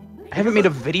Undertale yet? I haven't made a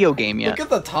video game yet. Look at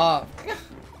the top.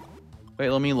 Wait,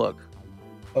 let me look.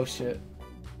 Oh shit.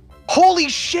 Holy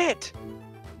shit!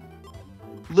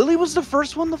 Lily was the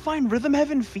first one to find Rhythm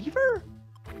Heaven Fever?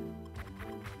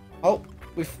 Oh,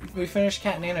 we finished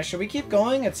Cat Nana. Should we keep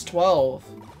going? It's 12.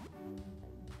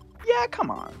 Yeah, come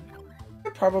on.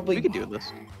 We could do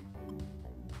this.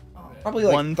 Probably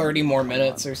like 30 more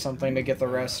minutes or something to get the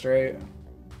rest right.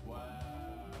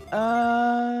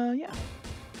 Yeah.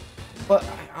 But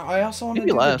I also want to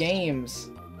do the games.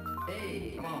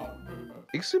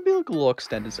 It should be like a little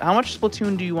extended. How much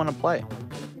Splatoon do you want to play?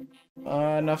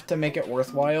 Enough to make it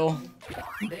worthwhile.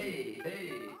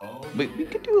 We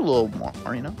could do a little more,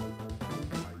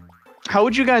 How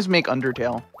would you guys make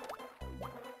Undertale?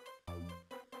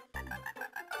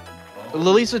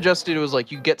 Lily suggested it was like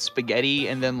you get spaghetti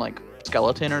and then like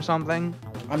skeleton or something.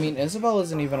 I mean, Isabel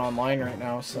isn't even online right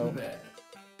now, so...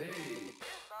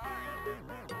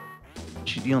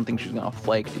 You don't think she's gonna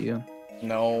flake, do you?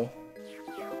 No.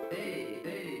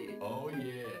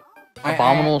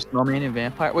 Abominable Snowman and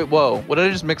Vampire? Wait, whoa. What did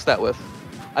I just mix that with?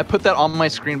 I put that on my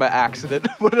screen by accident.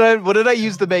 What did I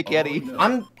use to make Yeti?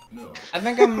 I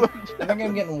think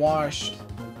I'm getting washed.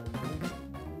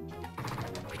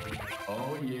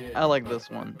 Oh yeah. I like this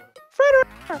one. Fritter!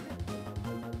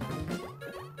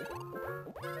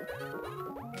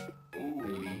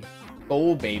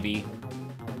 Oh baby.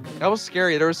 That was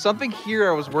scary. There was something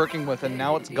here I was working with and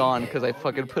now it's gone because I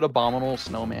fucking put Abominable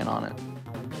Snowman on it.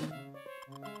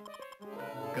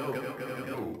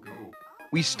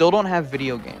 We still don't have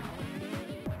video game.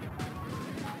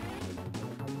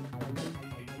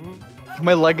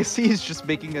 My legacy is just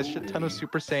making a shit ton of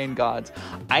Super Saiyan gods.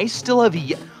 I still have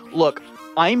look,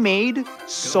 I made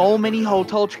so many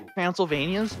Hotel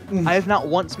Transylvanias. I have not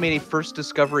once made a first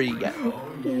discovery yet.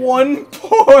 One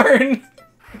porn.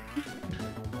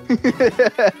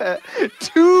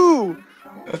 2.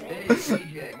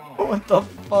 What the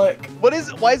fuck?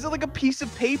 Why is it like a piece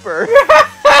of paper?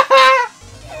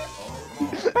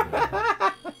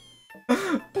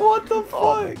 What the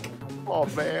fuck? Oh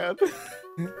man.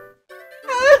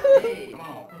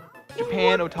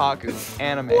 Japan otaku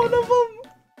anime. One of them.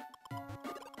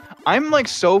 I'm like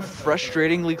so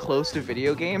frustratingly close to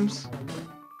video games.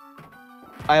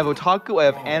 I have otaku, I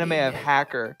have anime, I have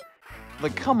hacker.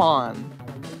 Like, come on.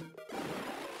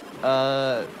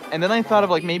 And then I thought of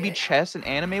like maybe chess and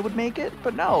anime would make it,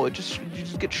 but no, you just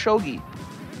get shogi.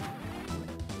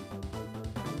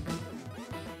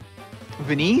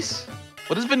 Venice?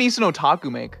 What does Venice and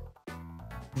otaku make?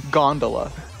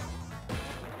 Gondola.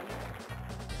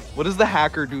 What does the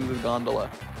hacker do with Gondola?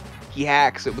 He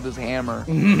hacks it with his hammer.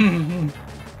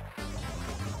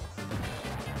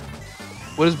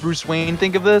 What does Bruce Wayne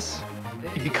think of this?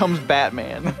 He becomes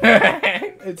Batman.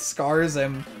 It scars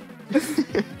him.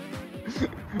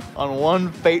 On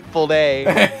one fateful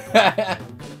day,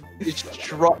 he's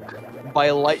struck by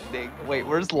lightning. Wait,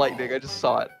 where's lightning? I just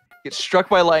saw it. Gets struck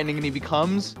by lightning and he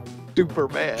becomes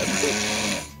Superman.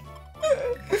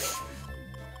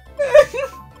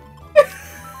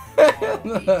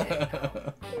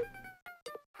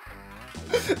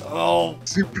 Oh,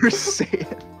 Super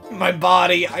Saiyan. my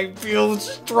body, I feel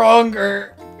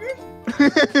stronger.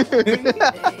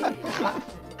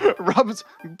 Robin's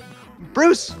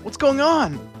Bruce, what's going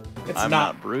on? It's I'm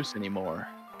not Bruce anymore.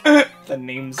 The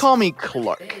name's... Call me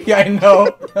Clark. Yeah, I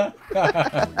know.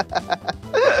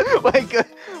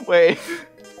 Wait.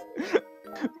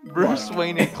 Bruce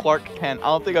Wayne and Clark Kent. I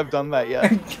don't think I've done that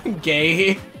yet.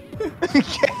 Gay. Gay.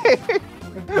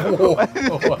 What?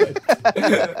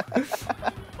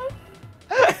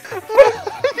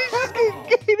 He's just getting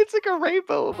gay. It's like a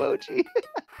rainbow emoji.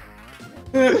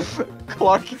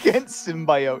 Clark Kent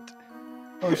symbiote.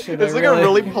 Oh shit! It's like a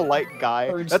really polite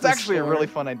guy. That's actually a score. really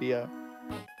fun idea.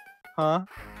 Huh?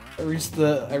 I reached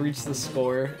the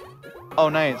score. Oh,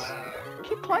 nice.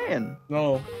 Keep playing.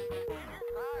 No.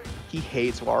 He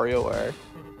hates WarioWare.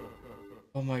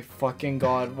 Oh my fucking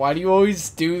god! Why do you always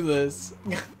do this?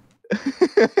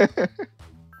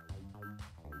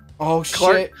 Oh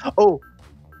Clark. shit! Oh.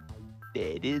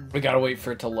 It is. We gotta wait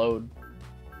for it to load.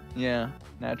 Yeah,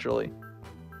 naturally.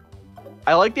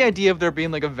 I like the idea of there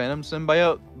being like a Venom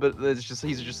symbiote, but it's just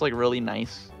he's just like really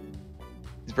nice.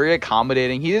 He's very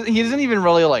accommodating. He doesn't even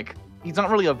really like. He's not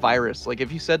really a virus. Like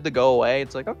if you said to go away,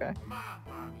 it's like okay.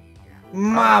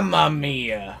 Mamma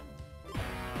mia!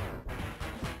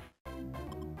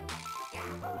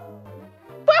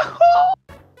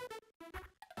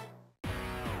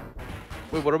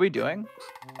 Wait, what are we doing?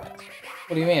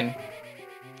 What do you mean?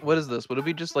 What is this? What did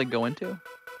we just like go into?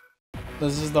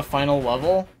 This is the final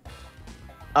level?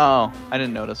 Oh, I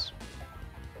didn't notice.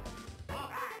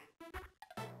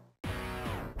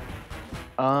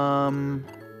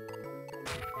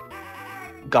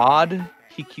 God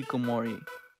Hikikomori.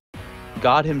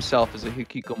 God himself is a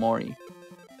Hikikomori.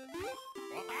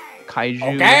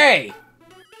 Kaiju. Okay!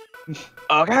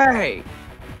 Okay.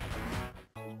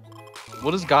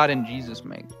 What does God and Jesus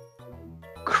make?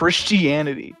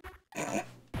 Christianity.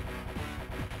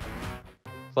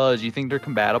 Fuzz, you think they're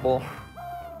compatible?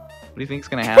 What do you think's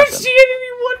gonna happen?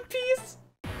 Christianity One Piece!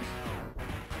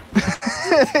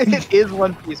 It is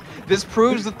One Piece. This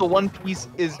proves that the One Piece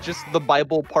is just the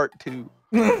Bible Part 2.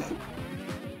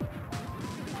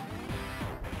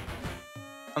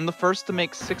 I'm the first to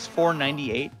make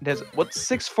 6498. What's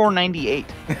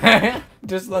 6498?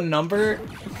 Just the number?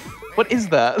 What is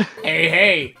that? Hey,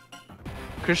 hey!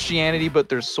 Christianity, but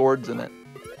there's swords in it.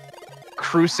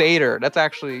 Crusader.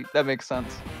 That makes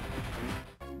sense.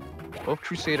 Both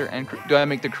Crusader and do I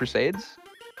make the Crusades?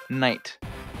 Knight.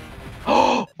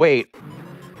 Oh, wait.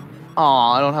 Oh,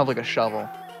 I don't have like a shovel.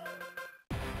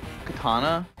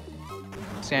 Katana.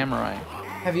 Samurai.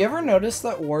 Have you ever noticed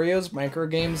that Wario's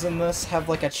microgames in this have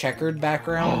like a checkered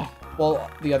background? Well,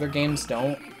 the other games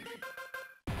don't.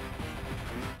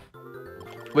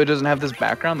 Wait, it doesn't have this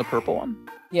background, the purple one?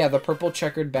 Yeah, the purple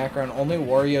checkered background. Only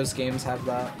Wario's games have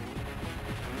that.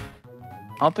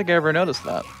 I don't think I ever noticed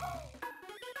that.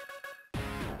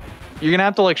 You're gonna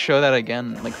have to like show that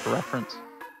again, like for reference.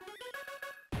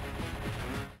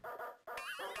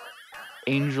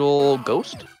 Angel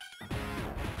Ghost?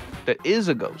 That is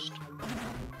a ghost.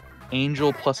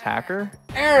 Angel plus hacker?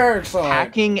 Excellent!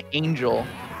 Hacking Angel.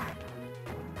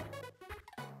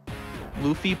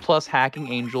 Luffy plus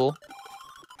hacking Angel.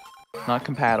 Not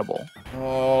compatible.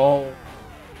 Oh.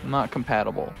 Not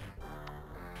compatible.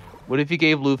 What if you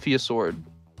gave Luffy a sword?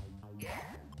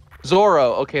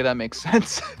 Zoro. Okay, that makes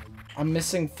sense. I'm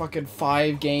missing fucking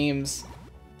 5 games.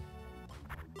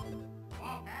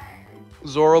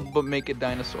 Zoro, but make it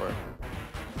dinosaur.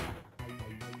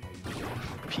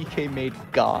 PK made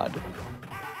God.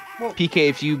 Well, PK,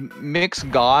 if you mix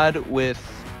God with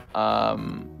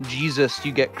Jesus,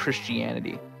 you get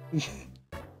Christianity.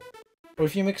 what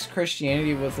if you mix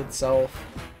Christianity with itself?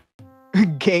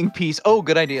 Gang Peace. Oh,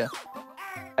 good idea.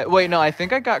 Wait, no, I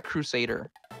think I got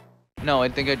Crusader. No, I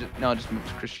think I just moved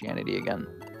to Christianity again.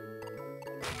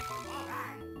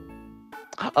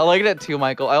 I like that too,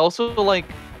 Michael. I also like,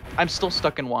 I'm still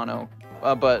stuck in Wano,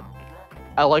 but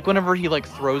I like whenever he like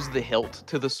throws the hilt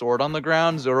to the sword on the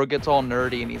ground, Zoro gets all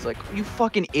nerdy and he's like, you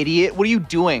fucking idiot, what are you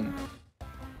doing?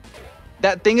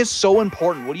 That thing is so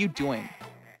important, what are you doing?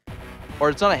 Or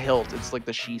it's not a hilt, it's like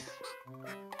the sheath.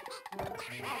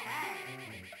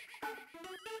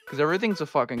 Because everything's a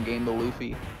fucking game to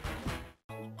Luffy.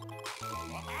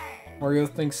 Wario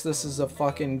thinks this is a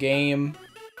fucking game.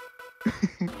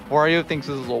 Wario thinks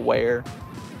this is a wear.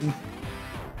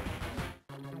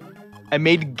 I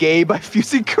made gay by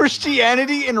fusing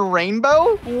Christianity and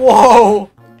rainbow? Whoa!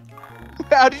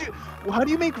 How do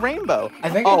you make rainbow? I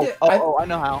think I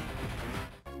know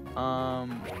how.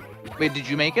 Wait, did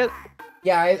you make it?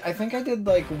 Yeah, I think I did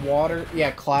like water, yeah,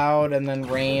 cloud, and then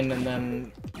rain, and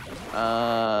then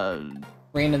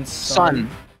rain and sun.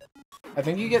 I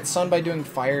think you get sun by doing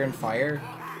fire and fire.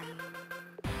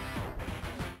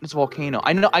 It's volcano.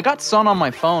 I know. I got sun on my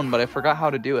phone, but I forgot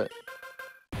how to do it.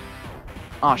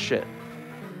 Oh shit.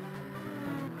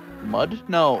 Mud?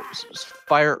 No.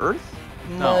 Fire earth?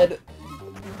 Mud.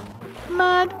 No.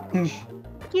 Mud.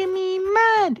 Give me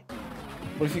mud.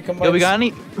 What if you combine? Yo, we got any?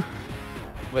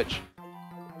 Which?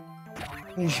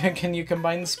 Can you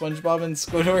combine SpongeBob and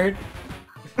Squidward?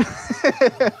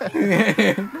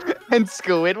 And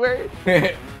Squidward?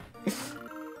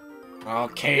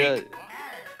 Okay. Yeah.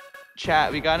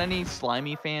 Chat, we got any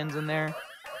slimy fans in there?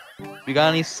 We got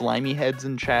any slimy heads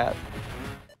in chat?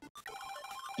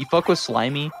 You fuck with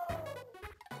slimy?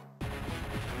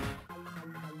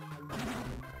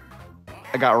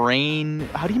 I got rain.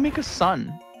 How do you make a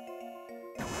sun?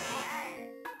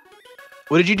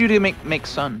 What did you do to make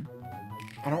sun?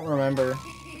 I don't remember.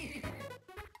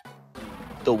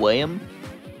 The William?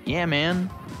 Yeah, man.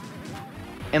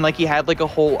 And like he had like a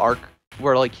whole arc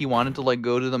where like he wanted to like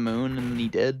go to the moon and he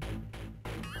did.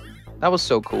 That was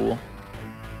so cool.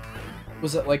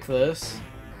 Was it like this?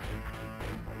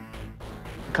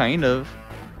 Kind of.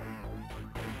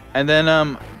 And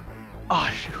then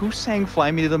who sang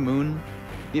 "Fly Me to the Moon"?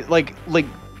 Like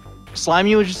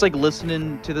Slimy was just like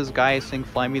listening to this guy sing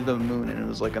 "Fly Me to the Moon," and it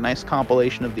was like a nice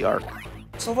compilation of the arc.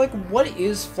 So like, what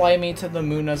is "Fly Me to the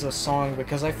Moon" as a song?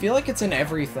 Because I feel like it's in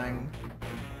everything.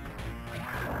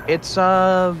 It's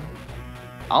I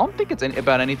don't think it's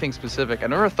about anything specific. I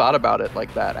never thought about it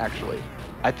like that actually.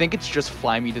 I think it's just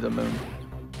 "Fly Me to the Moon."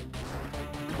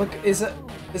 Look, is it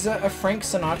a Frank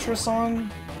Sinatra song?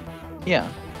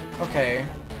 Yeah. Okay.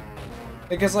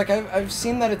 Because like I've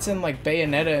seen that it's in like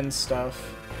Bayonetta and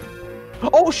stuff.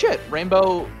 Oh shit!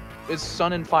 Rainbow is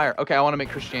sun and fire. Okay, I want to make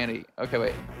Christianity. Okay,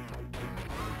 wait.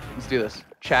 Let's do this.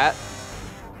 Chat,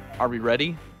 are we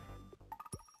ready?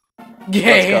 Yeah.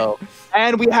 Let's go.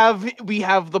 And we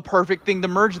have the perfect thing to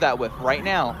merge that with right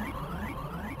now.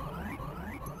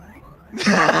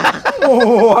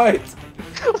 What?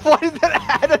 Why did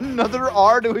that add another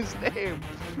R to his name?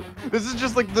 This is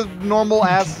just like the normal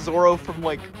ass Zorro from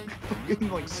like fucking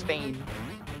like Spain.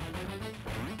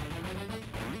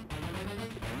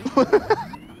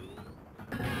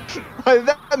 Why did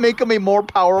that make him a more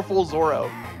powerful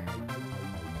Zorro?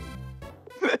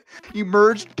 You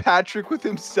merged Patrick with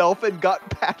himself and got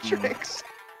Patrick's.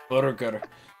 Burger.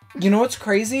 You know what's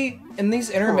crazy? In these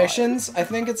intermissions, I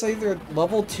think it's either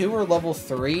level 2 or level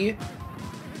 3.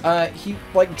 He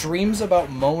like dreams about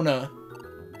Mona.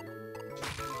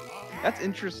 That's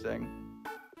interesting.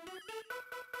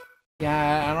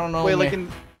 Yeah, I don't know. Wait, man.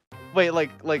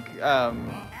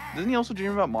 doesn't he also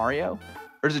dream about Mario?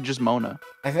 Or is it just Mona?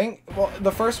 I think, well,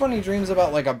 the first one he dreams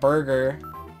about like a burger.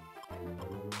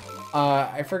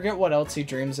 I forget what else he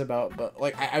dreams about, but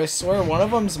like I swear one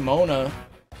of them's Mona.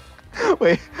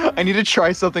 Wait, I need to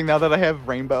try something now that I have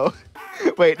Rainbow.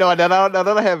 Wait, no, now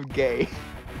that I have Gay.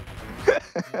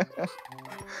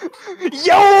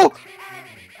 Yo!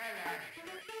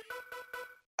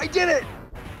 I did it!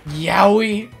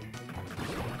 Yowie!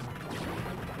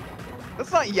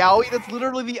 That's not Yowie, that's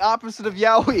literally the opposite of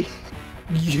Yowie.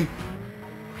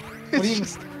 What do you...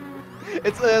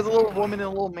 It's a little woman and a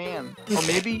little man. Or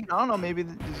maybe, I don't know, maybe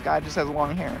this guy just has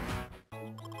long hair.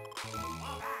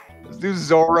 Let's do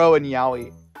Zorro and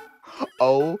Yowie.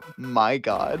 Oh my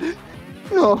god.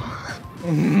 No.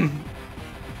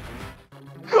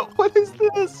 What is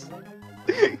this?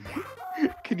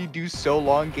 Can you do so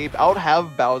long, Gabe? I would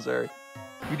have Bowser.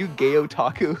 We do Gay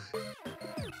Otaku.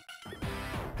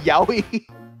 Yowie.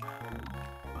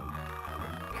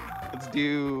 Let's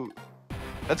do...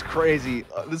 That's crazy.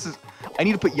 This is... I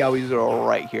need to put Yowie Zoro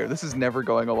right here. This is never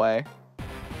going away.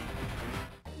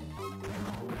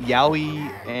 Yowie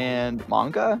and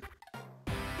manga?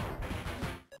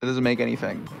 It doesn't make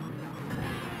anything.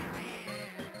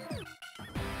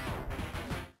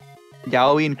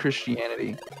 Yowie and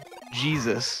Christianity.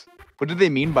 Jesus. What did they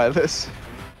mean by this?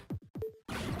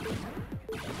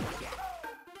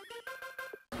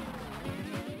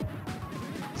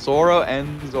 Zoro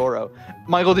and Zoro.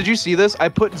 Michael, did you see this? I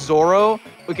put Zoro.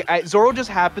 Okay, Zoro just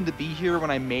happened to be here when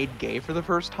I made Gay for the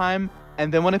first time,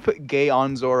 and then when I put Gay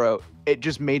on Zoro, it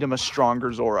just made him a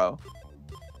stronger Zoro.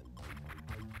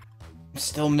 I'm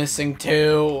still missing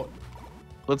 2.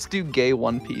 Let's do Gay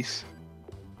One Piece.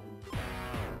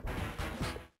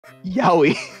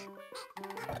 Yowie.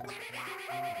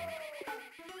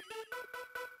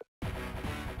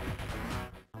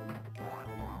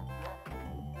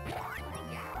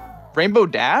 Rainbow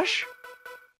Dash?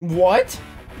 What?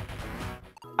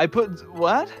 I put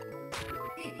what?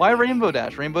 Why Rainbow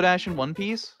Dash? Rainbow Dash in One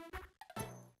Piece?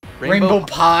 Rainbow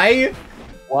Pie?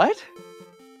 What?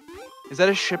 Is that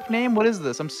a ship name? What is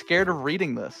this? I'm scared of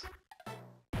reading this.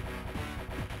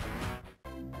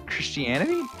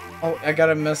 Christianity? Oh, I got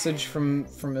a message from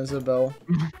Isabel.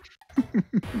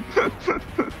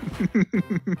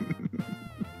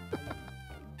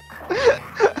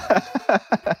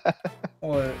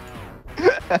 What?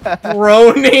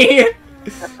 Brony!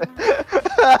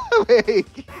 Wait.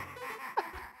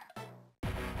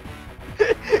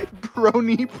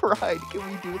 Brony Pride. Can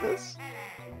we do this?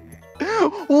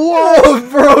 Whoa,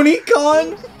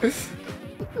 BronyCon!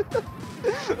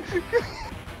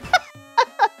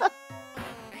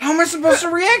 How am I supposed to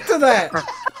react to that?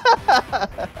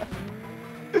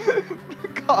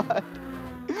 God.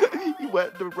 You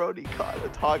went to BronyCon,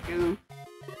 Otaku.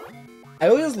 I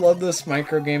always love this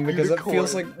microgame because it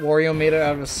feels like Wario made it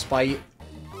out of spite.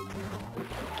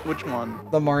 Which one?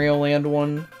 The Mario Land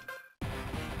one.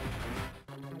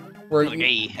 Where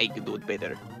Hey, I can do it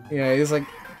better. yeah, he's like,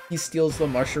 he steals the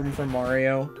mushroom from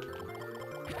Mario.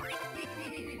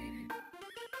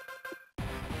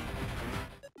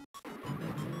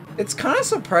 It's kind of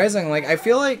surprising, like, I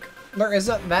feel like there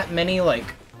isn't that many,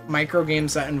 like, micro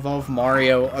games that involve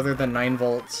Mario other than 9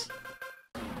 volts.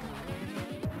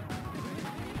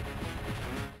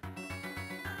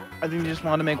 I think they just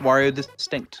want to make Wario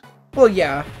distinct. Well,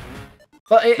 yeah.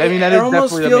 But I mean, that it is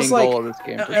almost definitely the feels main like, goal of this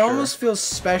game, for it sure. almost feels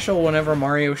special whenever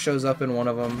Mario shows up in one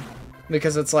of them.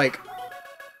 Because it's like,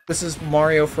 this is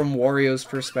Mario from Wario's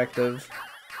perspective.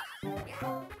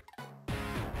 And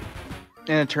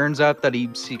it turns out that he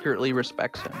secretly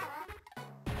respects him.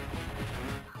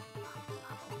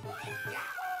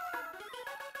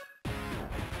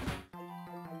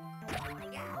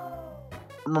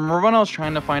 Remember when I was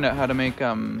trying to find out how to make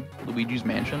Luigi's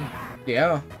Mansion?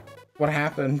 Yeah. What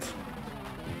happened?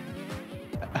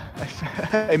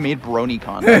 I made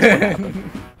BronyCon. That's what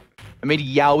happened. I made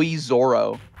Yaoi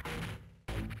Zoro.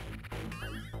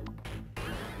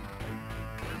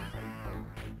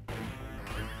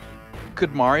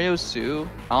 Could Mario sue?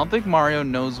 I don't think Mario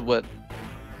knows what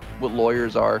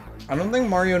lawyers are. I don't think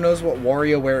Mario knows what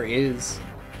WarioWare is.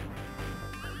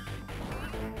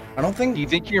 I don't think... Do you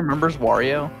think he remembers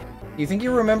Wario? Do you think he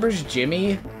remembers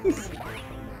Jimmy?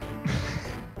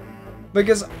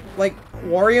 Because, like,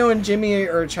 Wario and Jimmy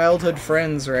are childhood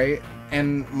friends, right?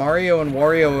 And Mario and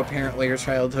Wario apparently are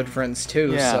childhood friends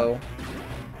too, Yeah. so...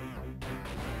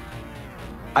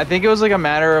 I think it was like a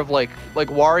matter of like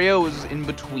Wario was in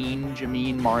between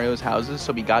Jimmy and Mario's houses,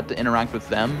 so we got to interact with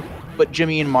them. But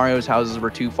Jimmy and Mario's houses were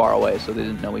too far away, so they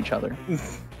didn't know each other.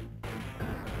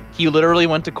 He literally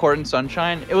went to court in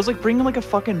Sunshine. It was like bringing like a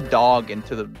fucking dog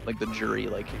into the jury.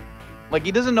 Like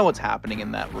he doesn't know what's happening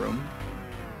in that room.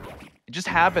 It just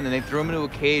happened, and they threw him into a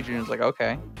cage, and it was like,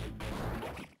 okay.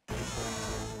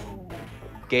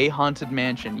 Gay haunted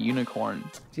mansion, unicorn.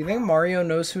 Do you think Mario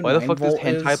knows who Why the 9 fuck does volt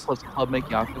is? hentai plus club make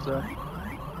Yakuza?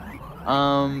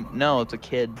 No, it's a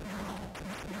kid.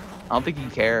 I don't think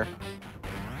he'd care.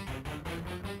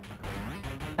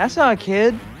 That's not a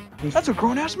kid. That's a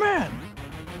grown-ass man.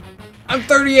 I'm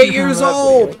 38 years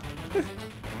old!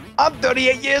 I'm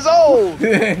 38 years old!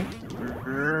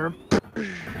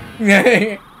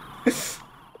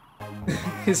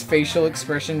 His facial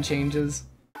expression changes.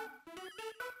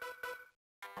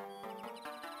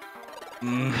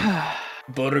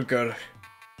 Burger.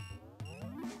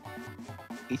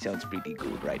 He sounds pretty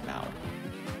good right now.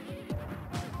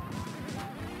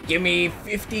 Give me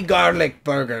 50 garlic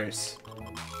burgers.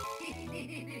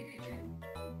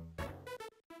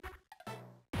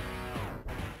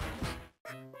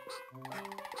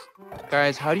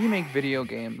 Guys, how do you make video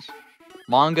games?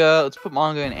 Manga, let's put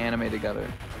manga and anime together.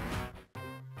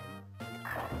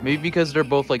 Maybe because they're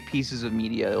both like pieces of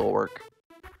media, it'll work.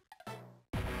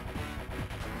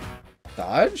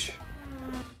 Dodge?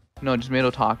 No, just made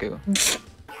otaku.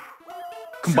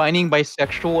 Combining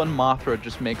bisexual and Mothra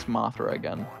just makes Mothra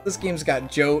again. This game's got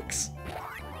jokes.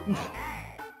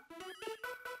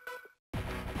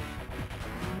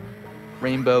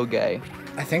 Rainbow gay.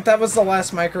 I think that was the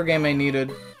last microgame I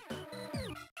needed.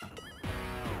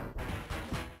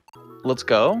 Let's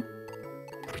go.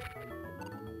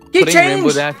 He Putting Rainbow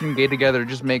changed! Dash and gay together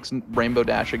just makes Rainbow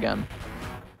Dash again.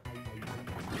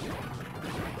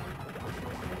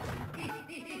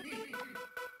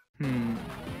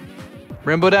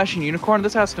 Rainbow Dash and Unicorn?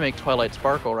 This has to make Twilight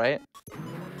Sparkle, right?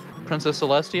 Princess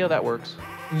Celestia? That works.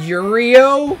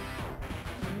 Yurio?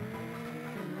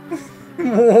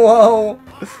 Whoa.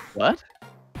 What?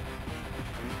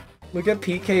 Look at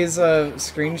PK's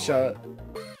screenshot.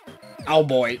 Oh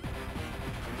boy.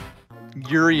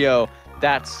 Yurio.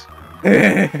 That's...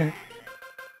 Can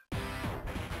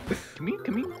we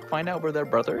find out where their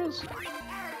brother is?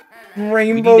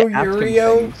 Rainbow We need to ask him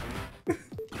Yurio? things.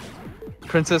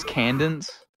 Princess Candence?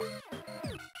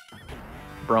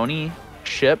 Brony?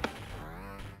 Ship?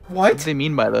 What What? do they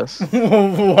mean by this?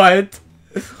 What?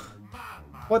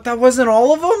 What, that wasn't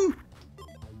all of them?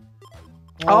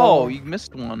 Oh, you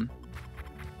missed one.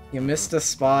 You missed a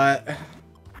spot.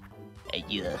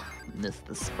 You missed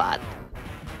the spot.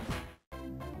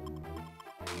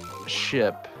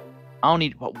 Ship. I don't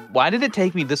need... Why did it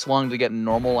take me this long to get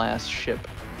normal-ass ship?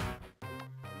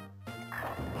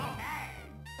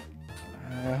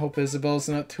 I hope Isabel's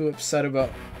not too upset about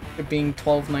it being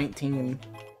 12:19.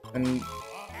 And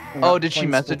Oh, did she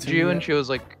message you and she was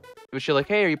like... Was she like,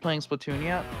 hey, are you playing Splatoon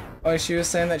yet? Oh, she was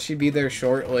saying that she'd be there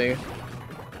shortly.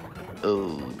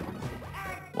 Oh.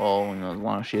 Well, you know, as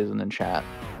long as she isn't in chat.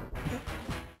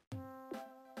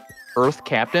 Earth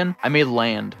Captain? I made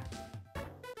land.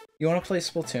 You want to play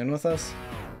Splatoon with us?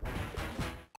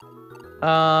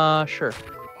 Sure.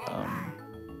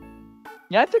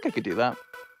 Yeah, I think I could do that.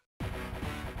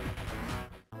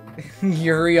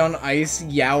 Yuri on ice,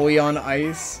 Yowie on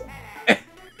ice.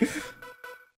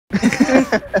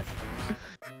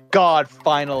 God,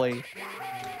 finally.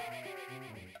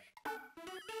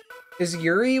 Is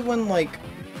Yuri when, like,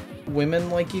 women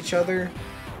like each other?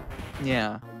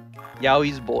 Yeah.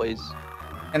 Yowie's boys.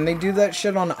 And they do that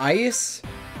shit on ice?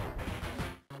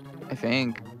 I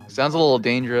think. Sounds a little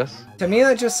dangerous. To me,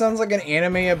 that just sounds like an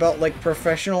anime about, like,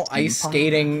 professional ice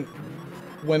skating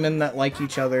women that like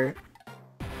each other.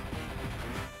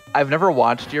 I've never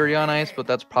watched Yuri on Ice, but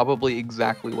that's probably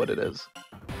exactly what it is.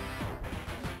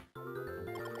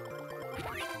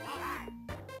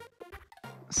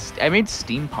 I made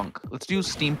steampunk. Let's do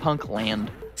steampunk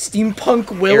land.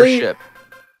 Steampunk Willy? Airship.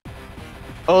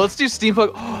 Oh, let's do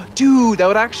steampunk. Oh, dude, that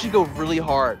would actually go really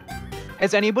hard.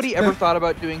 Has anybody ever thought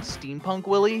about doing steampunk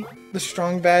Willy? The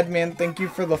strong bad man, thank you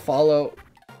for the follow.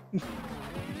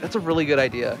 That's a really good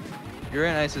idea. Yuri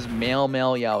on Ice is male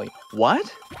yaoi.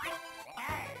 What?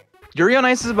 Yuri on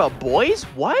Ice is about boys?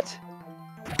 What?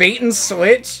 Bait and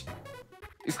switch?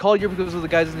 It's called Yuri because of the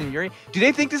guy's name Yuri. Do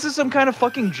they think this is some kind of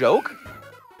fucking joke?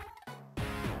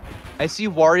 I see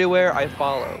WarioWare, I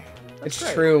follow.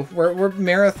 It's true. We're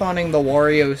marathoning the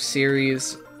Wario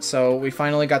series, so we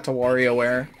finally got to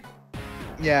WarioWare.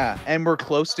 Yeah, and we're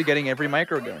close to getting every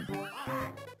microgame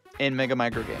in Mega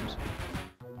Microgames.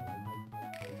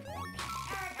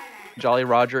 Jolly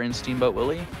Roger and Steamboat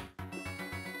Willie.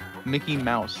 Mickey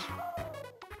Mouse.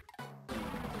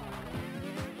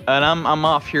 And I'm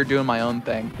off here doing my own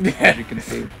thing, as you can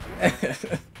see.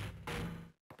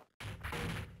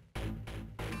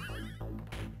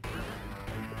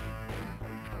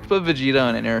 Put Vegeta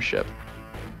on an airship.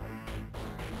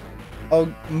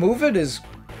 Oh, Move It is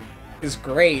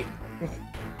great.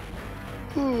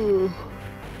 In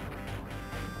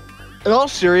all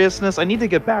seriousness, I need to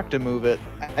get back to Move It.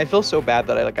 I feel so bad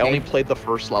that I only played the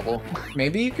first level.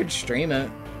 Maybe you could stream it.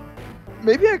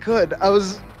 Maybe I could. I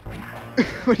was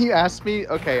when you asked me,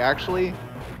 okay, actually,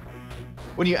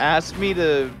 when you asked me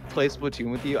to play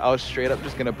Splatoon with you, I was straight up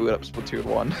just gonna boot up Splatoon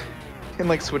 1 and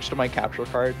like switch to my capture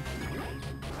card.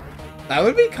 That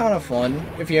would be kind of fun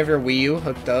if you have your Wii U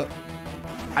hooked up.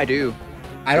 I do.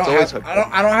 I don't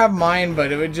have mine,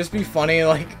 but it would just be funny,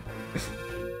 like.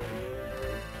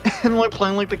 And like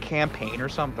playing like the campaign or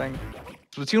something.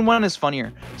 Splatoon 1 is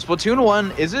funnier. Splatoon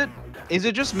 1, is it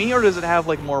just me or does it have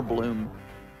like more bloom?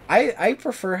 I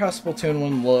prefer how Splatoon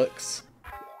 1 looks.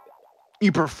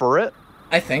 You prefer it?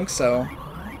 I think so.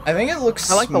 I think it looks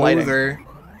I like smoother.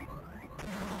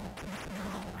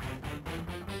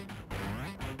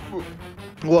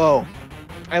 The Whoa.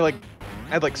 I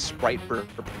like Sprite burp.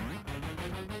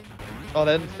 Oh,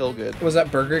 that didn't feel good. Was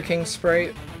that Burger King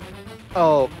Sprite?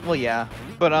 Oh, well, yeah.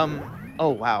 But, oh,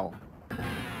 wow.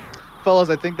 Fellas,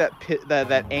 I think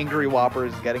that angry Whopper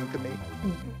is getting to me.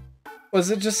 Was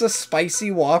it just a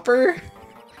spicy Whopper?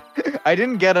 I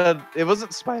didn't get it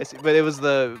wasn't spicy, but it was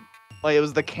the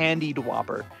candied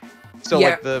Whopper. So, yeah.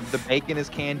 like, the bacon is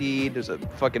candied, there's a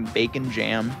fucking bacon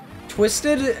jam.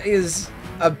 Twisted is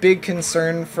a big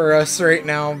concern for us right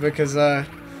now because,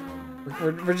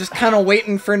 we're just kind of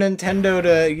waiting for Nintendo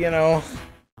to, you know...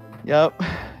 Yep.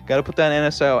 Gotta put that in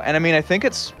NSO. And I mean, I think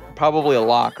it's probably a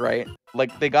lock, right?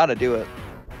 Like, they gotta do it.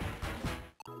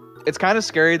 It's kind of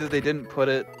scary that they didn't put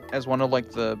it as one of,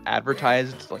 like, the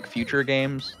advertised, like, future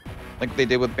games. Like they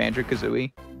did with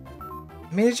Banjo-Kazooie.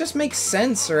 I mean, it just makes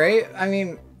sense, right? I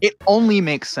mean... It only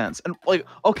makes sense. And, like,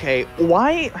 okay,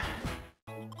 why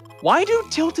do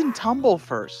Tilt and Tumble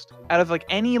first? Out of, like,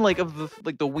 any, like, of the,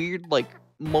 like, the weird, like,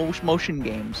 motion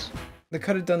games. They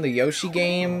could have done the Yoshi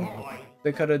game.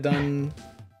 They could have done...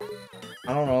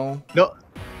 I don't know.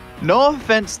 No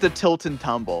offense to Tilt and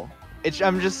Tumble.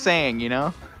 I'm just saying, you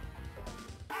know?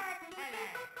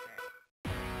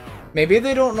 Maybe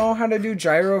they don't know how to do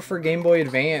gyro for Game Boy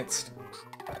Advanced.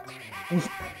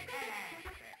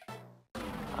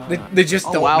 They just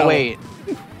don't know. Wow, wait.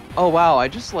 Oh, wow, I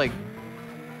just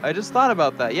thought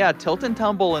about that. Yeah, Tilt and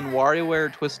Tumble and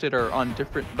WarioWare Twisted are on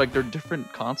different, like, they're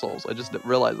different consoles. I just didn't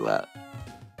realize that.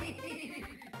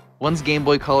 One's Game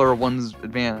Boy Color, one's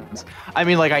Advanced. I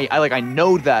mean, like, I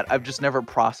know that. I've just never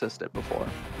processed it before.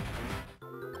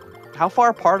 How far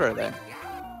apart are they?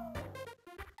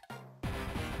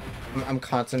 I'm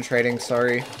concentrating,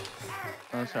 sorry.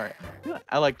 Oh, sorry.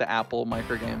 I like the Apple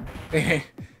microgame.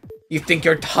 You think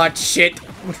you're hot shit?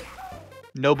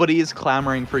 Nobody is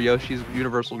clamoring for Yoshi's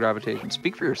universal gravitation.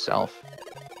 Speak for yourself.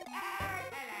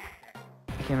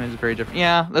 I game is very different.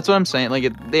 Yeah, that's what I'm saying.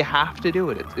 Like, they have to do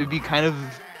it. It'd be a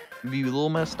little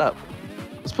messed up.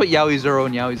 Let's put Yowie Zero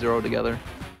and Yowie Zero together.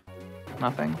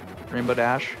 Nothing. Rainbow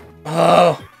Dash.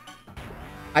 Oh.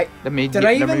 Did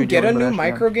I even get a new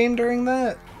microgame during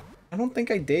that? I don't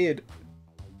think I did.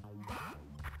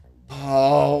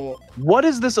 Oh. What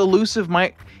is this elusive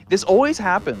This always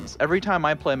happens every time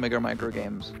I play micro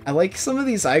games. I like some of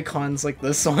these icons, like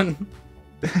this one.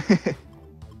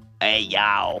 Hey,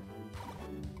 yow.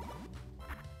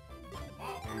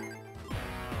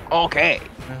 Okay.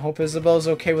 I hope Isabel's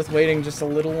okay with waiting just a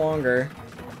little longer.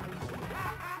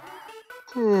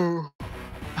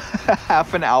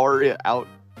 Half an hour out.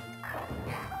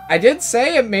 I did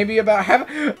say it maybe about half.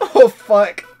 Oh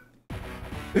fuck!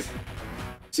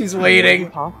 She's waiting.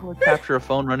 It's possible to capture a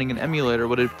phone running an emulator.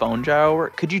 Would a phone gyro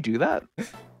work? Could you do that?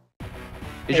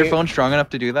 Is your phone strong enough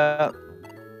to do that?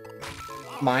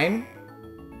 Mine?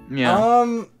 Yeah.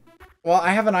 Well,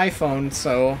 I have an iPhone,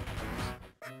 so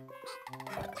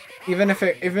even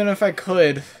if I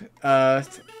could, I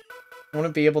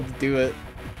wouldn't be able to do it.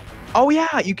 Oh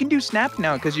yeah, you can do Snap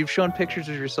now because you've shown pictures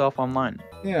of yourself online.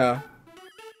 Yeah.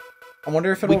 I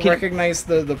wonder if it'll recognize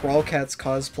the Brawlcats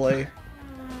cosplay.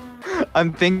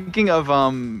 I'm thinking of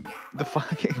the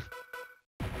fucking.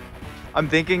 I'm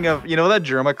thinking of, you know, that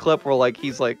Germa clip where like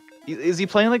he's like, is he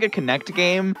playing like a Connect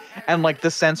game and like the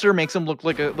sensor makes him look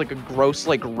like a gross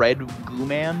like red goo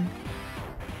man?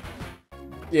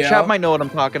 Yeah. Chat might know what I'm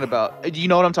talking about. Do you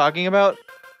know what I'm talking about?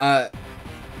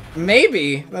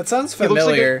 Maybe. That sounds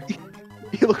familiar.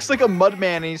 He looks like a mudman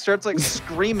and he starts like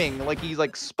screaming like he's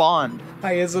like spawned.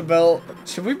 Hi Isabel.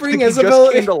 Should we bring Like Isabel? He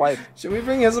just came to life. Should we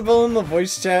bring Isabel in the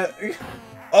voice chat?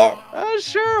 Oh,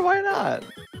 sure, why not?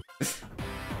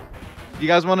 You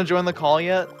guys want to join the call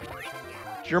yet?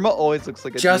 Germa always looks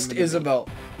like a just Isabel.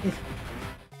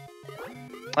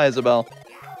 Hi Isabel.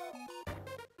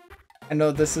 I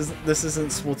know this isn't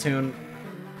Splatoon.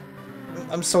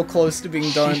 I'm so close to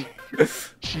being done.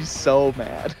 She's so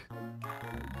mad.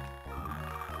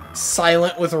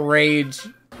 Silent with rage.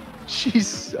 She's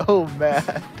so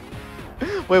mad.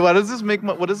 Wait, what does this make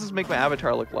my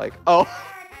avatar look like? Oh.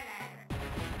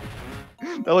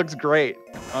 That looks great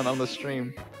on the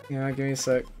stream. Yeah, give me a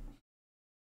sec.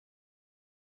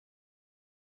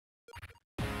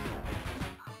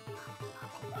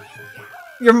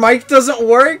 Your mic doesn't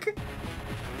work?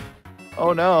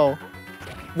 Oh no.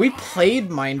 We played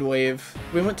Mindwave.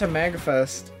 We went to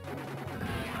MagFest.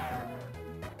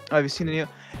 Oh, have you seen any?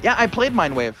 Yeah, I played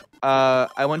Mindwave.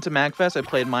 I went to MagFest. I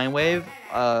played Mindwave.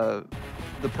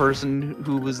 The person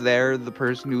who was there, the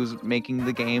person who was making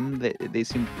the game, they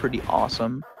seemed pretty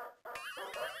awesome.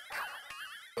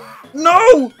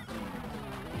 No!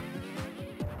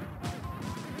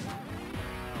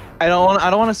 I don't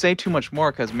want to say too much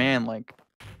more because man, like,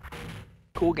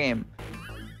 cool game.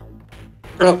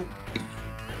 Oh.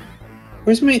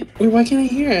 Where's my? Why can't I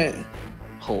hear it?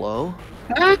 Hello?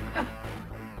 Ah! Here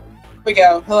we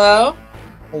go. Hello?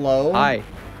 Hello? Hi.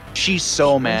 She's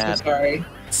so mad. I'm so sorry.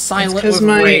 Silent with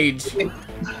rage.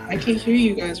 I can't hear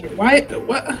you guys. Why?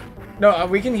 What? No,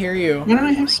 we can hear you. Why don't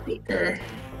I have speaker?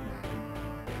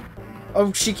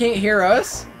 Oh, she can't hear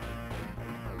us?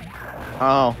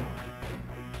 Oh.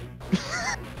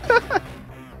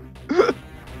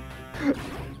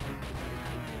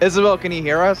 Isabel, can you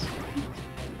hear us?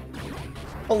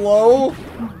 Hello?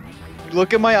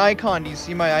 Look at my icon. Do you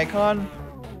see my icon?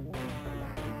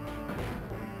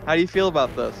 How do you feel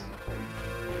about this?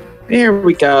 There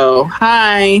we go.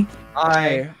 Hi.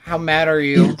 Hi. How mad are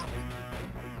you?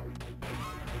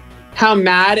 How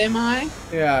mad am I?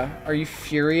 Yeah. Are you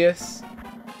furious?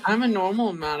 I'm a normal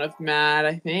amount of mad,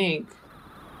 I think.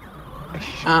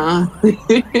 A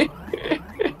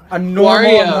normal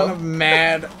Wario. amount of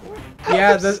mad.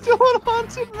 Yeah, I'm still in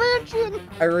Haunted Mansion.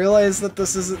 I realize that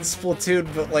this isn't Splatoon,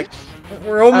 but like,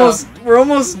 we're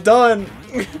almost done.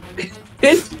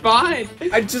 It's fine.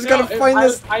 I just gotta find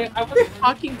this. I wasn't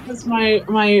talking because my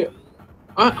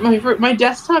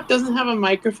desktop doesn't have a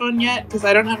microphone yet because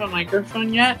I don't have a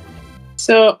microphone yet.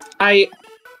 So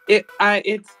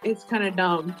it's kind of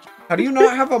dumb. How do you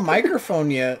not have a microphone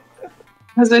yet?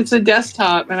 Because it's a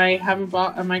desktop and I haven't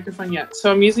bought a microphone yet.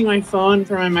 So I'm using my phone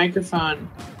for my microphone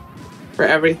for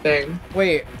everything.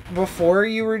 Wait, before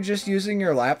you were just using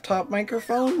your laptop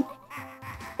microphone?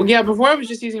 Well, yeah, before I was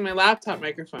just using my laptop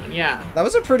microphone, yeah. That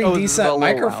was a pretty decent loud.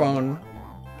 microphone.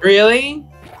 Really?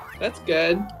 That's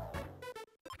good.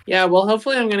 Yeah, well,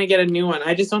 hopefully I'm going to get a new one.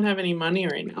 I just don't have any money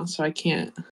right now, so I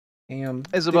can't. Damn.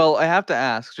 Isabel, I have to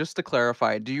ask, just to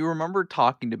clarify, do you remember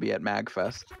talking to me at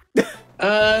MagFest?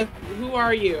 Who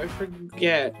are you? I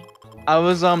forget. I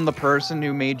was the person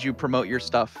who made you promote your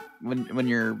stuff when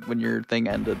your thing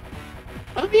ended.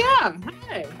 Oh yeah,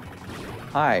 hi.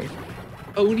 Hi.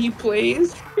 Oni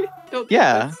plays. Don't think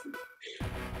Yeah. that's-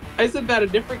 I said that a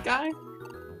different guy.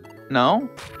 No?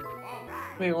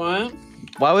 Wait, what?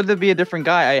 Why would there be a different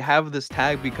guy? I have this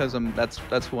tag because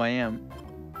that's who I am.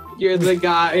 You're the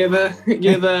guy. You're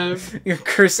the. You're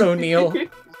Chris O'Neill.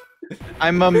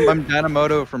 I'm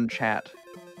Dynamoto from chat.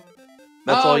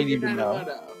 That's all you need to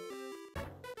know.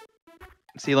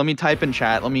 See, let me type in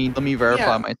chat. Let me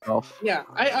verify myself. Yeah,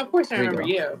 of course I There you remember go.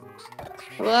 you.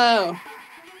 Hello.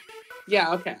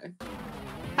 Yeah. Okay.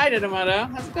 Hi,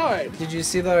 Dynamoto. How's it going? Did you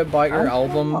see that I bought your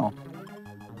album? Oh.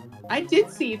 I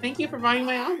did see. Thank you for buying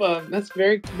my album. That's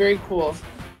very, very cool.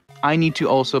 I need to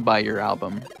also buy your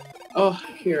album. Oh,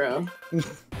 hero.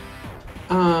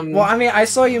 Well, I mean, I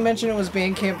saw you mention it was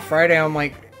Bandcamp Friday. I'm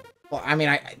like, well, I mean,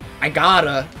 I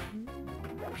gotta.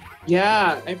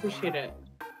 Yeah, I appreciate it.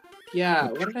 Yeah,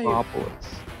 what did I?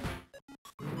 Metropolis.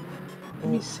 Let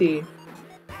me see.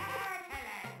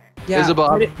 Yeah. Isabel,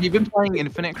 what did- have you been playing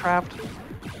Infinite Craft?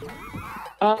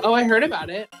 Oh, I heard about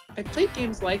it. I played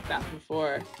games like that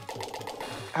before.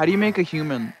 How do you make a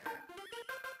human?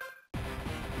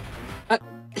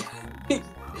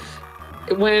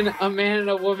 When a man and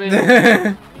a woman.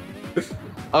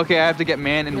 Okay, I have to get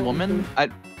man and woman.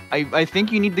 I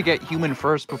think you need to get human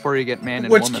first before you get man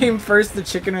and Which woman. came first, the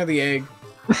chicken or the egg?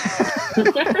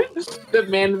 The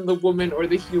man and the woman, or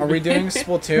the human. Are we doing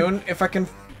Splatoon? If I can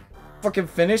fucking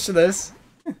finish this.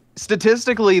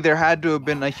 Statistically, there had to have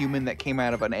been a human that came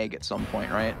out of an egg at some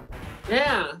point, right?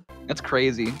 Yeah. That's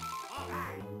crazy.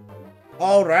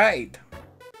 All right.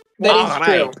 That is Alright.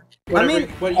 true. I Whatever- mean,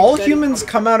 what you all said is humans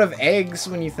probably- come out of eggs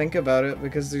when you think about it,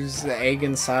 because there's the egg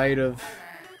inside of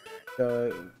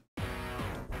the...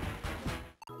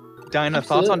 Dinah,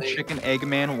 thoughts on Absolutely. Chicken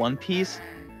Eggman One Piece?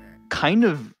 Kind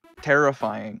of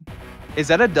terrifying. Is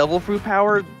that a devil fruit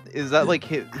power? Is that like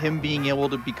him being able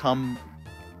to become...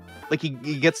 Like he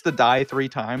gets to die 3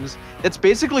 times? It's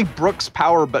basically Brooke's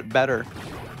power, but better.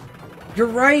 You're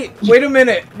right! Wait a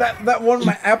minute! That one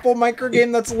Apple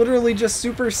microgame, that's literally just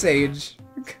Super Sage.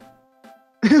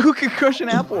 Who could crush an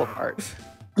apple apart?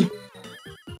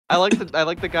 I like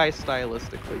the guy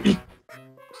stylistically.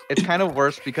 It's kind of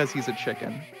worse because he's a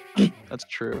chicken. That's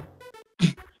true.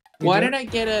 Why did I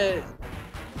get a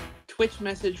Twitch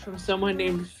message from someone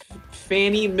named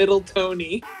Fanny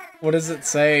Middletony? What does it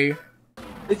say?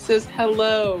 It says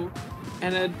hello,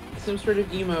 and some sort of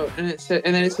emote, and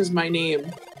then it says my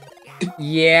name.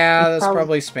 Yeah, that's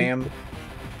probably spam.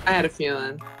 I had a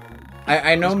feeling.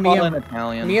 I know It's me called in and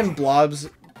Italian. me and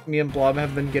Blob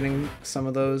have been getting some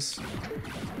of those.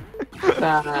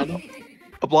 Bad.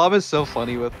 A blob is so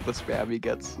funny with the spam he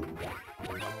gets.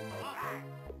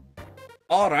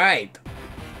 All right.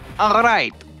 All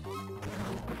right.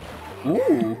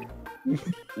 Ooh.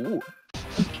 Ooh.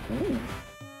 Ooh.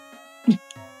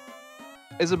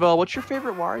 Isabel, what's your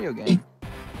favorite Wario game?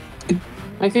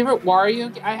 My favorite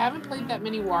Wario. I haven't played that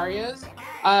many Warios,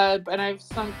 but I've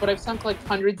sunk like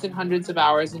hundreds and hundreds of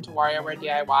hours into WarioWare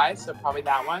DIY, so probably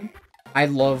that one. I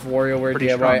love WarioWare Pretty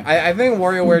DIY. strong. I think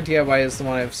WarioWare DIY is the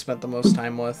one I've spent the most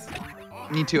time with.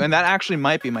 Me too, and that actually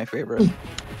might be my favorite.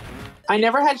 I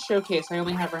never had Showcase. I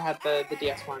only ever had the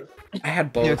DS one. I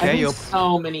had both. Yeah, I okay. made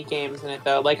so many games in it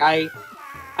though. Like I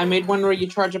made one where you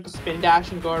charge up a spin dash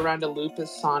and go around a loop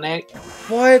as Sonic.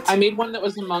 What? I made one that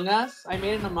was Among Us. I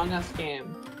made an Among Us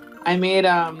game. I made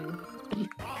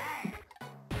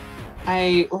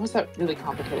what was that really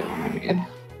complicated one I made?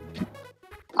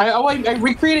 I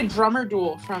recreated Drummer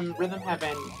Duel from Rhythm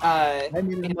Heaven. I made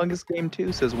an Among Us game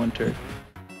too, says Winter.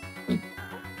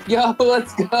 Yo,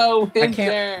 let's go, I can't-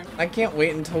 Winter. I can't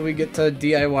wait until we get to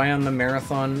DIY on the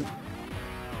marathon.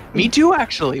 Me too,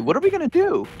 actually. What are we gonna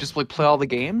do? Just like play all the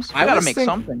games? We gotta make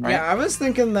something, right? Yeah, I was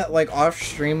thinking that like off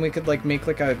stream we could like make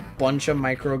like a bunch of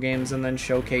micro games and then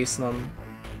showcase them.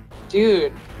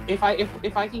 Dude, if I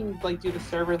can like do the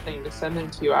server thing to send them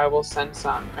to you, I will send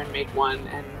some and make one,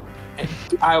 and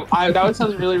I that would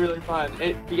sound really, really fun.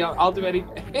 I'll do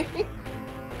anything.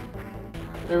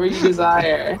 Whatever you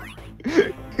desire.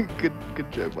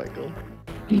 good joke, Michael.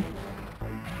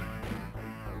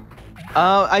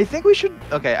 I think we should.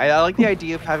 Okay, I like the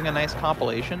idea of having a nice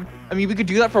compilation. I mean, we could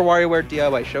do that for WarioWare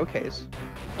DIY Showcase.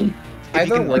 If Either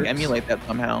you can like works. emulate that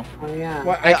somehow. Oh yeah.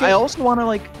 Well, I also want to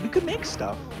like we could make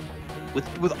stuff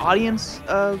with audience.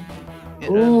 What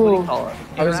do Ooh. you call it?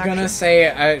 I was gonna Interaction.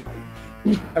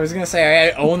 say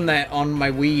I own that on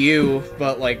my Wii U,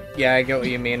 but like yeah, I get what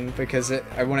you mean because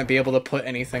I wouldn't be able to put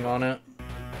anything on it.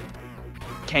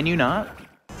 Can you not?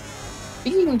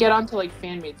 think you can get onto like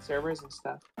fan-made servers and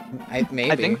stuff.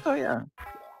 Maybe. I think so, yeah.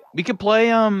 We could play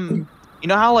you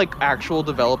know how like actual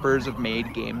developers have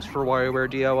made games for WarioWare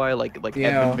DIY, like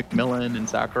Yeah. Edmund McMillan and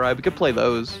Sakurai. We could play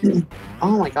those.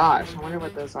 Oh my gosh, I wonder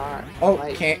what those are. Oh,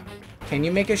 Like, can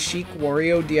you make a chic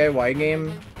Wario DIY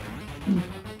game?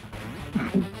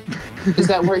 is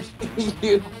that where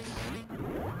you?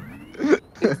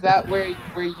 Is that where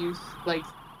you like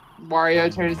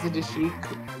Wario turns into Chic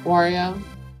Wario?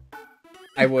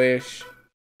 I wish.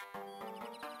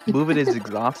 Move It is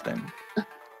exhausting.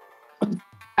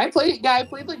 I played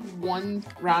like one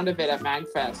round of it at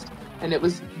MagFest, and it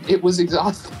was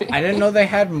exhausting. I didn't know they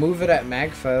had Move It at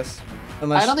MagFest.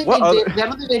 Unless I don't think What they did. I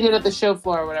don't think they did it at the show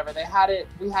floor or whatever. They had it.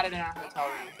 We had it in our hotel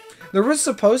room. there was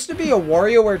supposed to be a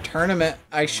WarioWare tournament.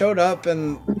 I showed up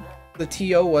and the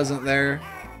TO wasn't there.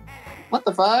 What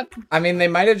the fuck? I mean, they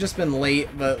might have just been late,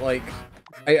 but like,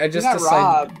 I just got decided.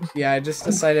 robbed. Yeah, I just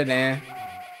decided, eh.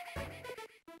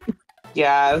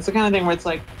 Yeah, it's the kind of thing where it's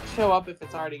like show up if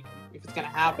it's gonna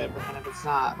happen, but then if it's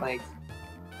not, like,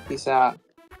 peace out.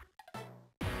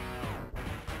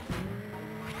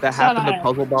 That happened to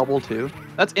Puzzle Bobble too.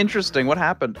 That's interesting. What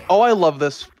happened? Oh, I love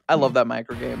this. I love that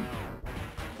microgame.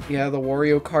 Yeah, the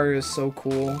Wario Kart is so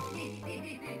cool.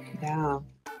 Yeah.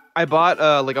 I bought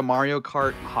like a Mario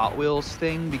Kart Hot Wheels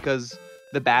thing because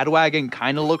the Badwagon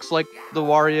kind of looks like the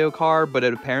Wario car, but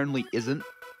it apparently isn't.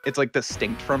 It's like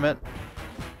distinct from it.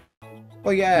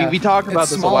 Well, yeah. We talked about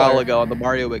it's this smaller. a while ago on the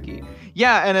Mario Wiki.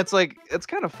 Yeah, and it's like, it's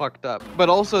kind of fucked up. But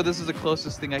also, this is the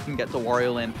closest thing I can get to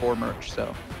Wario Land 4 merch,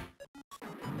 so.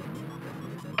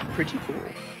 Pretty cool.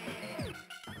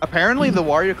 Apparently, the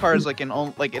Wario car is like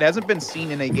it hasn't been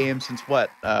seen in a game since what?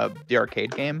 The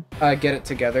arcade game? Get it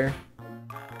together.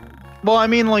 Well, I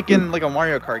mean, like in like a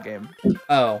Mario Kart game.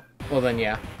 Oh, well then,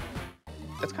 yeah.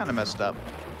 That's kind of messed up.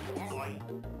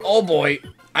 Oh boy,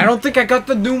 I don't think I got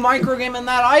the new microgame in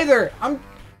that either. I'm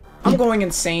going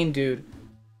insane, dude.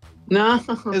 No.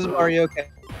 Is Mario okay?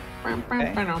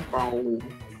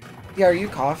 Yeah, are you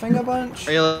coughing a bunch?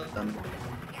 Are you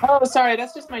Oh, sorry,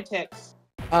 that's just my tics.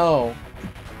 Oh,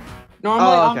 Normally,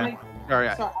 Oh, I'm okay. like,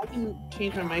 Sorry, sorry, I can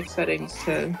change my mic settings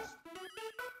to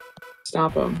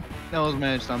stop them. that was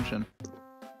my assumption.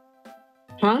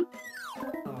 Huh?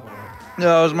 No,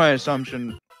 that was my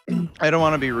assumption. I don't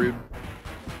want to be rude.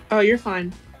 Oh, you're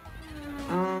fine.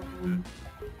 I'm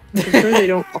sure they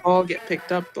don't all get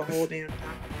picked up the whole damn time.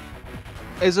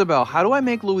 Isabel, how do I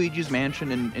make Luigi's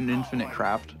Mansion in Infinite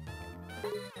Craft?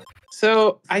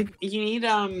 So you need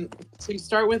so you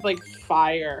start with like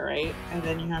fire, right? And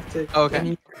then you have to then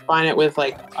you combine it with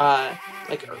like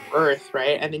earth,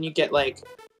 right? And then you get like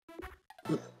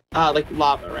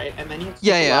lava, right? And then you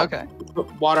have to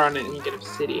put water on it and you get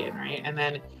obsidian, right? And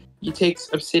then you take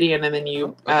obsidian and then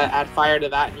you add fire to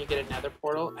that and you get a nether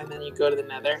portal and then you go to the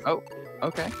nether. Oh,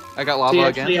 okay. I got lava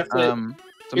again. Have to,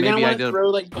 so you're maybe gonna I want to did. throw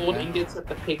like gold ingots at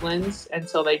the piglins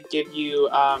until they give you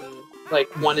like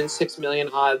 1 in 6 million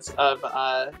odds of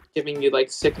giving you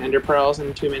like 6 ender pearls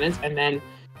in 2 minutes, and then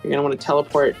you're gonna want to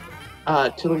teleport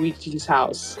to Luigi's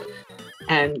house,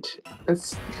 and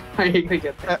that's how you're gonna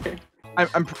get there.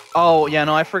 Oh yeah,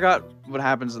 no, I forgot what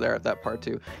happens there at that part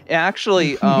too. Yeah,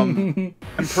 actually, I'm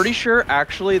pretty sure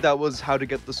actually that was how to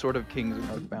get the Sword of Kings in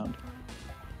Earthbound.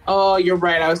 Oh, you're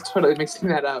right. I was totally mixing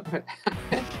that up.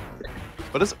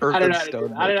 What is I don't Earthbound know how to do Stone?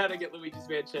 that. I don't know how to get Luigi's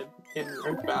Mansion in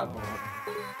Earthbound.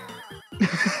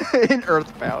 In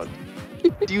Earthbound.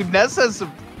 Dude, Ness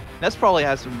probably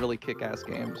has some really kick-ass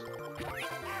games.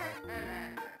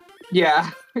 Yeah.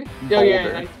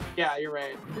 Boulder. Yeah, you're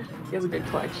right. He has a good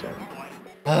collection.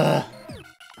 I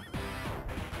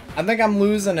think I'm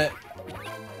losing it.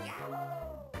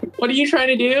 What are you trying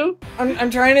to do?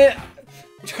 I'm trying to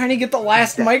get the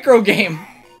last micro game.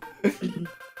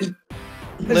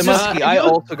 Limusky, I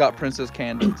also got Princess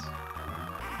Candace.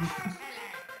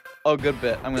 Oh, good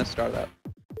bit. I'm gonna start that.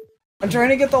 I'm trying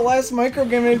to get the last micro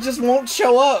game and it just won't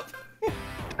show up.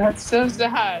 That's so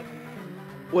sad.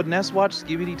 Would Ness watch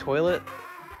Skibidi Toilet?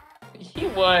 He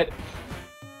would.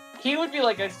 He would be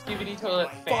like a Skibidi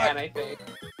Toilet fan, I think.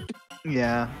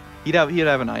 Yeah, he'd have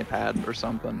an iPad or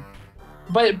something.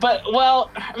 But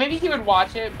well, maybe he would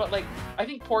watch it. But like, I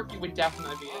think Porky would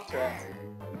definitely be into it.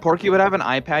 Porky would have an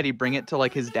iPad. He'd bring it to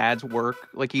like his dad's work.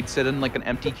 Like he'd sit in like an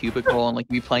empty cubicle and like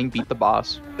be playing Beat the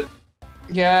Boss.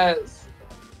 Yes.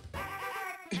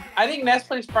 I think Ness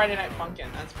plays Friday Night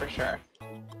Funkin'. That's for sure.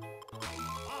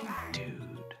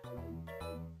 Dude.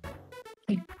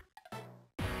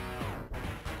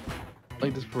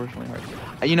 Like disproportionately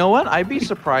hard. You know what? I'd be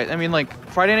surprised. I mean, like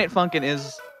Friday Night Funkin'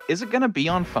 is it gonna be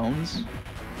on phones?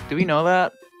 Do we know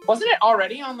that? Wasn't it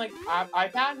already on like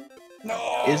iPad?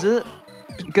 No. Is it?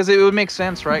 Because it would make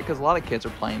sense, right? Because a lot of kids are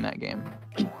playing that game.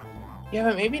 Yeah,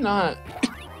 but maybe not.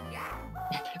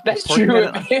 That's Porky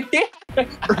true. had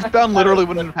Earthbound literally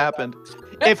wouldn't have happened.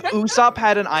 If Usopp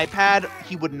had an iPad,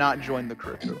 he would not join the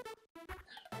crew.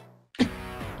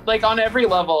 Like on every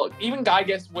level, even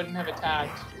Gygus wouldn't have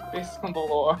attacked based on the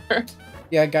lore.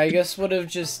 Yeah, Gygus would have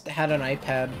just had an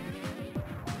iPad.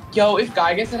 Yo, if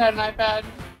Gygus had an iPad,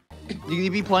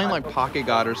 You'd be playing like Pocket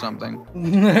God or something.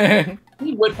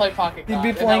 he would play Pocket He'd God. be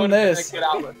and that playing would've been a this. good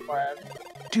outlet for him.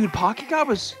 Dude, Pocket God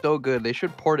was so good. They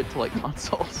should port it to like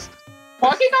consoles.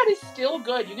 Pocket God is still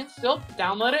good. You can still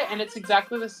download it, and it's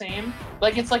exactly the same.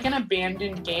 Like, it's like an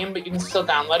abandoned game, but you can still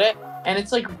download it, and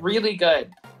it's like really good.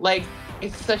 Like,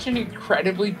 it's such an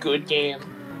incredibly good game.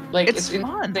 Like, It's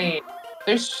fun. insane.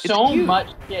 There's so cute. much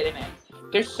shit in it.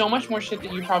 There's so much more shit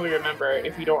that you probably remember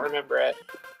if you don't remember it.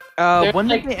 When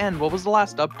like- did they end? What was the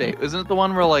last update? Isn't it the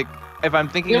one where like, if I'm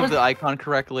thinking It of was- the icon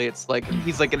correctly, it's like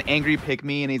he's like an angry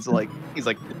pygmy and he's like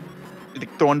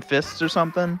throwing fists or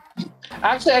something?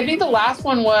 Actually, I think the last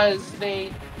one was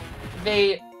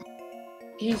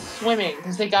he's swimming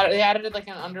because they added like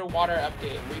an underwater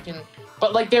update where you can,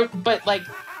 but like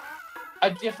a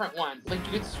different one. Like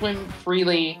you could swim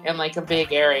freely in like a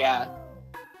big area.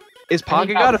 Is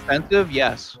Pocket God offensive?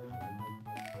 Yes.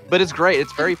 But it's great.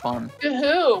 It's very fun. To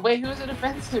who? Wait, who's it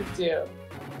offensive to?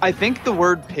 I think the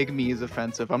word pygmy is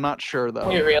offensive. I'm not sure though.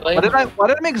 Wait, really? Why did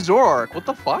I make Zoroark? What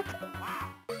the fuck?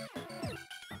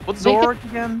 What's Zoroark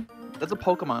again? That's a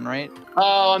Pokemon, right?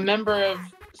 Oh, a member of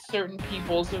certain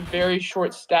peoples of very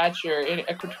short stature in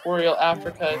equatorial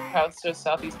Africa,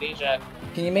 Southeast Asia.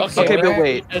 Can you make Okay, Zoroark? but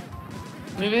wait.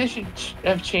 Maybe they should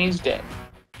have changed it.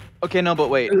 Okay, no, but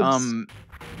wait.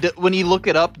 When you look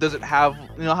it up, does it have,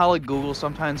 you know how like Google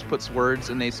sometimes puts words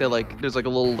and they say like there's like a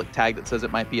little like tag that says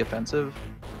it might be offensive?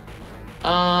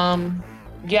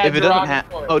 Yeah. If it doesn't have,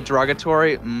 derogatory. oh,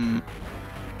 derogatory.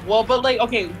 Well, but like,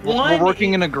 okay, one. We're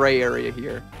working in a gray area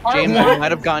here. Part James, one- you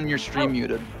might have gotten your stream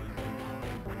muted.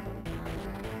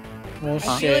 Well, I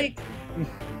feel shit.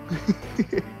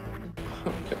 like.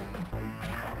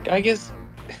 I guess.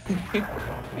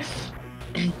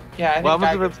 Yeah, I What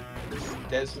think happens Gygus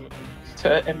does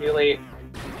to emulate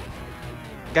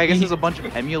I guess there's a bunch of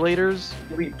emulators.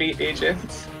 elite bait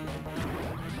agents.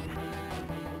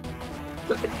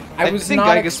 I I was think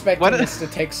not Gygus- expecting what- this to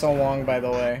take so long, by the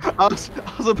way. I was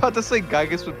about to say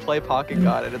Gygus would play Pocket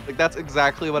God, and it's like that's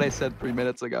exactly what I said 3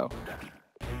 minutes ago.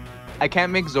 I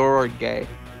can't make Zoroark gay.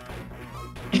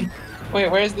 Wait,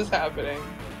 where is this happening?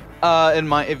 In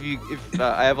my if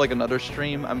I have like another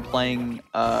stream, I'm playing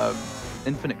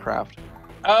Infinite Craft.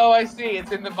 Oh, I see.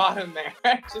 It's in the bottom there.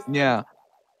 Just Yeah.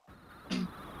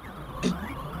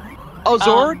 Oh,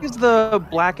 Zoroark is the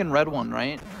black and red one,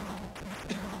 right?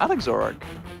 I like Zoroark.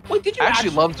 wait, did you I actually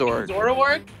love make Zoroark.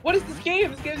 Zoroark? What is this game?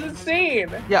 This game's insane.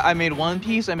 Yeah, I made One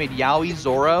Piece. I made Yaoi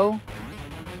Zoro.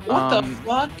 What the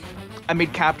fuck? I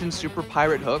made Captain Super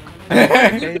Pirate Hook.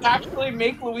 You could actually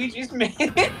make Luigi's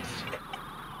Mansion.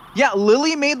 Yeah,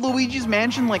 Lily made Luigi's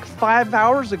Mansion like 5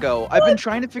 hours ago. I've been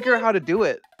trying to figure out how to do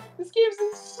it. This game's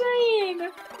insane.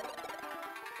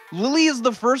 Lily is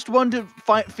the first one to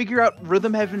figure out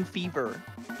Rhythm Heaven Fever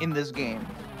in this game.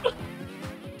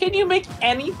 Can you make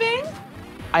anything?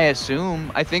 I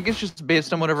assume. I think it's just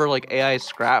based on whatever like AI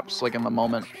scraps like in the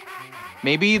moment.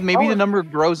 Maybe the number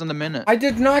grows in the minute. I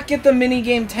did not get the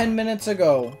minigame 10 minutes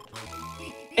ago.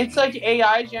 It's like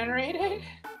AI generated.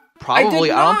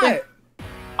 Probably. I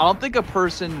I don't think a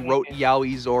person wrote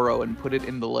Yaoi Zoro and put it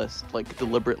in the list like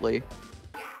deliberately.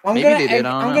 I'm Maybe gonna they did,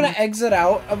 I don't I'm know. gonna exit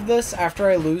out of this after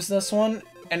I lose this one,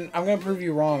 and I'm gonna prove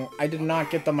you wrong. I did not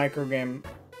get the microgame.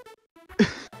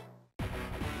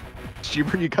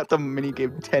 Schubert, you got the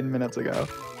minigame 10 minutes ago.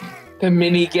 The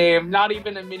mini game, not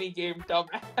even a mini game,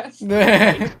 dumbass.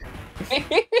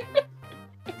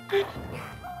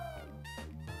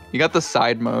 You got the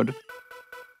side mode.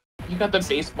 You got the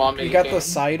baseball mini You got game. the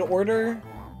side order?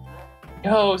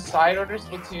 Yo, side order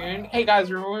Splatoon. Hey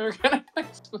guys, remember we were gonna play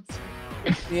Splatoon?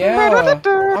 Yeah.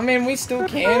 I mean, we still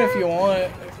can if you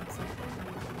want.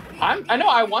 I know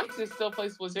I want to still play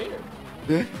Splatoon.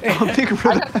 I don't think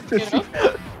I got to get up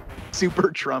there.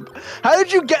 Super Trump. How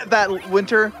did you get that,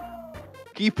 Winter?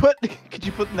 Could you put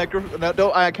necro? No,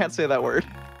 don't. I can't say that word.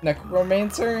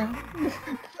 Necromancer?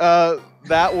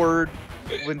 That word,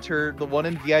 Winter, the one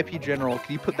in VIP General.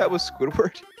 Can you put that with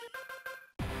Squidward?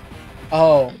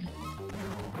 Oh.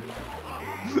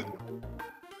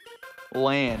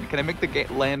 Land. Can I make the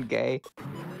land gay?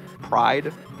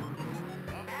 Pride.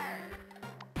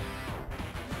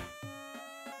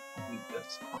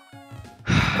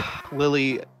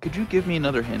 Lily, could you give me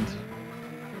another hint?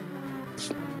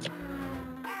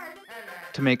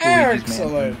 to make Luigi's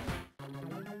Excellent. Mansion.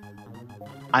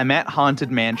 I'm at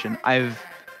Haunted Mansion. I've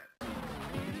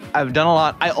done a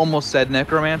lot. I almost said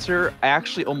Necromancer. I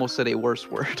actually almost said a worse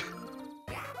word.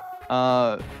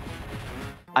 I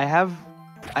have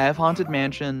Haunted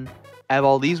Mansion. I have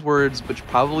all these words, which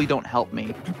probably don't help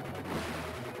me.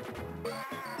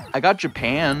 I got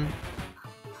Japan,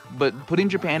 but putting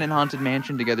Japan and Haunted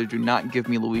Mansion together do not give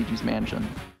me Luigi's Mansion.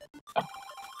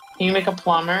 Can you make a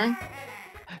plumber?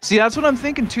 See, that's what I'm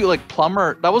thinking too. Like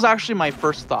plumber, that was actually my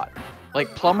first thought.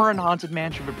 Like plumber and Haunted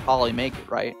Mansion would probably make it,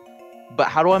 right? But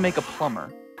how do I make a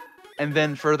plumber? And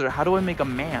then further, how do I make a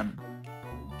man?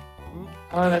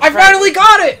 Oh, that's I right. finally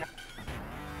got it!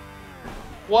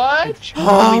 What? I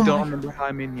genuinely Oh don't my- remember how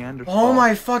I made Neanderthal. Oh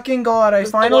my fucking god, I Is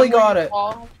the finally one where got you it.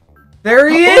 fall? There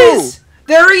he Oh! is!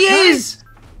 There he is!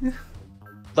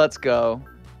 Let's go.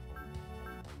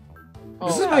 This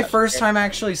Oh, is my gosh. first time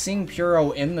actually seeing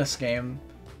Puro in this game.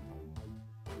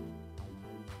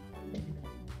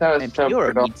 That was And so pure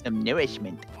brutal. needs some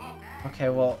nourishment. Okay,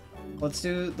 well, let's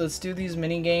do these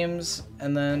mini games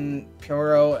and then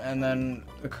Puro and then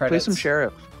the Play credits. some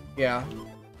sheriff. Yeah.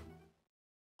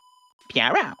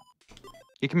 Piaro.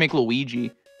 You can make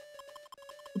Luigi.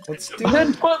 Let's do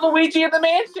Then put Luigi in the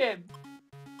mansion.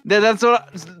 That's what.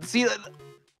 See,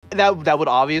 that would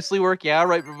obviously work. Yeah,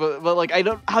 right. But like, I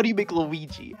don't. How do you make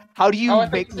Luigi? How do you Oh, I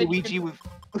thought make you said you Luigi could-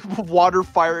 with water,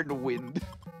 fire, and wind?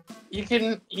 You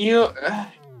can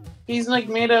he's like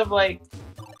made of like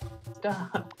stuff.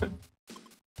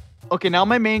 Okay, now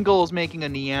my main goal is making a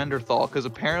Neanderthal because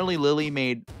apparently Lily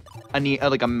made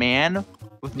like a man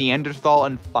with Neanderthal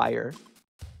and fire.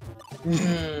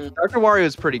 Dr. Wario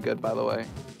is pretty good, by the way.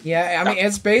 Yeah, I mean,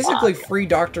 it's basically free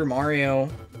Dr. Mario.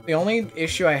 The only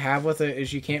issue I have with it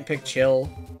is you can't pick Chill,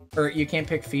 or you can't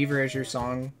pick Fever as your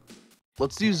song.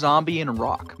 Let's do zombie and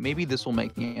rock. Maybe this will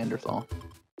make Neanderthal.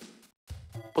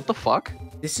 What the fuck?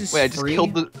 This is Wait, I just free?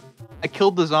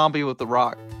 killed the zombie with the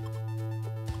rock.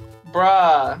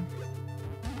 Bruh.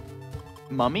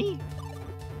 Mummy?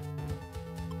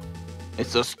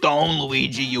 It's a stone,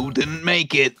 Luigi. You didn't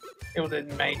make it. It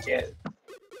didn't make it.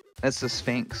 That's the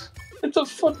Sphinx. It's a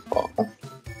football.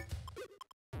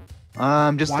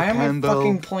 I'm just Why a am I Kendo.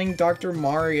 fucking playing Dr.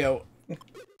 Mario?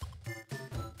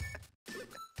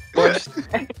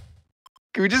 Can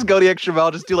we just go the extra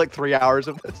mile? Just do like 3 hours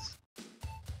of this.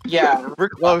 Yeah. We're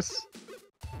close.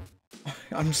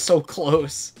 I'm so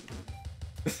close.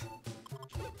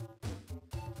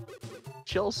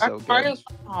 Chill's so good. Mario's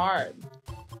hard.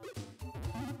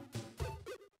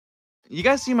 You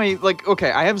guys see my like?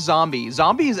 Okay, I have zombie.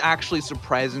 Zombie is actually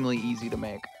surprisingly easy to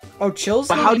make. Oh, Chill's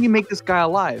But not, how do you make this guy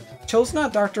alive? Chill's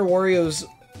not Dr. Wario's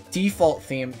default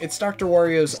theme. It's Dr.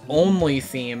 Wario's only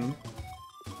theme.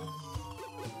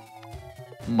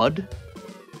 Mud.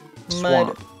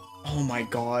 Mud. Swamp. Oh my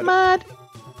god. Mud.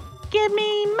 Give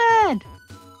me mud.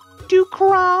 To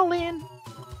crawling.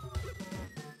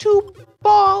 To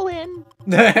balling.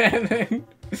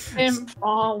 Him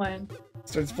falling.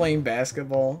 Starts playing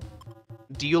basketball.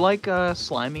 Do you like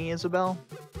Slimy, Isabel?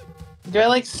 Do I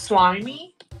like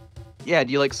slimy? Yeah,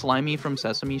 do you like Slimy from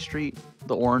Sesame Street?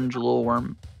 The orange little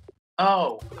worm.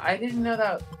 Oh, I didn't know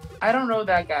that. I don't know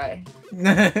that guy.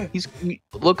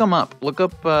 Look him up. Look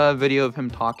up a video of him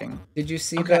talking. Did you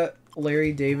see Okay. that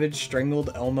Larry David strangled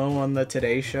Elmo on the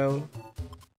Today Show?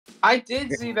 I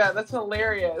did see that. That's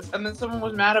hilarious. And then someone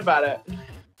was mad about it.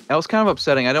 That was kind of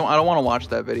upsetting. I don't want to watch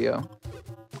that video.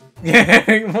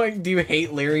 Yeah, like, do you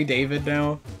hate Larry David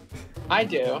now? I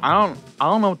do. I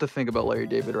don't know what to think about Larry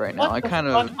David right now. What I the kind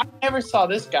fuck? of I never saw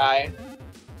this guy.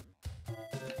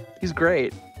 he's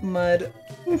great. Mud.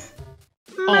 Oh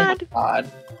my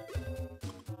god.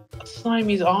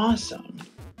 Slimy's awesome.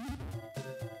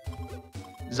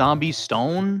 Zombie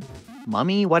Stone?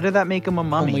 Mummy? Why did that make him a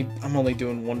mummy? I'm only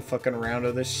doing one fucking round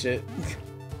of this shit.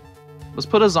 Let's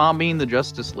put a zombie in the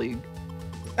Justice League.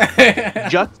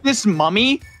 Justice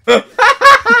Mummy?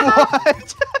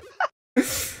 What?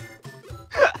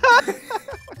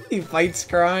 He fights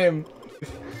crime.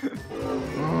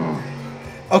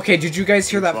 Okay, did you guys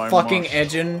hear that I fucking must.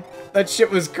 engine? That shit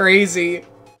was crazy.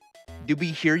 Did we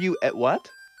hear you at what?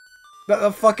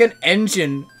 The fucking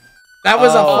engine. That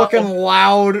was Oh. a fucking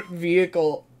loud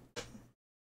vehicle.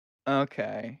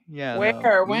 Okay. Yeah. Where?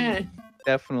 no, we When?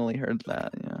 Definitely heard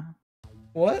that, yeah.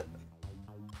 What?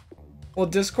 Well,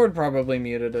 Discord probably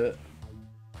muted it.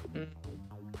 Mm.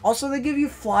 Also, they give you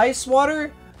fly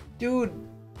swatter? Dude,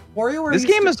 WarioWare This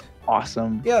used game to- is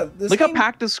awesome. Yeah, this Look game... how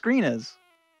packed the screen is.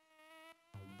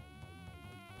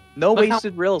 No Look how-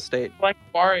 wasted real estate. Like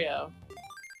Wario.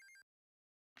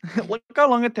 Look how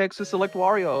long it takes to select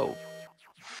Wario.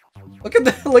 Look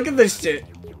at this shit.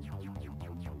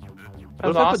 What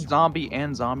if That's I awesome. put zombie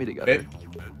and zombie together? It-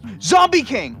 Zombie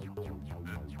King!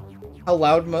 How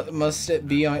loud must it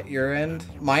be on your end?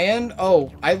 My end?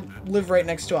 Oh, I live right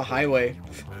next to a highway.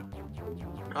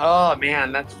 Oh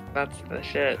man, that's the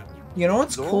shit. You know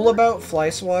what's cool about Fly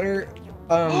Swatter?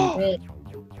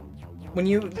 When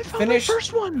you finish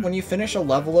first one! when you finish a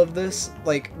level of this,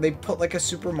 like they put like a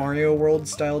Super Mario World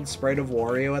styled sprite of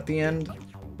Wario at the end,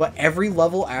 but every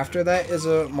level after that is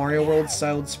a Mario World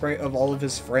styled sprite of all of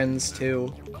his friends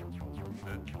too.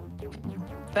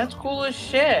 That's cool as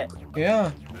shit.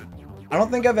 Yeah. I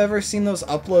don't think I've ever seen those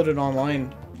uploaded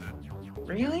online.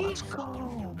 Really? Let's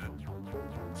go!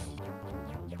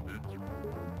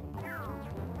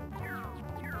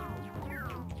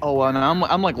 Oh, and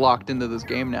I'm like locked into this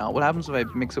game now. What happens if I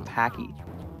mix it with Hacky?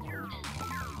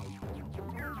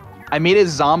 I made a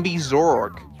zombie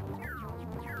Zorg.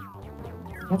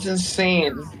 That's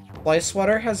insane. Fly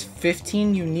Swatter has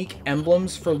 15 unique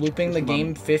emblems for looping the Where's the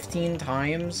game 15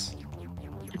 times.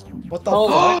 What the Oh,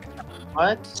 fuck?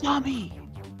 What? Zombie!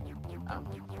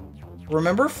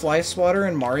 Remember Fly Swatter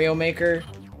and Mario Maker?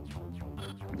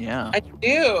 Yeah. I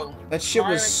do. That shit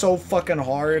was so fucking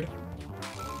hard.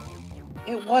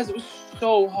 It was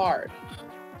so hard.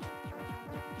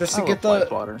 Just to I get love the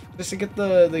Fly Swatter.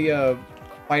 the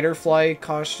Biterfly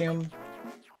costume.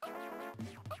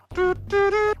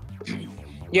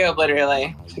 Yeah,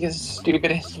 literally. It's like the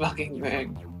stupidest fucking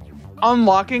thing.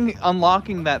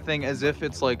 Unlocking that thing as if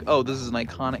it's like, oh, this is an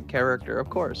iconic character. Of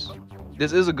course.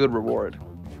 This is a good reward.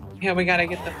 Yeah, we gotta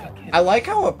get the fucking. I like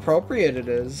how appropriate it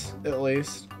is, at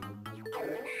least.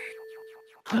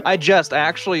 I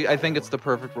think it's the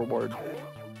perfect reward.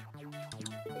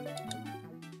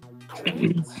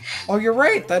 Oh, you're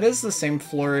right. That is the same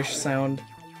flourish sound.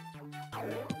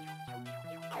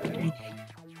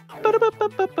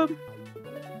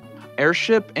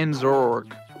 Airship and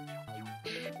Zorg.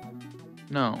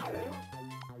 No,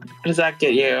 What does that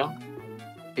get you?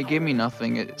 it gave me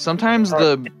nothing. Sometimes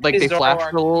they flash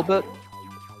for a little bit.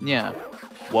 Yeah.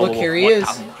 Whoa, Look, here he is.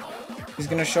 He's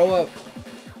gonna show up.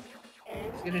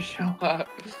 He's gonna show up.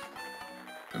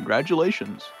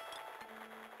 Congratulations.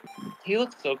 He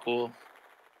looks so cool.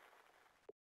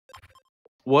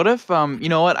 What if you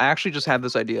know what? I actually just had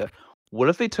this idea. What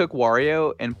if they took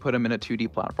Wario and put him in a 2D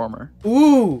platformer?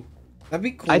 Ooh, that'd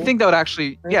be cool. I think that would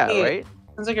actually, yeah, Really? right?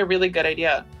 Sounds like a really good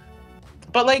idea.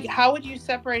 But like, how would you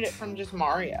separate it from just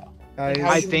Mario? Guys, How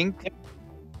I would you- think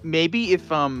maybe if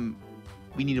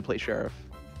we need to play Sheriff.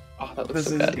 Oh, that looks this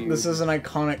so is good. this is an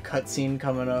iconic cutscene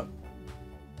coming up.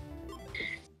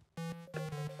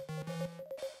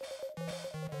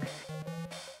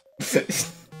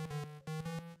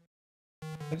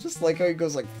 I just like how he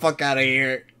goes like, "Fuck out of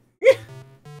here."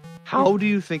 How do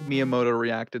you think Miyamoto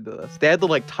reacted to this? They had to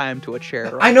like tie him to a chair.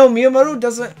 Right? I know Miyamoto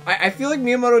doesn't. I feel like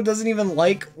Miyamoto doesn't even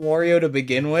like Wario to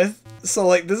begin with. So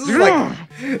like this is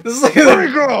like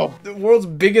go. the world's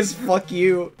biggest fuck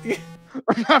you.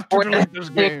 I have to delete this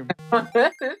game.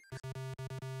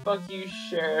 Fuck you,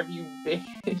 Sheriff, you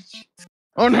bitch.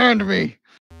 Unhand me.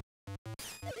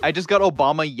 I just got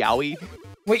Obama Yowie.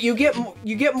 Wait, you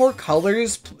get more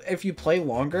colors if you play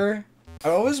longer? I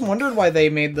always wondered why they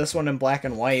made this one in black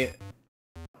and white.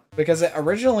 Because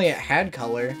originally it had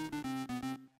color.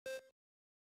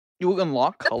 You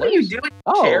unlock That's colors? what you do in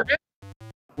Oh. Sheriff?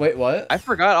 Wait, what? I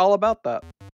forgot all about that.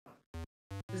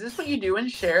 Is this what you do in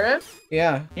Sheriff?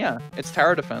 Yeah. Yeah, it's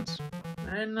tower defense.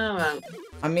 I didn't know that.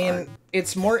 I mean,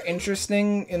 it's more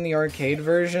interesting in the arcade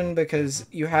version because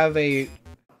you have I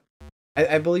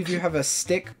believe you have a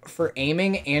stick for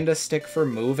aiming and a stick for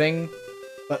moving.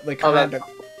 But they kind of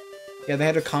they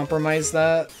had to compromise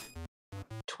that.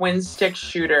 Twin stick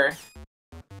shooter.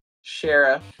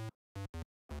 Sheriff.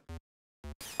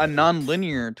 A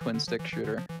non-linear twin stick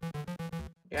shooter.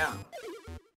 Yeah.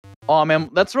 Oh man,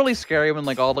 that's really scary when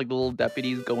like all like the little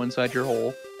deputies go inside your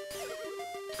hole.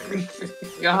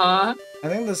 Uh-huh. I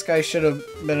think this guy should have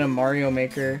been a Mario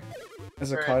Maker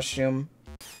as a Right. costume.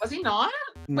 Was he not?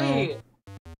 No. Wait.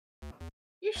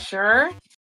 You sure?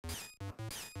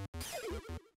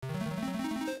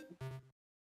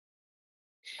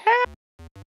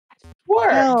 Sure.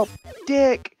 Help,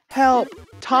 Dick! Help,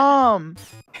 Tom!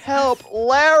 Help,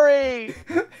 Larry!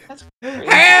 That's crazy.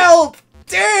 Help!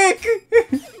 Dick!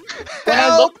 When I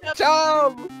Help, looked up-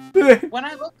 Tom! When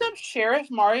I looked up Sheriff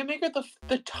Mario Maker,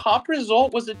 the top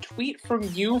result was a tweet from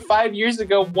you 5 years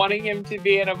ago wanting him to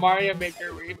be in a Mario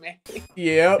Maker remake.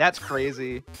 Yep. That's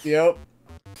crazy. Yep.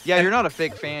 Yeah, you're not a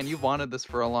fake fan. You've wanted this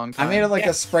for a long I time. made it like Yeah.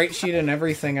 a sprite sheet and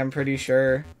everything, I'm pretty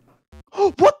sure.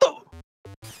 What the?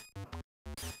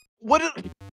 What?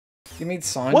 You made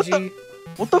What Sanji?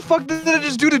 What the fuck did it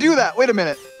just do to do that? Wait a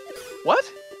minute. What?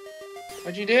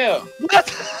 What'd you do?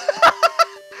 What?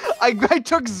 I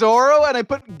took Zoro and I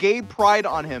put gay pride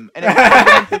on him, and it turned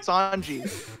him into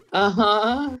Sanji.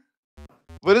 Uh-huh.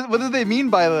 What do they mean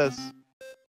by this?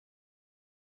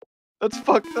 That's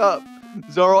fucked up.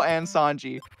 Zoro and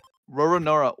Sanji.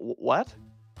 Roronoa. What?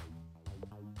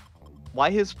 Why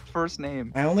his first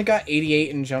name? I only got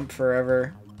 88 in Jump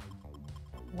Forever.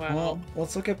 Wow. Well,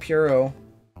 let's look at Puro.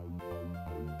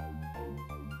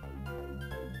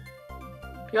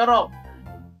 Pyoro.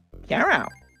 Yarrow.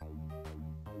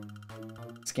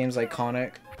 This game's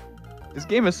iconic. This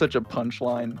game is such a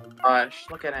punchline. Gosh,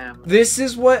 look at him. This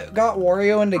is what got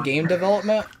Wario into game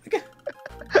development.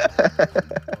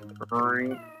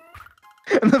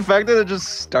 And the fact that it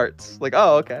just starts. Like,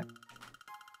 oh, okay.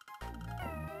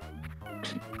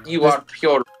 You are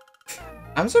pure.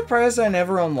 I'm surprised I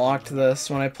never unlocked this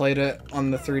when I played it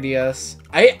on the 3DS.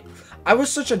 I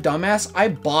was such a dumbass. I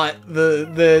bought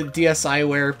the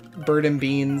DSiWare Bird and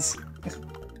Beans.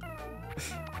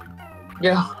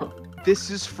 Yeah.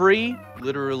 This is free?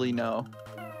 Literally no.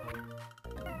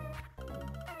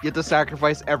 You have to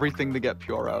sacrifice everything to get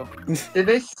Puro. Did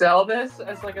they sell this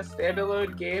as like a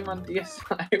standalone game on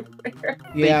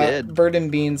DSiWare? Yeah, did. Bird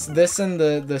and Beans. This and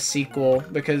the sequel,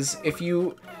 because if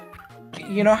you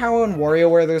know how in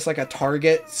WarioWare there's like a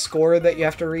target score that you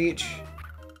have to reach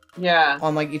Yeah.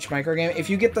 on like each microgame? If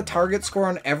you get the target score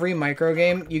on every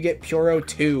microgame, you get Puro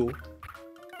 2.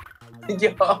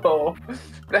 Yo,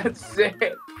 that's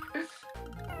sick.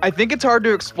 I think it's hard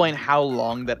to explain how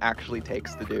long that actually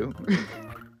takes to do.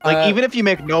 Like, even if you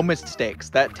make no mistakes,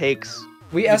 that takes...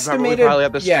 We you estimated... probably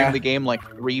have to stream yeah. the game like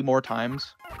 3 more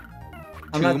times.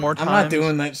 I'm 2 more times. I'm not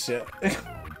doing that shit.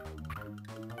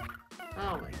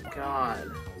 Oh my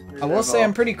god. I will say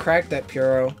I'm pretty cracked at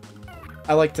Puro.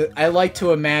 I like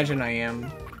to imagine I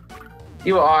am.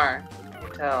 You are. I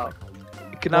can tell.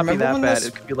 It could not be Remember that when bad. this-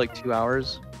 It could be like 2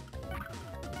 hours.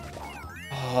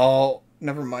 Oh,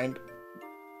 never mind.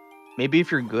 Maybe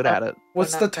if you're good at it.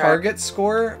 What's not the cracked. target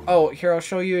score? Oh, here, I'll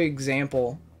show you an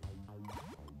example.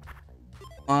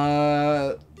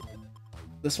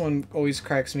 This one always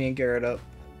cracks me and Garrett up.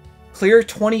 Clear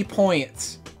 20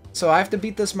 points. So I have to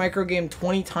beat this microgame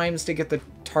 20 times to get the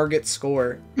target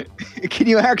score. Can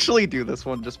you actually do this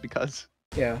one just because?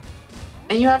 Yeah.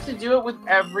 And you have to do it with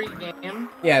every game?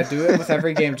 Yeah, do it with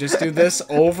every game. Just do this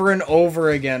over and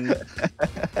over again.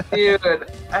 Dude,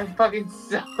 I fucking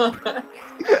suck.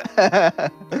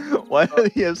 Why do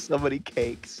you have so many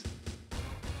cakes?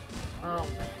 Oh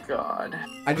my god.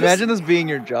 Imagine this being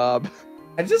your job.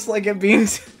 I just like it being...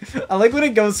 I like when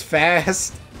it goes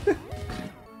fast.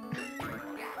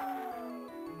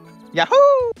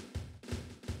 Yahoo!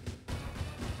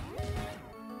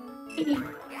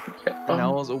 And that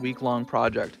was a week-long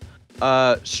project.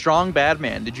 Strong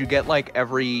Badman. Did you get like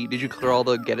did you clear all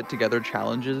the get it together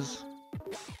challenges?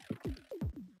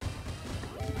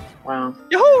 Wow.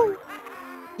 Yahoo!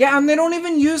 Yeah, and they don't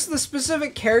even use the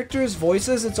specific characters'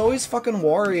 voices. It's always fucking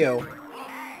Wario.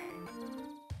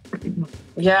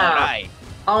 Yeah. Alright.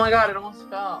 Oh my god, it almost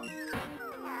fell.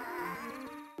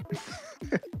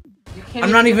 You can't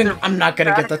I'm not get even... the I'm not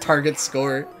gonna get the crack- target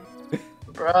score.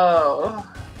 Bro.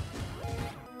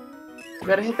 You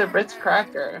gotta hit the Ritz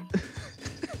cracker.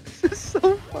 This is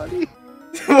so funny.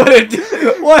 What?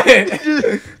 What?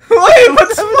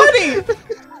 What's funny?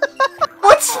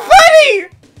 What's funny?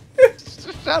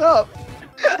 Shut up.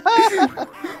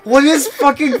 What is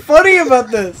fucking funny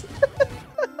about this?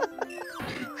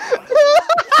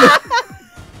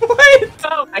 What?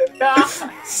 Oh my god.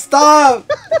 Stop!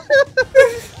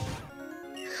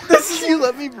 This Can is... you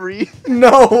let me breathe?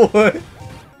 No!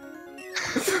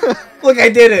 Look, I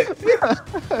did it!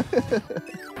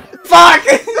 Fuck!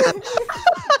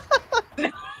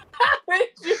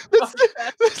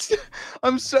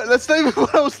 I'm sorry. That's not even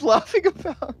what I was laughing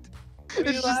about.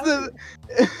 It's just that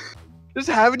just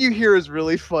having you here is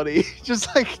really funny.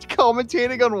 Just like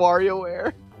commentating on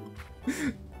WarioWare.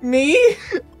 Me?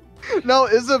 No,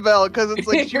 Isabel, because it's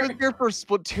like she was here for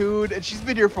Splatoon and she's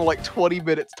been here for like 20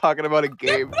 minutes talking about a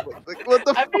game. Like, what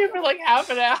the I've been here for like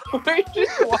half an hour.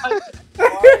 Just watching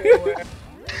WarioWare.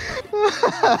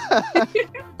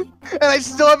 And I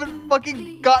still haven't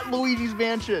fucking got Luigi's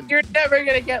Mansion. You're never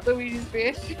gonna get Luigi's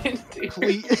Mansion, dude.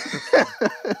 Please. If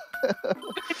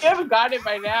you haven't gotten it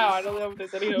by now, I don't know if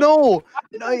there's any hope. No.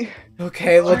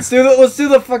 Okay, let's do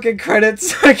the fucking credits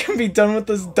so I can be done with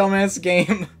this dumbass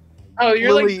game. Oh,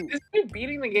 you're Lily- like, this is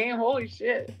beating the game? Holy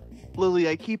shit. Lily,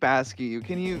 I keep asking you,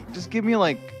 can you just give me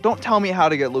like, don't tell me how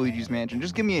to get Luigi's Mansion,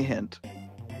 just give me a hint.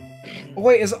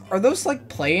 Wait, are those like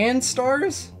play-in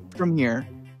stars? From here.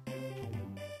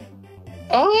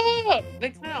 Oh, they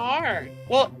kind of are.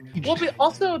 Well, but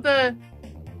also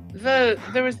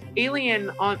There was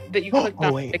Alien on that you clicked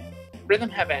on, wait. like, Rhythm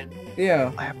Heaven,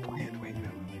 Yeah. I have plants. Wait.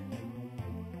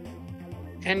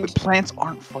 and But plants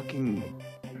aren't fucking.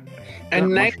 and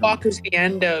Dirt Nightwalk is the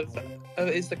end of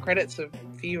is the credits of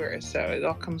Fever, so it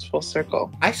all comes full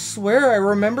circle. I swear I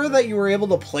remember that you were able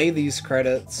to play these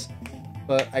credits,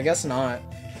 but I guess not.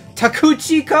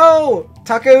 Takeuchi-ko!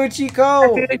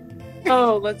 Takeuchi-ko!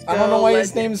 Oh, let's go. I don't know why his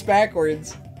Legend. name's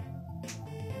backwards.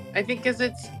 I think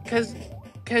because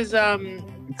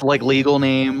It's like legal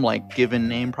name, like given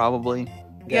name, probably.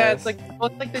 yeah, Yes. it's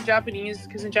like the Japanese,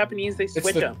 because in Japanese they It's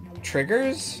switch the them.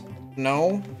 triggers?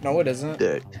 No, it isn't.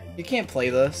 Dirt. You can't play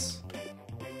this.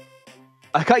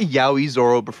 I got Yaoi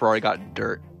Zoro before I got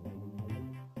Dirt.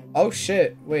 Oh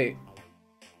shit, wait.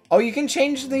 Oh, you can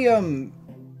change the,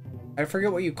 I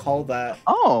forget what you call that.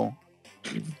 Oh.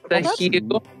 The that's hue, neat.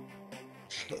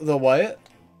 The what?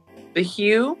 the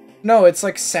hue. No, it's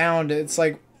like sound. It's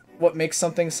like what makes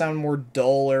something sound more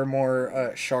dull or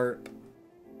more, sharp.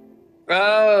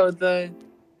 Oh, the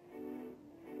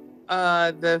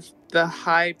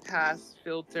high pass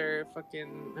filter.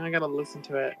 Fucking, I gotta listen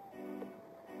to it.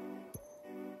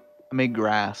 I made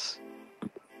grass.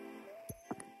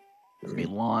 I made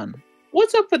lawn.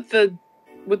 What's up with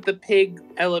the pig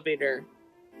elevator?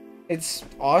 It's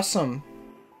awesome.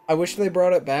 I wish they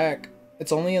brought it back.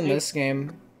 It's only in this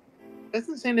game. That's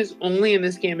insane. It's only in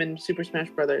this game in Super Smash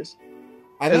Brothers.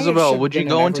 I think it Isabel, should've would you been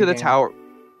in go into every the game. tower?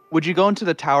 Would you go into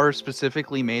the tower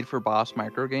specifically made for boss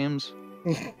microgames?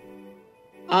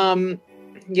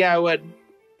 Yeah, I would.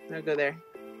 I'll go there.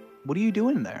 What are you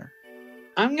doing there?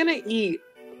 I'm gonna eat.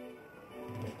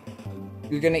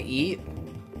 You're gonna eat?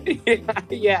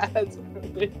 Yeah, that's what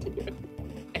I'm gonna do.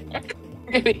 I'm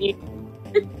gonna eat.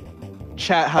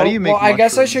 Chat, how do you make Well, I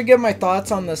guess I mushrooms? should give my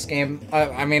thoughts on this game.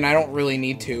 I mean, I don't really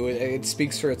need to. It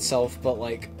speaks for itself, but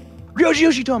like, Ryoji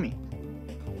Yoshitomi!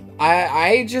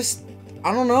 I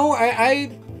don't know. I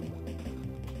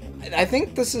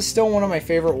think this is still one of my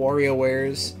favorite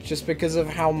WarioWares, just because of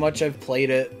how much I've played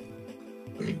it.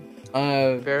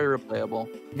 Very replayable.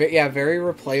 Yeah, very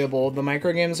replayable. The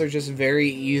microgames are just very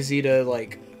easy to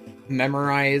like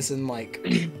memorize and like,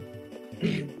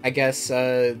 I guess,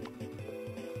 you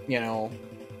know,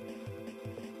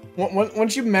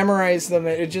 once you memorize them,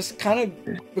 it just kind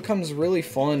of becomes really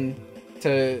fun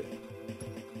to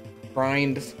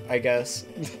grind, I guess.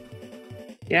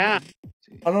 Yeah.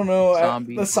 I don't know.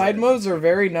 Zombie The side play. modes are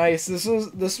very nice.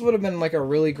 This would have been like a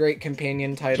really great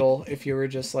companion title if you were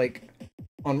just like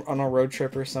on a road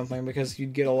trip or something, because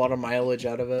you'd get a lot of mileage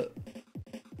out of it.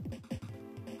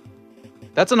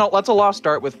 That's a lost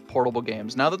start with portable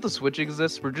games. Now that the Switch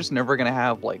exists, we're just never gonna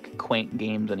have like quaint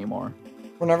games anymore.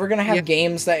 We're never gonna have Yeah.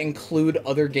 games that include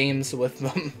other games with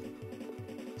them.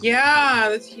 Yeah,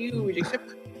 that's huge.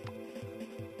 Except,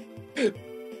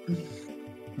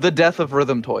 The death of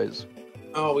rhythm toys.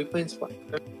 oh, we played Splat.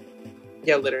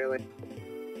 Yeah, literally.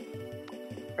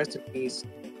 Rest in peace.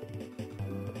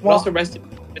 But Well, also rest in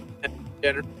peace in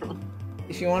general.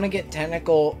 if you want to get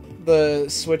technical, the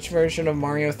Switch version of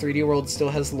Mario 3D World still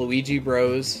has Luigi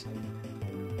Bros.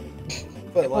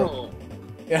 But like, Oh,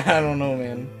 yeah, I don't know,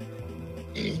 man.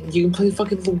 you can play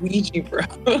fucking Luigi, bro.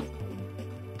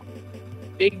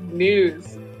 Big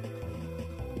news.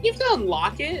 You have to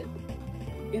unlock it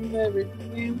in the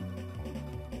original game?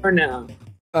 Or no?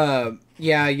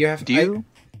 Yeah, you have. Do you?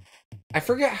 I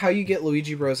forget how you get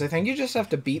Luigi Bros. I think you just have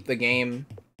to beat the game.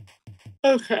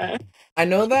 Okay. I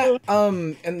know that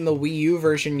in the Wii U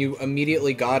version you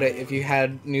immediately got it if you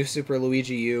had New Super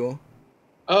Luigi U.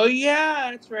 Oh yeah,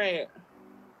 that's right.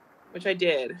 Which I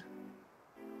did.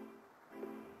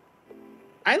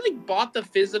 I like bought the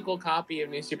physical copy of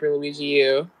New Super Luigi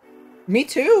U. Me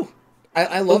too.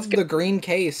 I love get- the green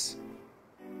case.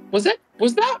 Was that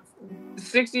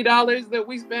 $60 that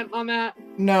we spent on that?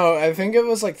 No, I think it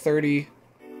was like 30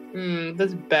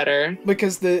 That's better.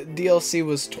 because the DLC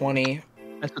was 20.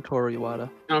 That's Satoru Iwata.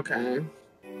 Okay.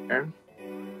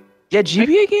 Yeah,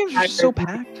 GBA games are I just so heard-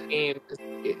 packed. Game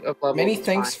of levels Many is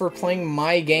thanks for playing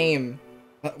my game.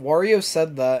 Wario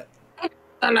said that.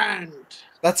 fine.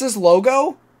 That's his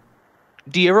logo?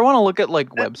 Do you ever want to look at like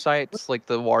websites, like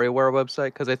the WarioWare website?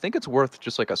 Because I think it's worth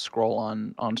just like a scroll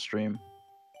on stream.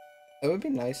 That would be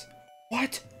nice.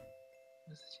 What?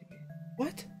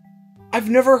 What? I've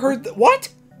never heard what?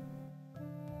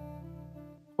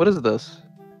 What is this?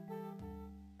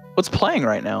 What's playing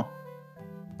right now?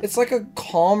 It's like a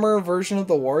calmer version of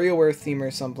the WarioWare theme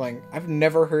or something. I've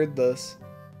never heard this.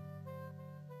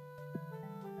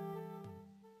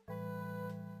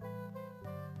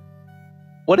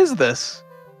 What is this?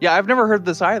 Yeah, I've never heard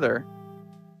this either.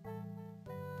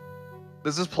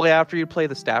 Does this play after you play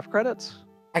the staff credits?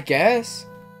 I guess.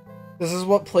 This is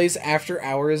what plays after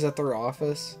hours at their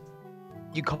office.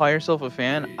 You call yourself a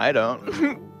fan? I don't.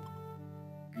 Good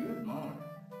morning.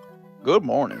 Good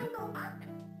morning.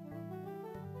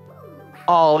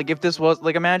 Oh, like if this was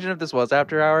like, imagine if this was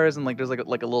after hours and like there's like a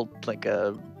little like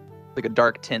a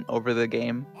dark tint over the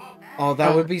game. Oh,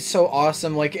 that would be so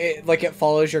awesome. Like it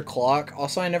follows your clock.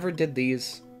 Also, I never did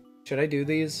these. Should I do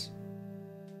these?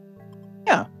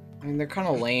 Yeah. I mean, they're kind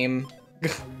of lame.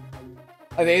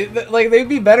 They'd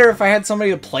be better if I had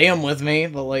somebody to play them with me,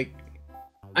 but like...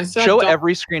 Show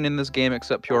every screen in this game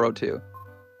except Puro 2.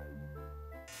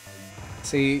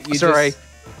 See,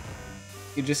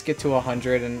 you just get to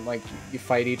 100 and like you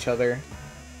fight each other.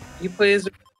 You play as...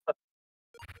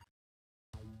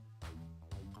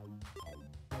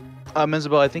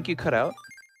 Isabel, I think you cut out.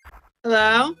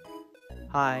 Hello?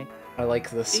 Hi. I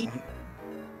like this one.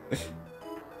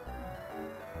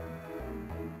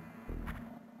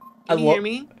 Can you hear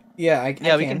me? Yeah, I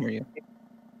we can hear you.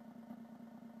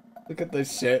 Look at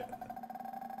this shit.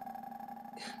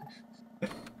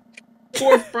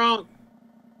 Poor Frank.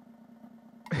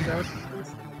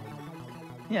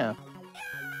 Yeah.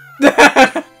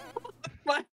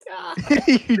 My God.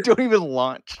 You don't even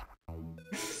launch.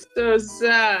 So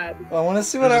sad. Well, I want to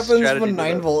see what There's a happens strategy when to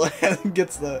 9 that. volt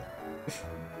gets the...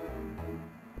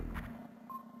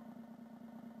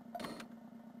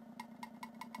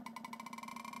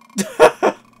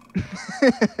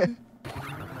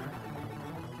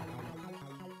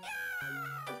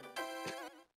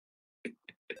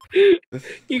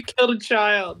 You killed a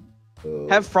child.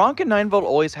 Have Frank and 9 Volt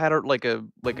always had like a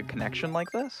connection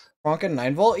like this? Frank and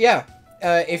 9 volt? Yeah.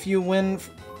 If you win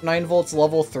 9 volt's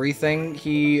level 3 thing,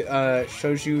 he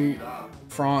shows you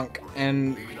Frank,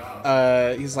 and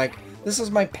he's like, "This is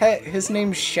my pet. His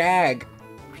name's Shag."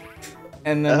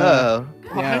 And then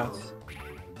yeah,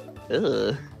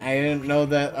 Ugh. I didn't know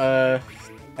that.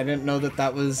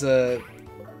 That was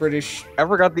British. I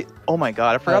forgot the. Oh my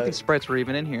god! I forgot these sprites were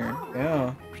even in here.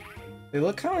 Yeah, they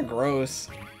look kind of gross.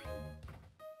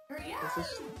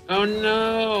 Oh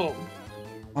no.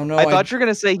 Oh no! I thought you were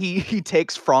gonna say he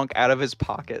takes Frank out of his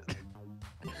pocket.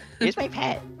 Here's my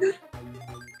pet.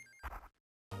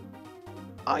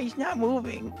 Oh, he's not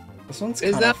moving. This one's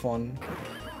Is kind that- of fun.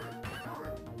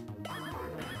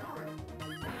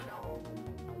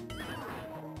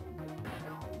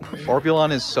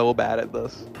 Orbulon is so bad at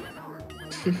this.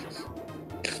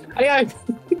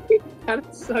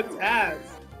 That sucks ass.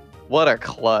 What a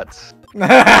klutz.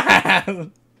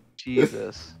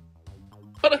 Jesus.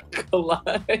 What a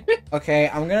collide. Okay,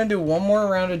 I'm gonna do one more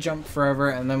round of Jump Forever,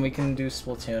 and then we can do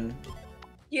Splatoon.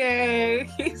 Yay,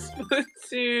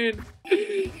 Splatoon.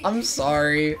 I'm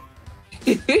sorry.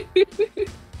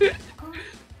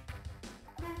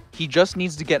 He just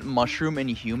needs to get Mushroom and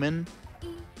Human.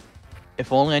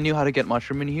 If only I knew how to get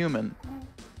Mushroom and Human.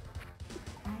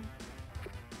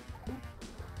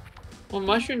 Well,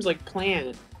 mushrooms like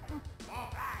plant.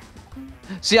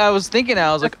 See, I was thinking,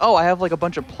 I was like, oh, I have like a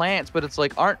bunch of plants, but it's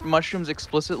like, aren't mushrooms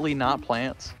explicitly not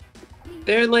plants?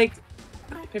 They're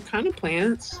kind of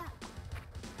plants.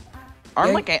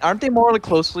 Aren't they more like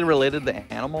closely related to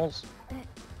animals?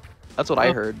 That's what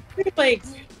I heard. They're like,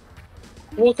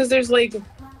 well, because there's like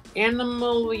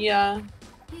Animalia.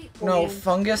 No,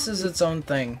 fungus is its own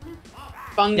thing.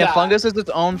 Fungi. Yeah, fungus is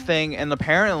its own thing, and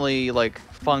apparently, like,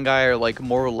 fungi are like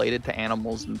more related to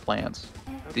animals than plants.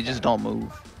 They just don't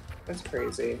move. That's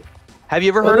crazy. Have you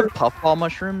ever heard of puffball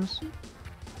mushrooms?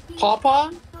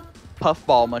 Pawpaw?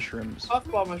 Puffball mushrooms.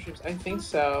 Puffball mushrooms. I think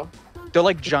so. They're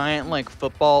like giant, like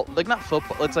football, like not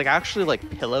football. It's like actually like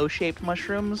pillow-shaped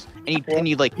mushrooms, and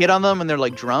you like hit on them, and they're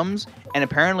like drums, and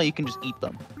apparently you can just eat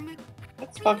them,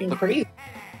 That's fucking crazy.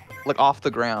 like off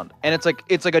the ground. And it's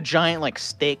like a giant like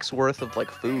steak's worth of like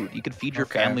food. You could feed your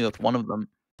family with one of them.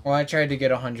 Well, I tried to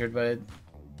get 100, but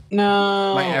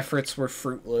No. my efforts were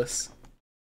fruitless.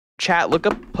 Chat, look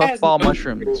up puffball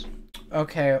mushrooms.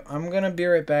 Okay, I'm gonna be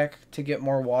right back to get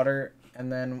more water,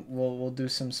 and then we'll do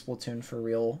some Splatoon for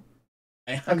real.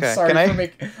 I'm Okay,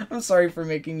 sorry I'm sorry for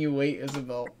making you wait,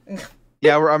 Isabel.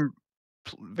 Yeah, I'm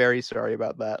very sorry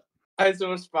about that. It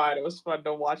was fine. It was fun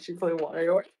to watch you play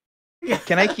WarioWare.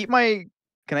 Can I keep my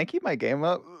game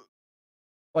up?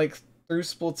 Like through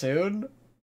Splatoon?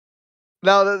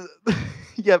 No,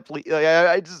 yeah, please.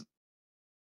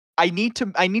 I need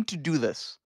to do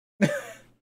this.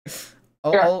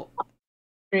 I'll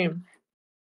Stream.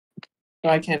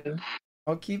 I can.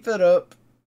 I'll keep it up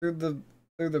through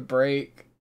the break,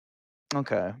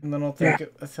 Okay. and then I'll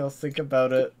think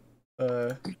about it.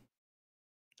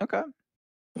 Okay.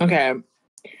 Okay.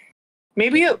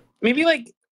 Maybe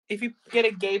like if you get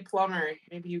a gay plumber,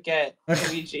 maybe you get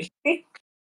Luigi.